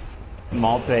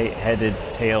 multi-headed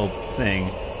tail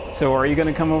thing. So are you going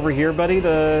to come over here, buddy,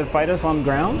 to fight us on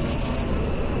ground?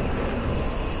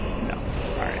 No.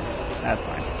 Alright. That's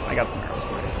fine. I got some arrows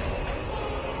for you.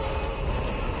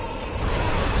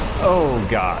 Oh,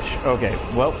 gosh. Okay.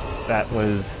 Well, that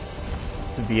was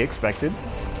to be expected.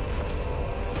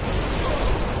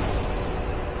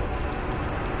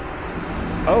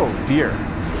 Oh, dear.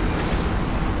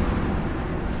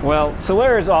 Well,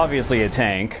 Solaire is obviously a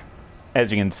tank,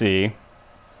 as you can see.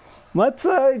 Let's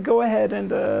go ahead and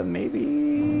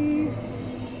maybe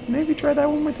try that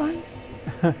one more time.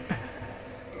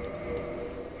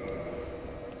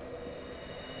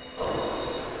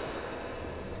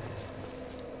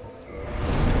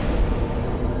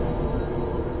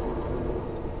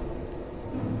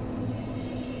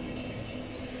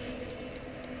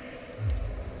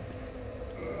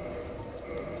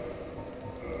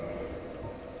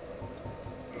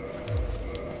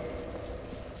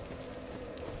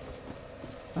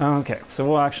 Okay, so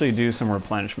we'll actually do some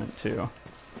replenishment too.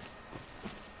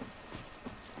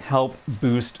 Help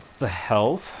boost the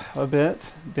health a bit.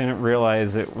 Didn't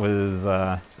realize it was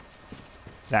that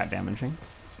damaging.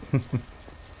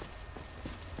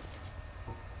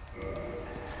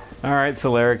 Alright,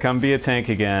 Solaire, come be a tank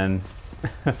again.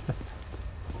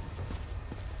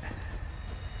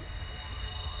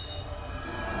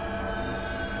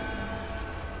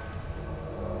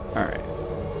 Alright.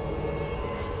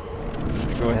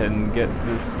 Go ahead and get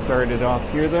this started off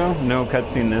here, though. No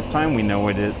cutscene this time. We know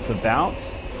what it's about.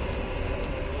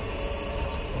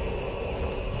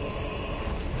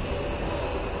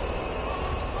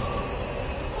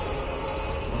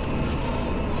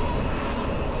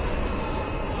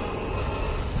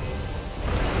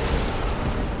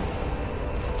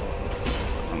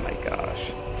 Oh my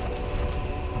gosh.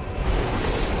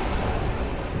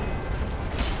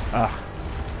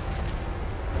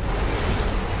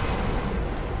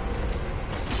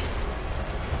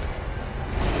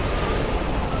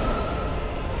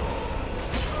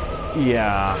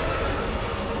 Yeah.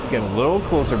 Get a little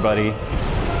closer, buddy.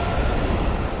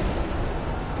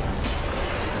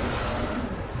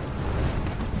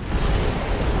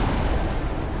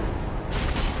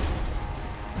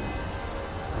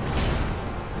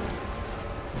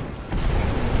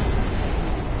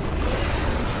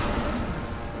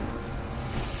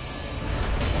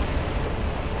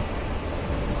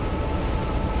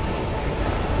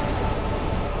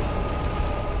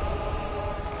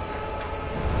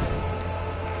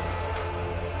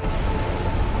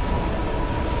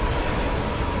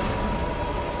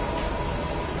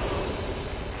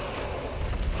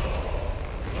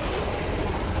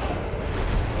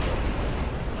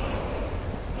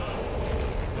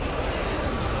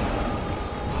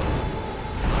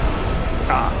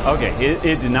 Okay,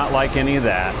 it did not like any of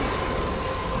that.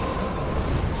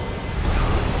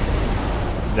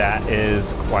 That is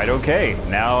quite okay.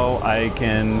 Now I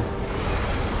can...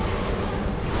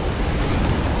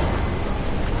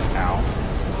 Ow.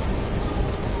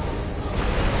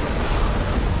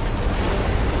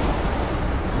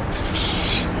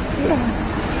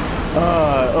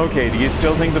 Okay, do you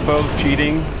still think the bow's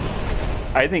cheating?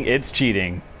 I think it's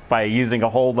cheating by using a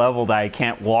whole level that I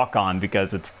can't walk on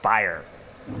because it's fire.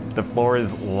 The floor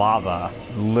is lava,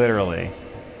 literally.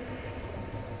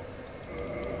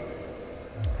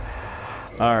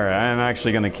 Alright, I'm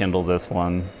actually going to kindle this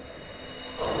one.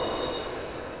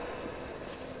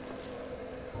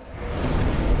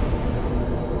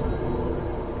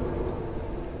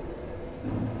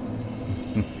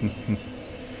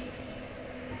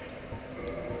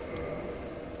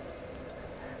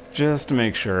 Just to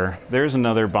make sure. There's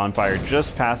another bonfire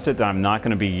just past it that I'm not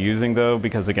going to be using, though,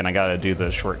 because, again, I got to do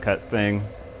the shortcut thing.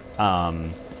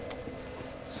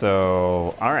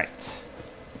 So, alright.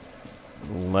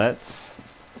 Let's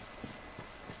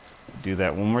do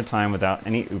that one more time without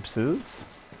any oopses.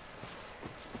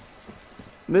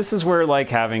 This is where, like,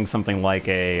 having something like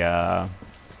a,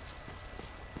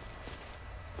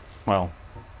 well,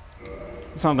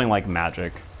 something like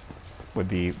magic would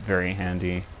be very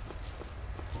handy.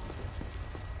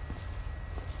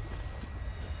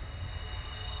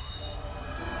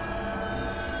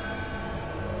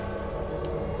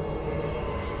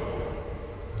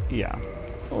 Yeah,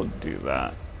 we'll do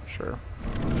that, sure.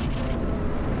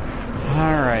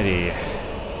 Alrighty.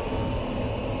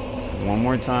 One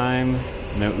more time,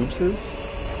 no oopses.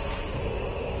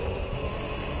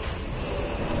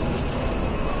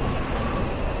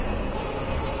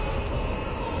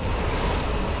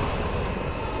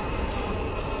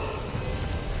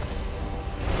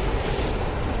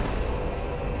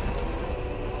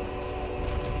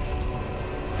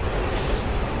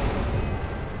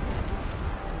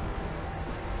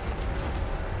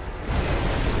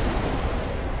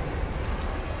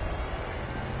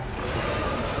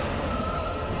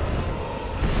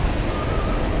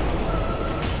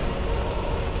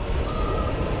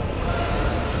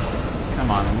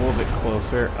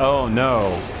 Oh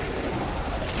no.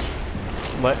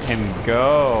 Let him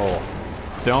go.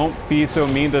 Don't be so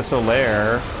mean to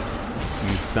Solaire,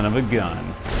 you son of a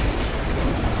gun.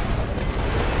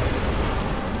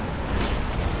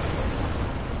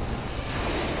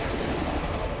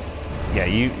 Yeah,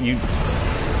 you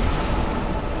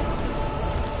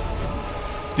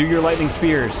do your lightning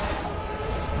spears.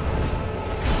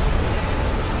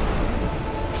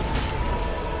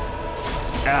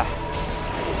 Ah.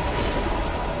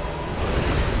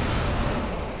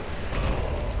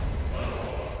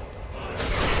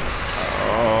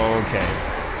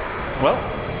 Well,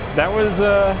 that was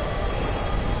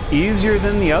easier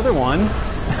than the other one,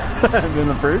 than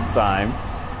the first time.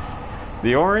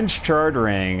 The orange charred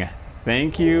ring.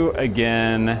 Thank you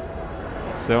again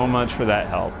so much for that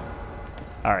help.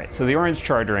 Alright, so the orange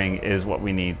charred ring is what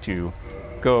we need to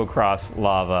go across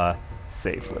lava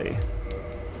safely.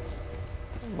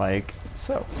 Like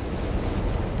so.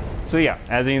 So yeah,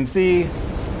 as you can see,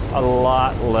 a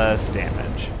lot less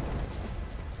damage.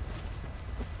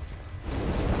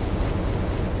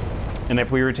 And if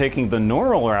we were taking the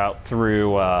normal route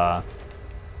through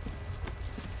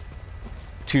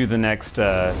to the next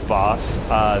boss,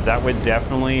 that would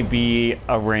definitely be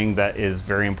a ring that is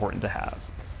very important to have.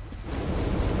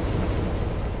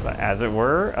 But as it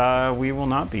were, we will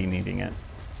not be needing it.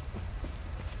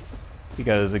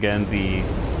 Because again, the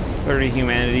 30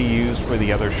 humanity used for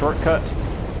the other shortcut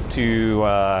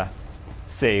to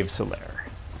save Solaire.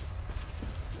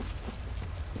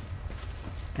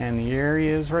 And the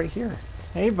area is right here.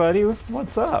 Hey, buddy,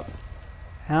 what's up?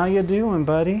 How you doing,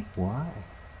 buddy? Why?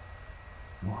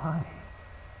 Why?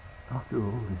 After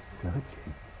all this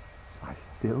searching, I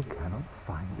still cannot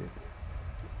find it.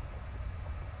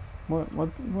 What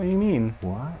do you mean?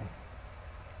 Why?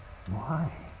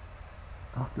 Why?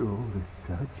 After all this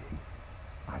searching,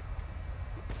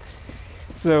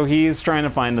 So he's trying to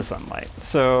find the sunlight.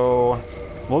 So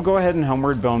we'll go ahead and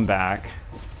homeward bone back.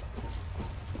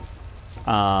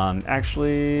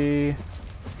 Actually,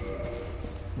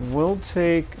 we'll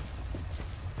take...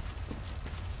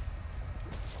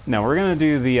 No, we're gonna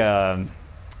do the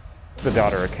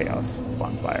Daughter of Chaos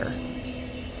bonfire.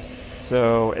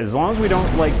 So as long as we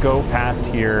don't like go past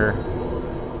here,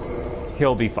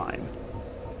 he'll be fine.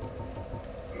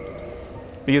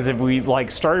 Because if we like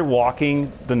started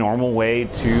walking the normal way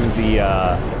to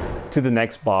the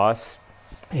next boss,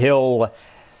 he'll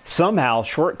somehow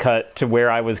shortcut to where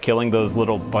I was killing those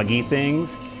little buggy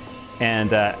things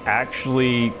and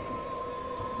actually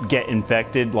get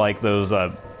infected like those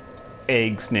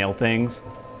egg snail things.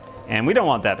 And we don't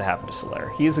want that to happen to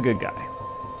Solaire. He's a good guy.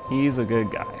 He's a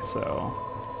good guy. So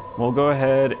we'll go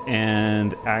ahead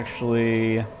and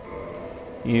actually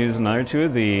use another 2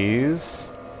 of these.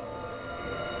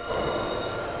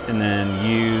 And then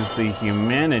use the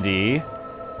humanity,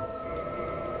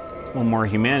 one more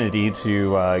humanity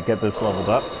to get this leveled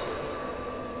up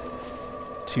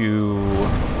to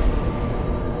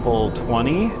full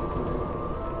 20.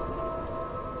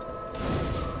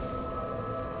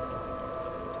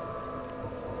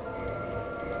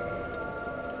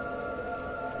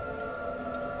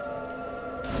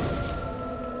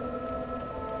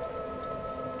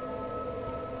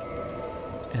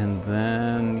 And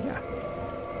then, yeah.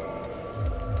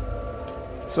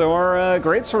 So our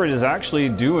Greatsword is actually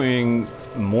doing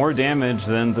more damage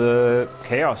than the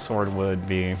Chaos Sword would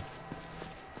be.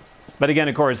 But again,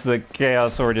 of course, the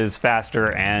Chaos Sword is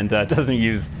faster and doesn't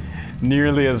use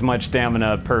nearly as much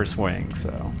stamina per swing,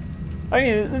 so... I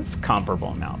mean, it's a comparable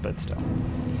amount, but still.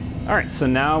 Alright, so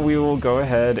now we will go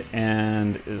ahead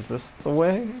and... Is this the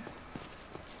way?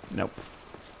 Nope.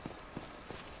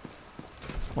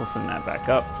 We'll send that back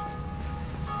up.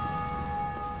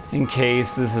 In case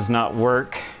this does not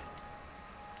work.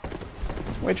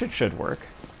 Which it should work.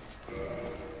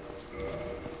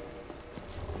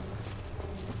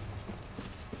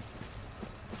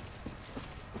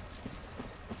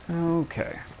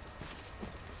 Okay.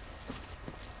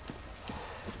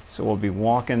 So we'll be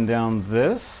walking down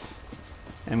this,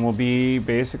 and we'll be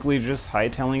basically just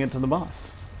hightailing it to the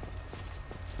boss.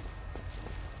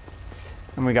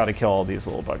 And we gotta kill all these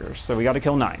little buggers. So we gotta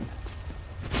kill 9.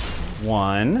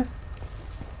 1,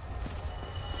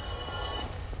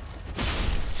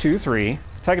 2, 3.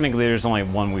 Technically there's only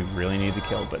 1 we really need to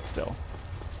kill, but still.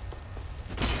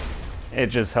 It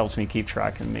just helps me keep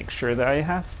track and make sure that I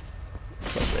have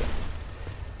killed it.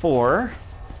 4.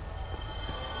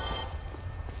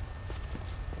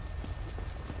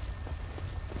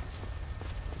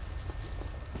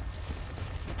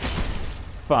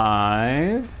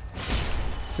 5,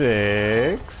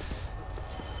 6,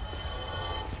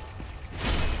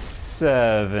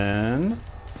 7,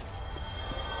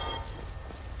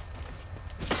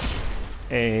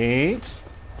 8.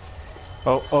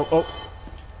 Oh.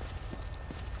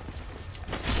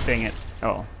 Dang it.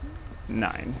 Oh,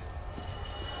 9.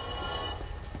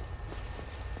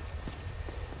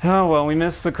 Oh, well, we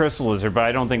missed the Crystal Lizard, but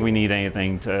I don't think we need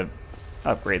anything to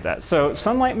upgrade that. So,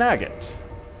 Sunlight Maggot.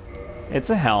 It's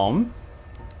a helm.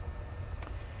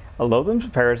 A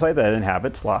loathsome parasite that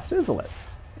inhabits Lost Izalith.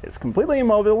 It's completely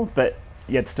immobile, but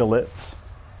yet still lives.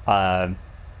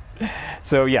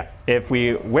 So yeah, if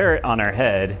we wear it on our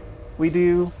head, we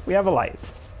have a light.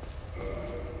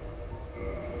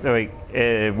 So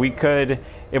we could,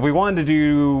 if we wanted to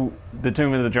do the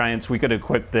Tomb of the Giants, we could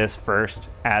equip this first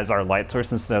as our light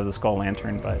source instead of the Skull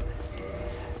Lantern, but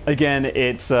again,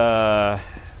 it's all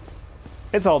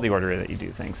the order that you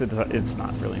do things. It's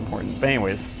not really important. But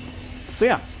anyways, so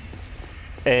yeah,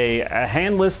 a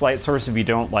handless light source if you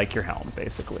don't like your helm,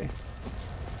 basically.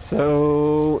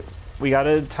 So we got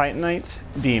a Titanite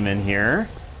demon here.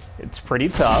 It's pretty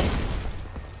tough.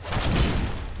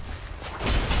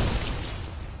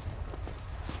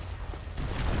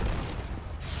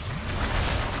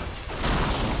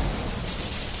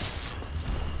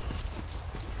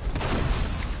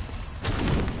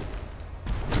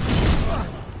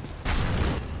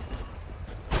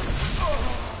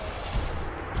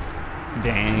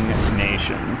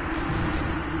 Dang-nation.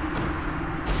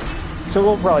 So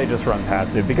we'll probably just run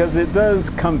past it because it does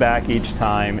come back each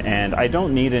time, and I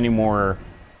don't need any more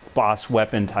boss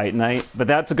weapon Titanite, but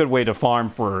that's a good way to farm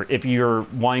for if you're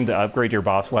wanting to upgrade your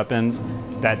boss weapons.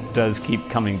 That does keep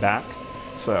coming back.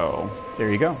 So there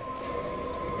you go.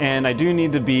 And I do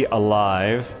need to be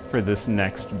alive for this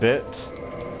next bit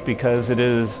because it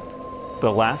is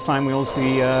the last time we'll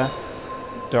see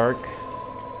Dark,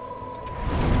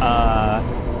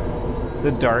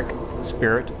 the Dark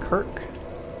Spirit Kirk.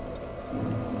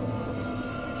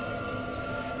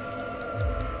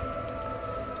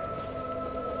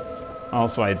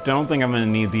 Also, I don't think I'm going to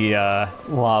need the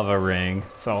lava ring,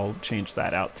 so I'll change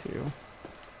that out too.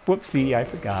 Whoopsie, I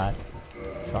forgot.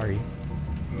 Sorry.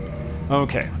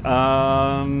 Okay,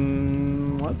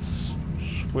 let's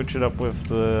switch it up with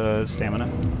the stamina,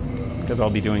 because I'll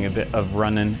be doing a bit of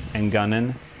running and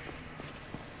gunning.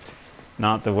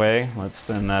 Not the way. Let's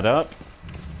send that up.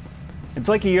 It's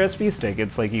like a USB stick.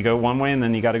 It's like you go one way and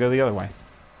then you got to go the other way.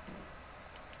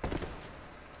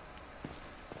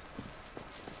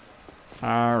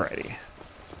 Alrighty.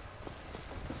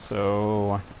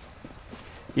 So,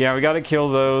 yeah, we got to kill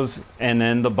those and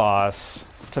then the boss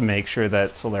to make sure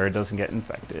that Solaire doesn't get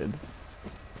infected.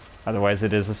 Otherwise,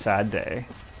 it is a sad day.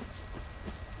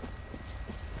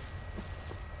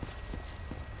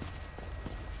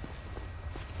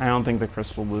 I don't think the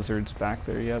crystal lizard's back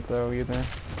there yet, though, either.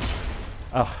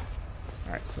 Oh.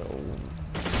 Alright, so...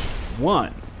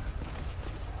 1.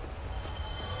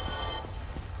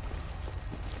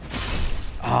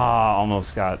 Ah,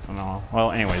 almost got them all.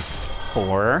 Well, anyways,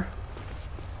 4.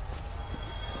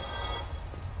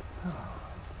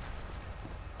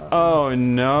 Oh,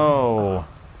 no.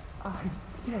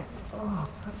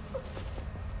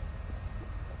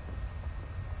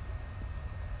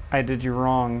 I did you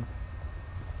wrong.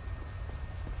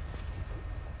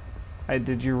 I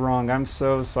did you wrong. I'm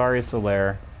so sorry,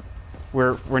 Solaire.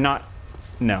 We're not...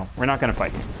 No, we're not gonna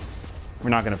fight you. We're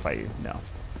not gonna fight you. No.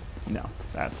 No,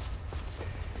 that's...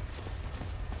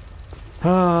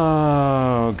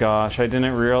 Oh, gosh. I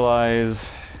didn't realize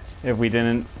if we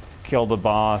didn't kill the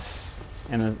boss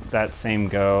in that same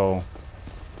go.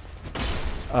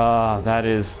 That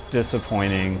is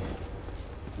disappointing.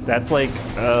 That's like...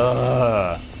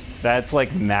 That's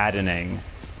like maddening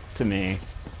to me.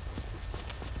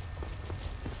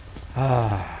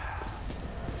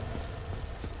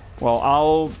 Well,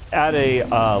 I'll add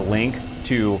a link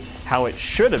to how it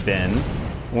should have been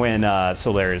when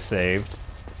Solaire is saved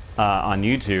on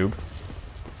YouTube.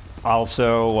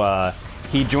 Also,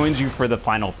 he joins you for the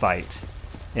final fight,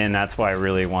 and that's what I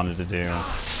really wanted to do.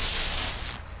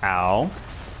 Ow.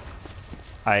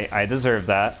 I deserve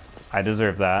that. I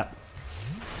deserve that.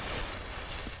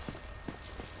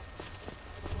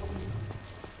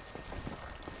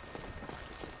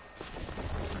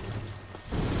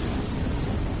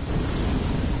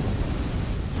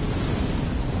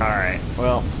 Alright,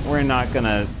 well, we're not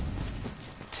gonna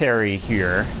tarry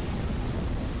here.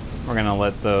 We're gonna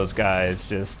let those guys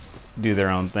just do their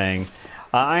own thing.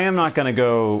 I am not gonna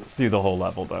go through the whole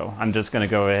level, though. I'm just gonna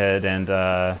go ahead and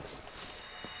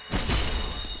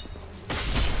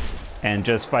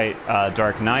just fight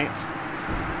Dark Knight.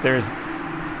 There's,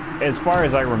 as far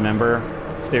as I remember,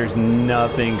 there's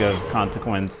nothing of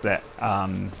consequence that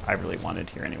I really wanted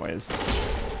here anyways.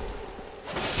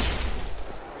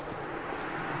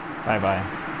 Bye-bye.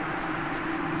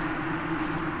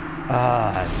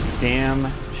 Ah,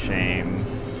 damn shame.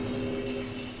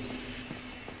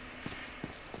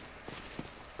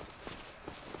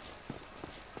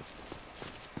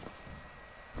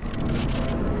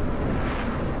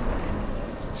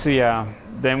 So yeah,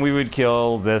 then we would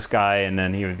kill this guy and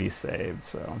then he would be saved,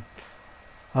 so.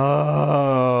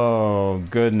 Oh,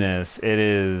 goodness, it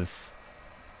is...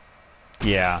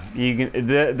 Yeah, you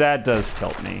can, that does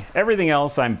tilt me. Everything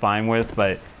else I'm fine with,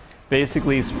 but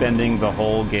basically spending the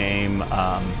whole game,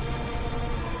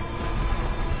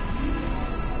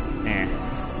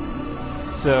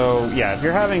 So, yeah, if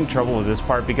you're having trouble with this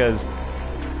part, because,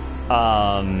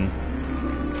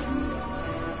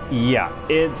 yeah,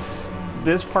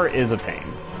 this part is a pain.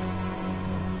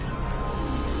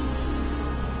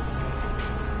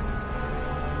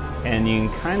 And you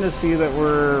can kind of see that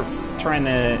we're trying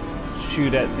to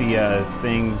shoot at the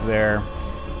things there.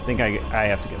 I think I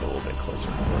have to get a little bit closer.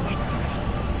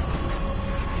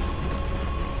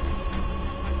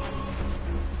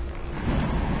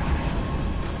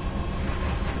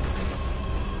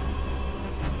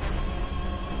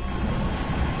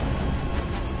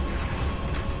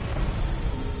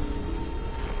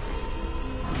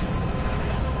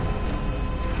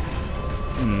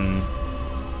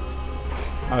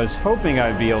 I was hoping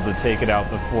I'd be able to take it out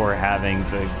before having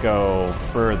to go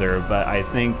further, but I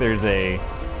think there's a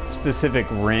specific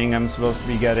ring I'm supposed to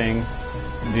be getting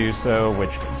to do so, which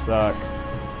could suck.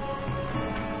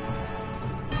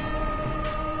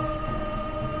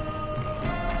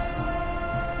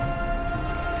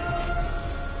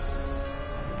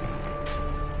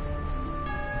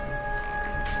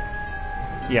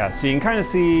 Yeah, so you can kind of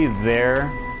see there.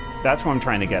 That's what I'm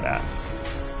trying to get at.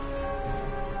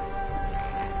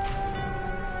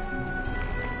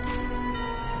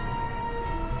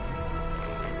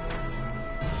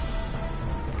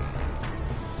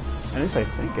 At least I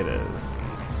think it is.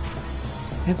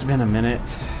 It's been a minute,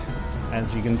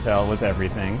 as you can tell with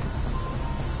everything.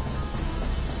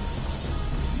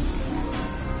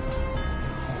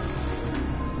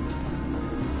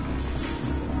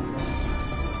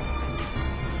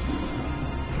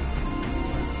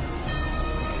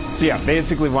 So yeah,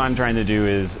 basically what I'm trying to do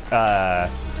is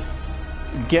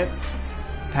get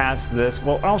past this.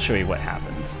 Well, I'll show you what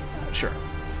happens. Sure.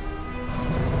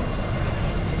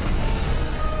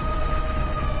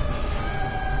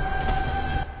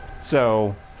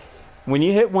 So, when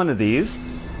you hit one of these,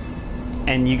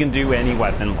 and you can do any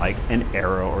weapon like an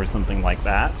arrow or something like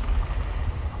that,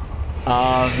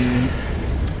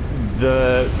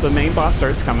 the main boss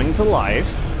starts coming to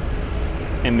life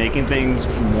and making things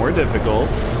more difficult.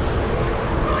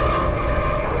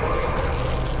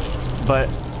 But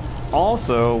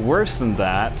also, worse than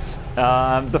that,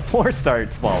 the floor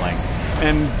starts falling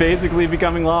and basically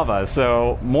becoming lava.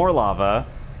 So, more lava,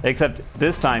 except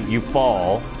this time you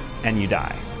fall and you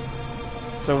die.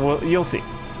 So you'll see.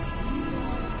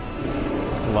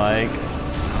 Like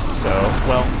so.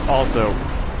 Well, also,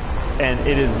 and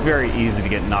it is very easy to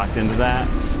get knocked into that.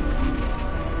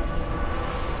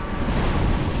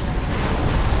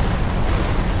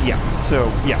 Yeah, so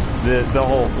yeah, the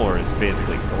whole floor is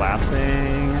basically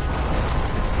collapsing.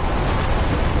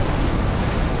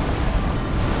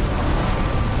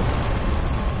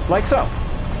 Like so.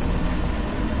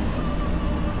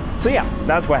 So yeah,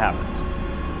 that's what happens.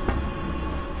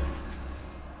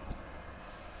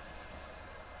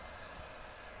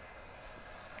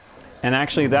 And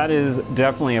actually, that is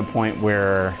definitely a point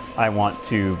where I want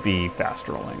to be fast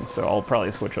rolling, so I'll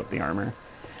probably switch up the armor.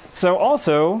 So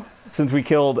also, since we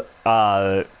killed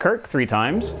Kirk 3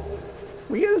 times,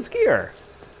 we get a skier.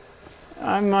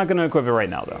 I'm not going to equip it right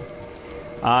now, though.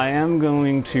 I am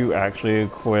going to actually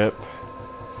equip...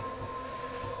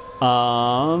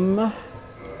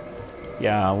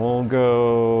 Yeah, we'll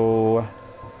go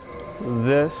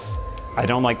this. I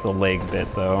don't like the leg bit,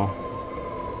 though.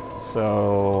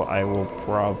 So I will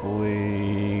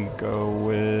probably go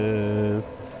with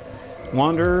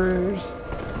Wanderers.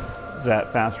 Is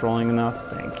that fast rolling enough?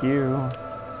 Thank you.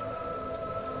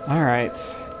 Alright.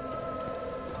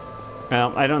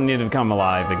 Well, I don't need to become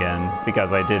alive again,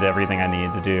 because I did everything I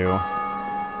needed to do.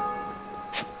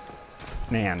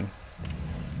 Man.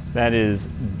 That is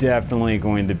definitely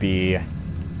going to be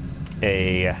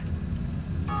a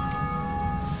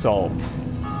salt.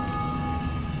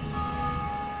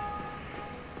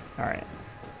 Alright.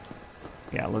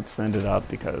 Yeah, let's send it up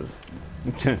because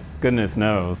goodness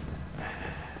knows.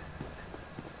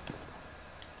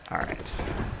 Alright.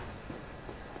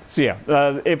 So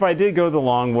yeah, if I did go the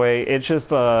long way, it's just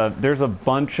there's a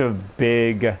bunch of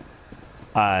big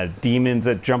demons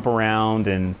that jump around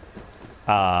and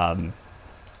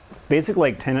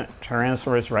basically like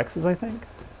Tyrannosaurus Rexes, I think.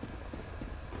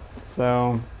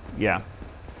 So, yeah.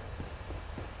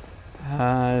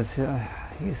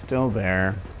 He's still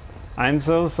there. I'm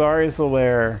so sorry,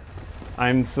 Solaire.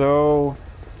 I'm so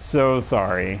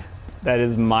sorry. That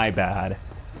is my bad.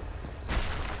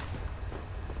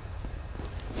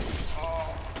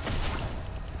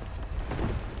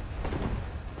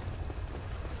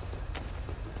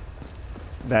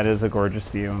 That is a gorgeous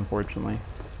view, unfortunately.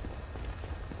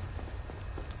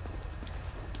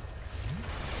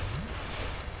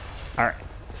 Alright,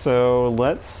 so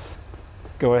let's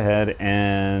go ahead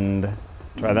and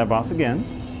try that boss again.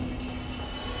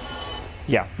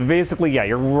 Yeah, basically, yeah,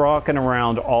 you're rocking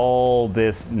around all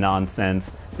this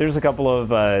nonsense. There's a couple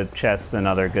of chests and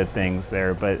other good things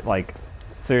there, but, like,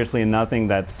 seriously, nothing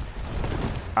that's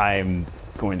I'm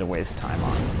going to waste time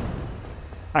on.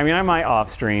 I mean, I might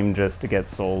off-stream just to get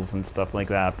souls and stuff like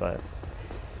that, but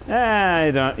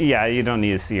you don't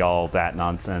need to see all that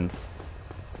nonsense.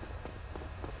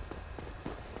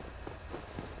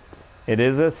 It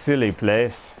is a silly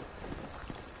place.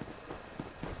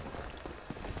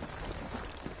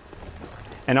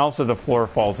 And also the floor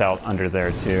falls out under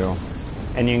there too.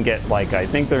 And you can get, like, I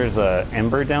think there's a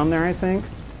ember down there, I think.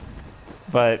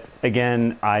 But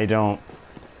again, I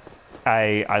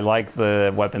like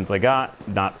the weapons I got,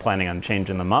 not planning on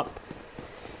changing them up.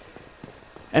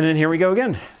 And then here we go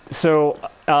again. So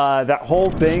that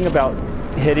whole thing about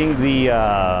hitting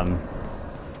the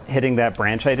hitting that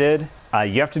branch I did,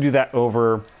 you have to do that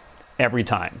over every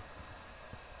time.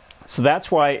 So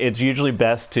that's why it's usually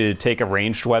best to take a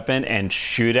ranged weapon and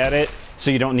shoot at it,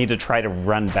 so you don't need to try to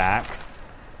run back.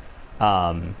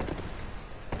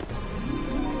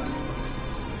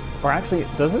 Or actually,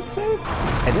 does it save?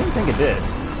 I didn't think it did.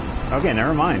 Okay,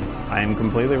 never mind. I am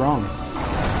completely wrong.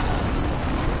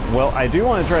 Well, I do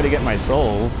want to try to get my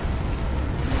souls.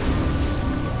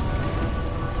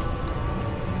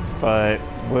 But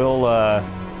we'll,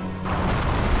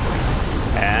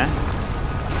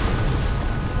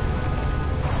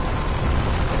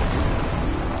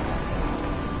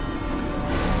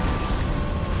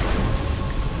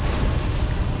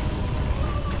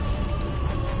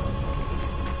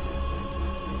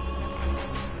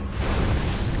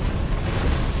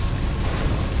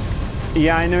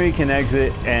 Yeah, I know you can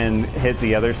exit and hit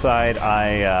the other side.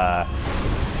 I'm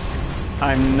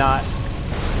not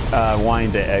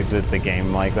wanting to exit the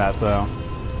game like that, though.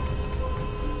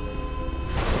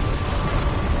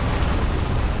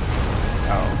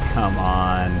 Oh, come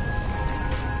on.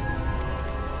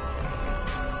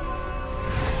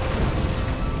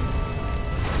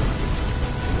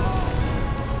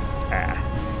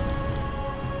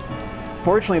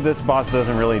 Fortunately, this boss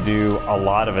doesn't really do a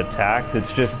lot of attacks.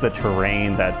 It's just the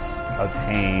terrain that's a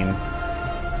pain.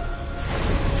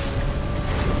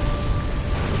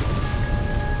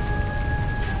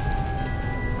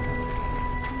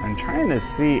 I'm trying to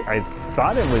see. I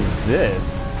thought it was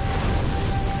this.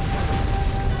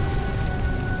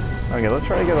 Okay, let's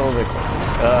try to get a little bit closer.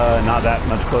 Not that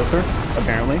much closer,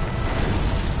 apparently.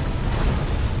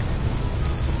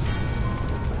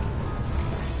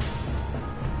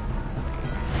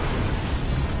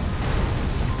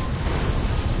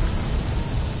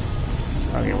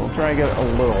 Okay, we'll try to get a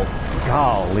little...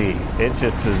 Golly, it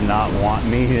just does not want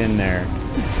me in there.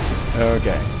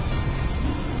 Okay.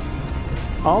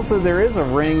 Also, there is a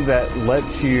ring that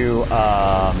lets you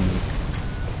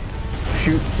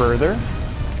shoot further.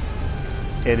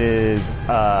 It is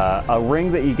a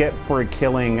ring that you get for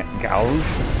killing Gouge,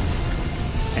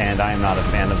 and I'm not a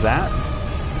fan of that.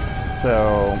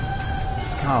 So,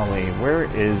 golly, where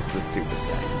is the stupid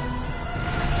thing?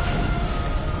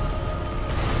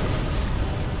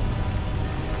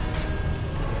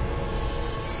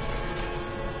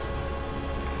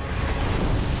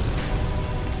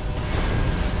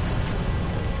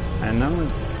 I know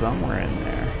it's somewhere in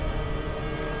there.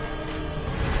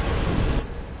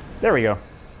 There we go.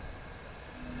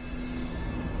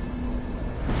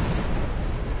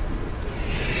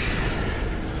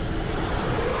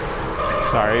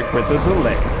 Sorry for the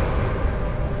delay.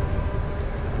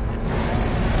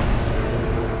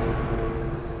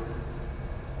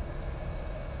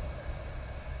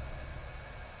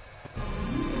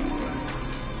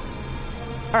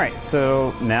 Alright,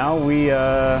 so now we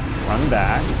run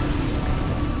back.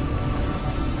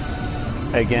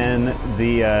 Again,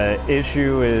 the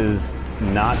issue is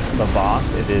not the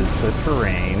boss, it is the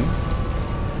terrain.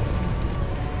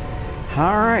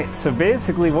 Alright, so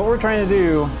basically what we're trying to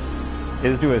do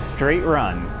is do a straight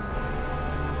run.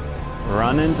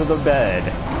 Run into the bed.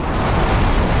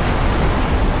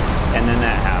 And then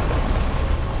that happens.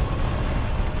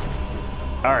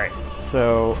 Alright,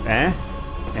 so,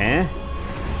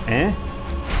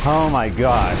 oh my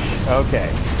gosh, okay.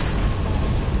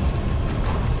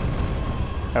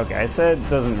 Okay, I said it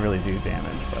doesn't really do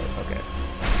damage, but okay.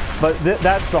 But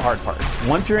that's the hard part.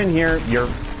 Once you're in here, you're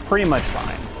pretty much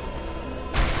fine.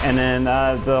 And then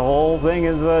the whole thing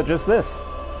is just this.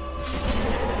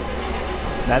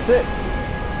 That's it.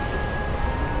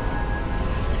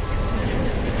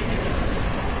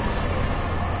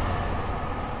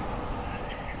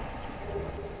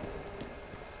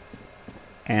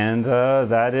 And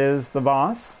that is the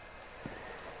boss.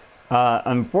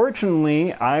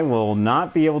 Unfortunately, I will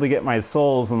not be able to get my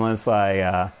souls unless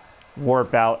I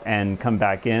warp out and come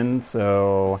back in.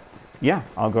 So, yeah,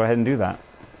 I'll go ahead and do that.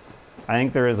 I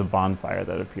think there is a bonfire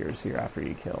that appears here after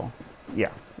you kill.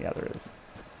 Yeah, there is.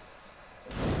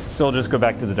 So I'll just go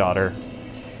back to the daughter.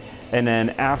 And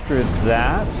then after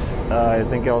that, I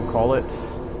think I'll call it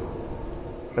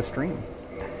a stream.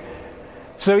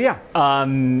 So yeah,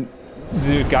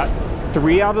 we've got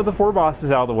 3 out of the 4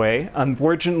 bosses out of the way.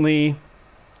 Unfortunately,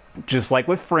 just like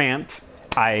with Frant,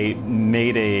 I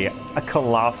made a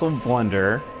colossal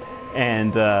blunder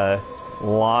and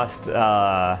lost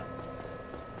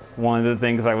one of the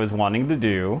things I was wanting to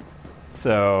do.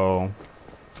 So,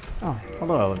 oh,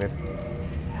 hello, elevator.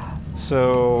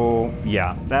 So,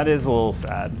 yeah, that is a little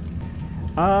sad.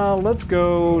 Let's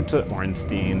go to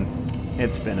Ornstein.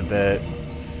 It's been a bit.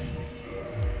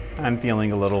 I'm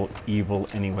feeling a little evil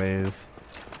anyways.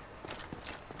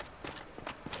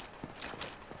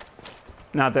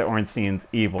 Not that Ornstein's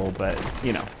evil, but,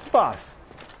 you know, boss.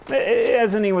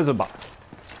 As in he was a boss.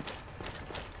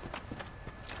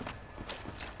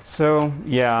 So,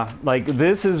 yeah, like,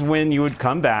 this is when you would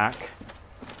come back.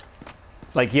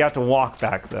 Like, you have to walk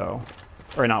back, though.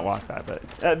 Or not walk back,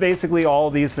 but basically all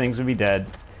these things would be dead.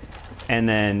 And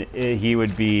then he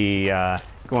would be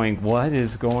going, what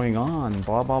is going on?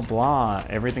 Blah, blah, blah.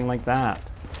 Everything like that.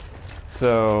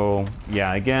 So,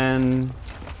 yeah, again,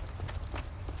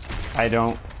 I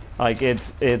don't... Like,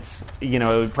 it's you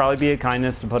know, it would probably be a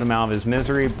kindness to put him out of his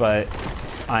misery, but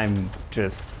I'm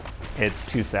just... It's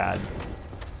too sad.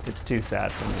 It's too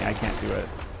sad for me. I can't do it.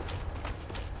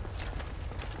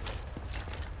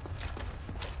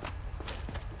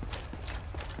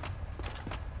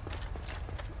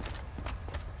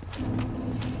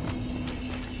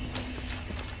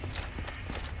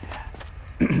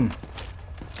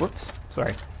 Whoops,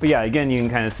 sorry. But yeah, again, you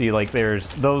can kind of see, like, there's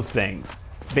those things.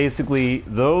 Basically,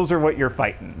 those are what you're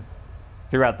fighting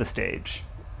throughout the stage.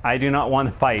 I do not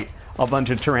want to fight a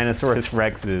bunch of Tyrannosaurus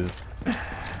Rexes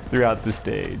throughout the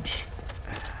stage.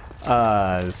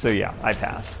 So yeah, I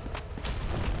pass.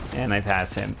 And I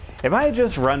pass him. If I had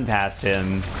just run past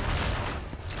him,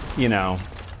 you know,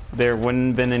 there wouldn't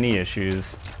have been any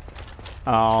issues.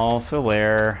 Oh,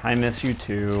 Solaire, I miss you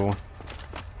too.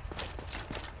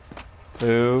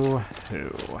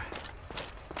 Boo-hoo.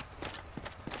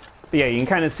 Yeah, you can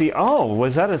kind of see, oh,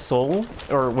 was that a soul?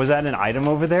 Or was that an item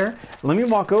over there? Let me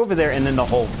walk over there, and then the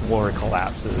whole floor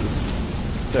collapses.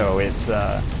 So it's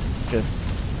just,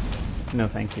 no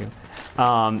thank you.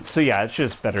 So yeah, it's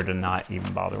just better to not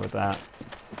even bother with that.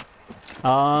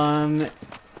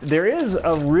 There is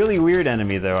a really weird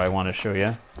enemy, though, I want to show you.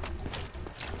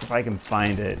 If I can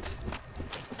find it.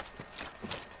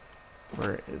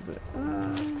 Where is it?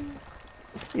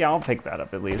 Yeah, I'll pick that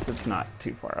up at least. It's not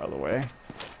too far out of the way.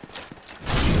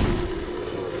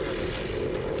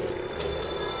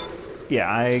 Yeah,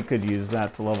 I could use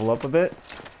that to level up a bit.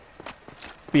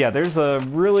 But yeah, there's a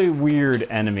really weird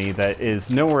enemy that is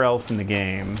nowhere else in the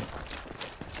game.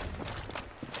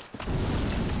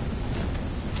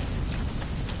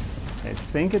 I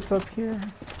think it's up here.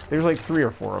 There's like 3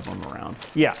 or 4 of them around.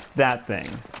 Yeah, that thing.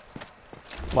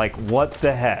 Like, what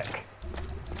the heck?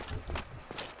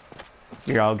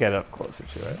 Here, I'll get up closer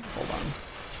to it. Hold on.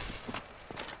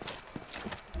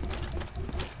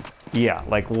 Yeah,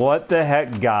 like, what the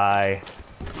heck, guy?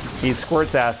 He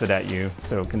squirts acid at you,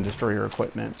 so it can destroy your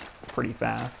equipment pretty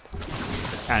fast.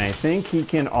 And I think he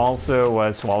can also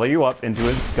swallow you up into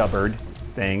his gubbard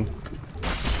thing.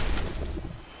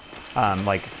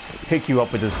 Like, pick you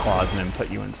up with his claws and then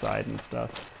put you inside and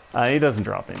stuff. He doesn't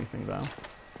drop anything, though.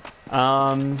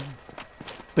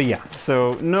 But yeah,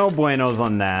 so no buenos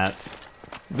on that.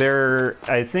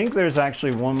 I think there's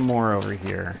actually one more over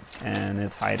here, and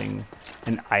it's hiding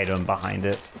an item behind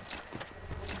it.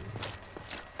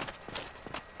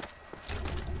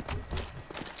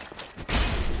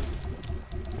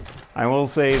 I will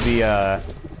say the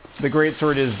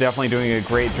greatsword is definitely doing a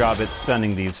great job at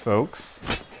stunning these folks.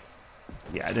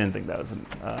 Yeah, I didn't think that was an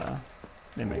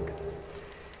mimic.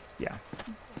 Yeah.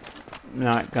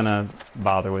 Not gonna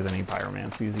bother with any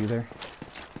pyromancies either.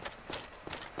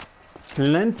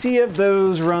 Plenty of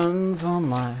those runs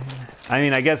online. I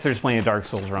mean, I guess there's plenty of Dark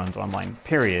Souls runs online,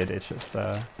 period. It's just,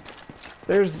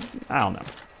 there's, I don't know.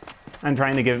 I'm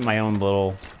trying to give it my own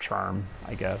little charm,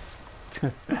 I guess.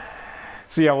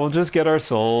 So yeah, we'll just get our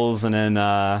souls and then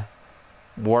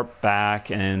warp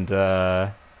back and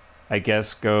I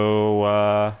guess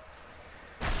go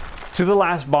to the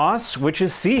last boss, which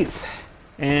is Seath.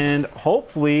 And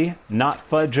hopefully not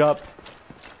fudge up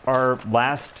our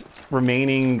last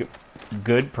remaining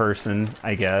good person,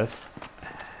 I guess.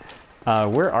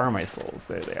 Where are my souls?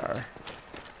 There they are.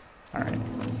 Alright.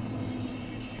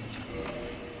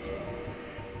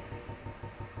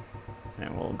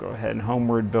 And we'll go ahead and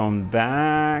homeward bone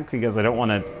back, because I don't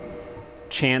want to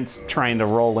chance trying to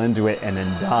roll into it and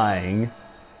then dying.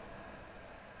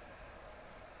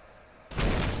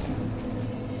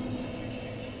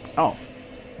 Oh.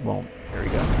 Well, there we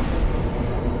go.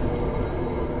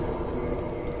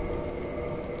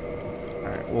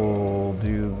 Alright, we'll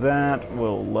do that.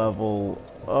 We'll level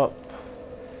up.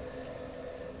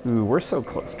 Ooh, we're so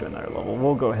close to another level.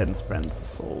 We'll go ahead and spend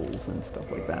souls and stuff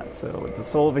like that. So it's a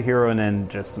soul of a hero and then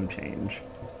just some change.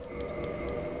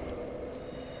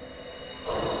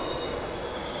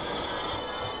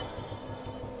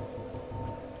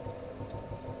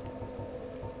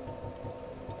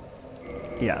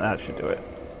 Yeah, that should do it.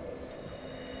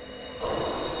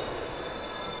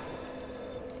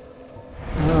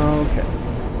 Okay.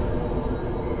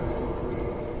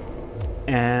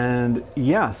 And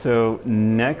yeah, so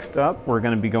next up, we're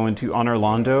going to be going to Honor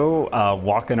Londo,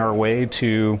 walking our way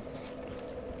to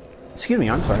excuse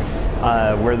me, I'm sorry,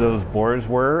 where those boars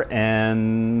were,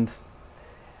 and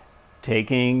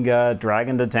taking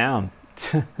Dragon to town.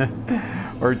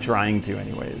 Or trying to,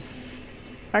 anyways.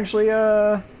 Actually,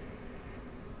 yeah,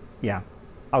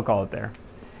 I'll call it there.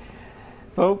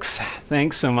 Folks,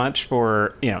 thanks so much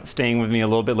for, staying with me a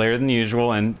little bit later than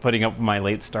usual and putting up with my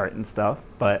late start and stuff.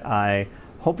 But I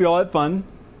hope you all had fun.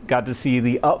 Got to see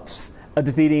the ups of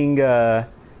defeating, a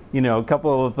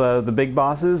couple of the big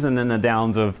bosses, and then the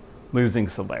downs of losing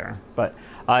Solaire. But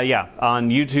yeah, on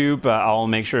YouTube, I'll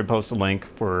make sure to post a link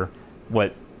for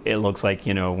what it looks like,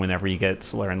 whenever you get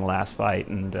Solaire in the last fight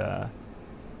and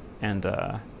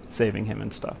saving him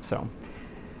and stuff. So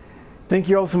thank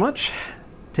you all so much.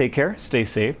 Take care, stay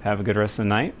safe, have a good rest of the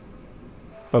night.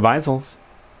 Bye-bye, Zels.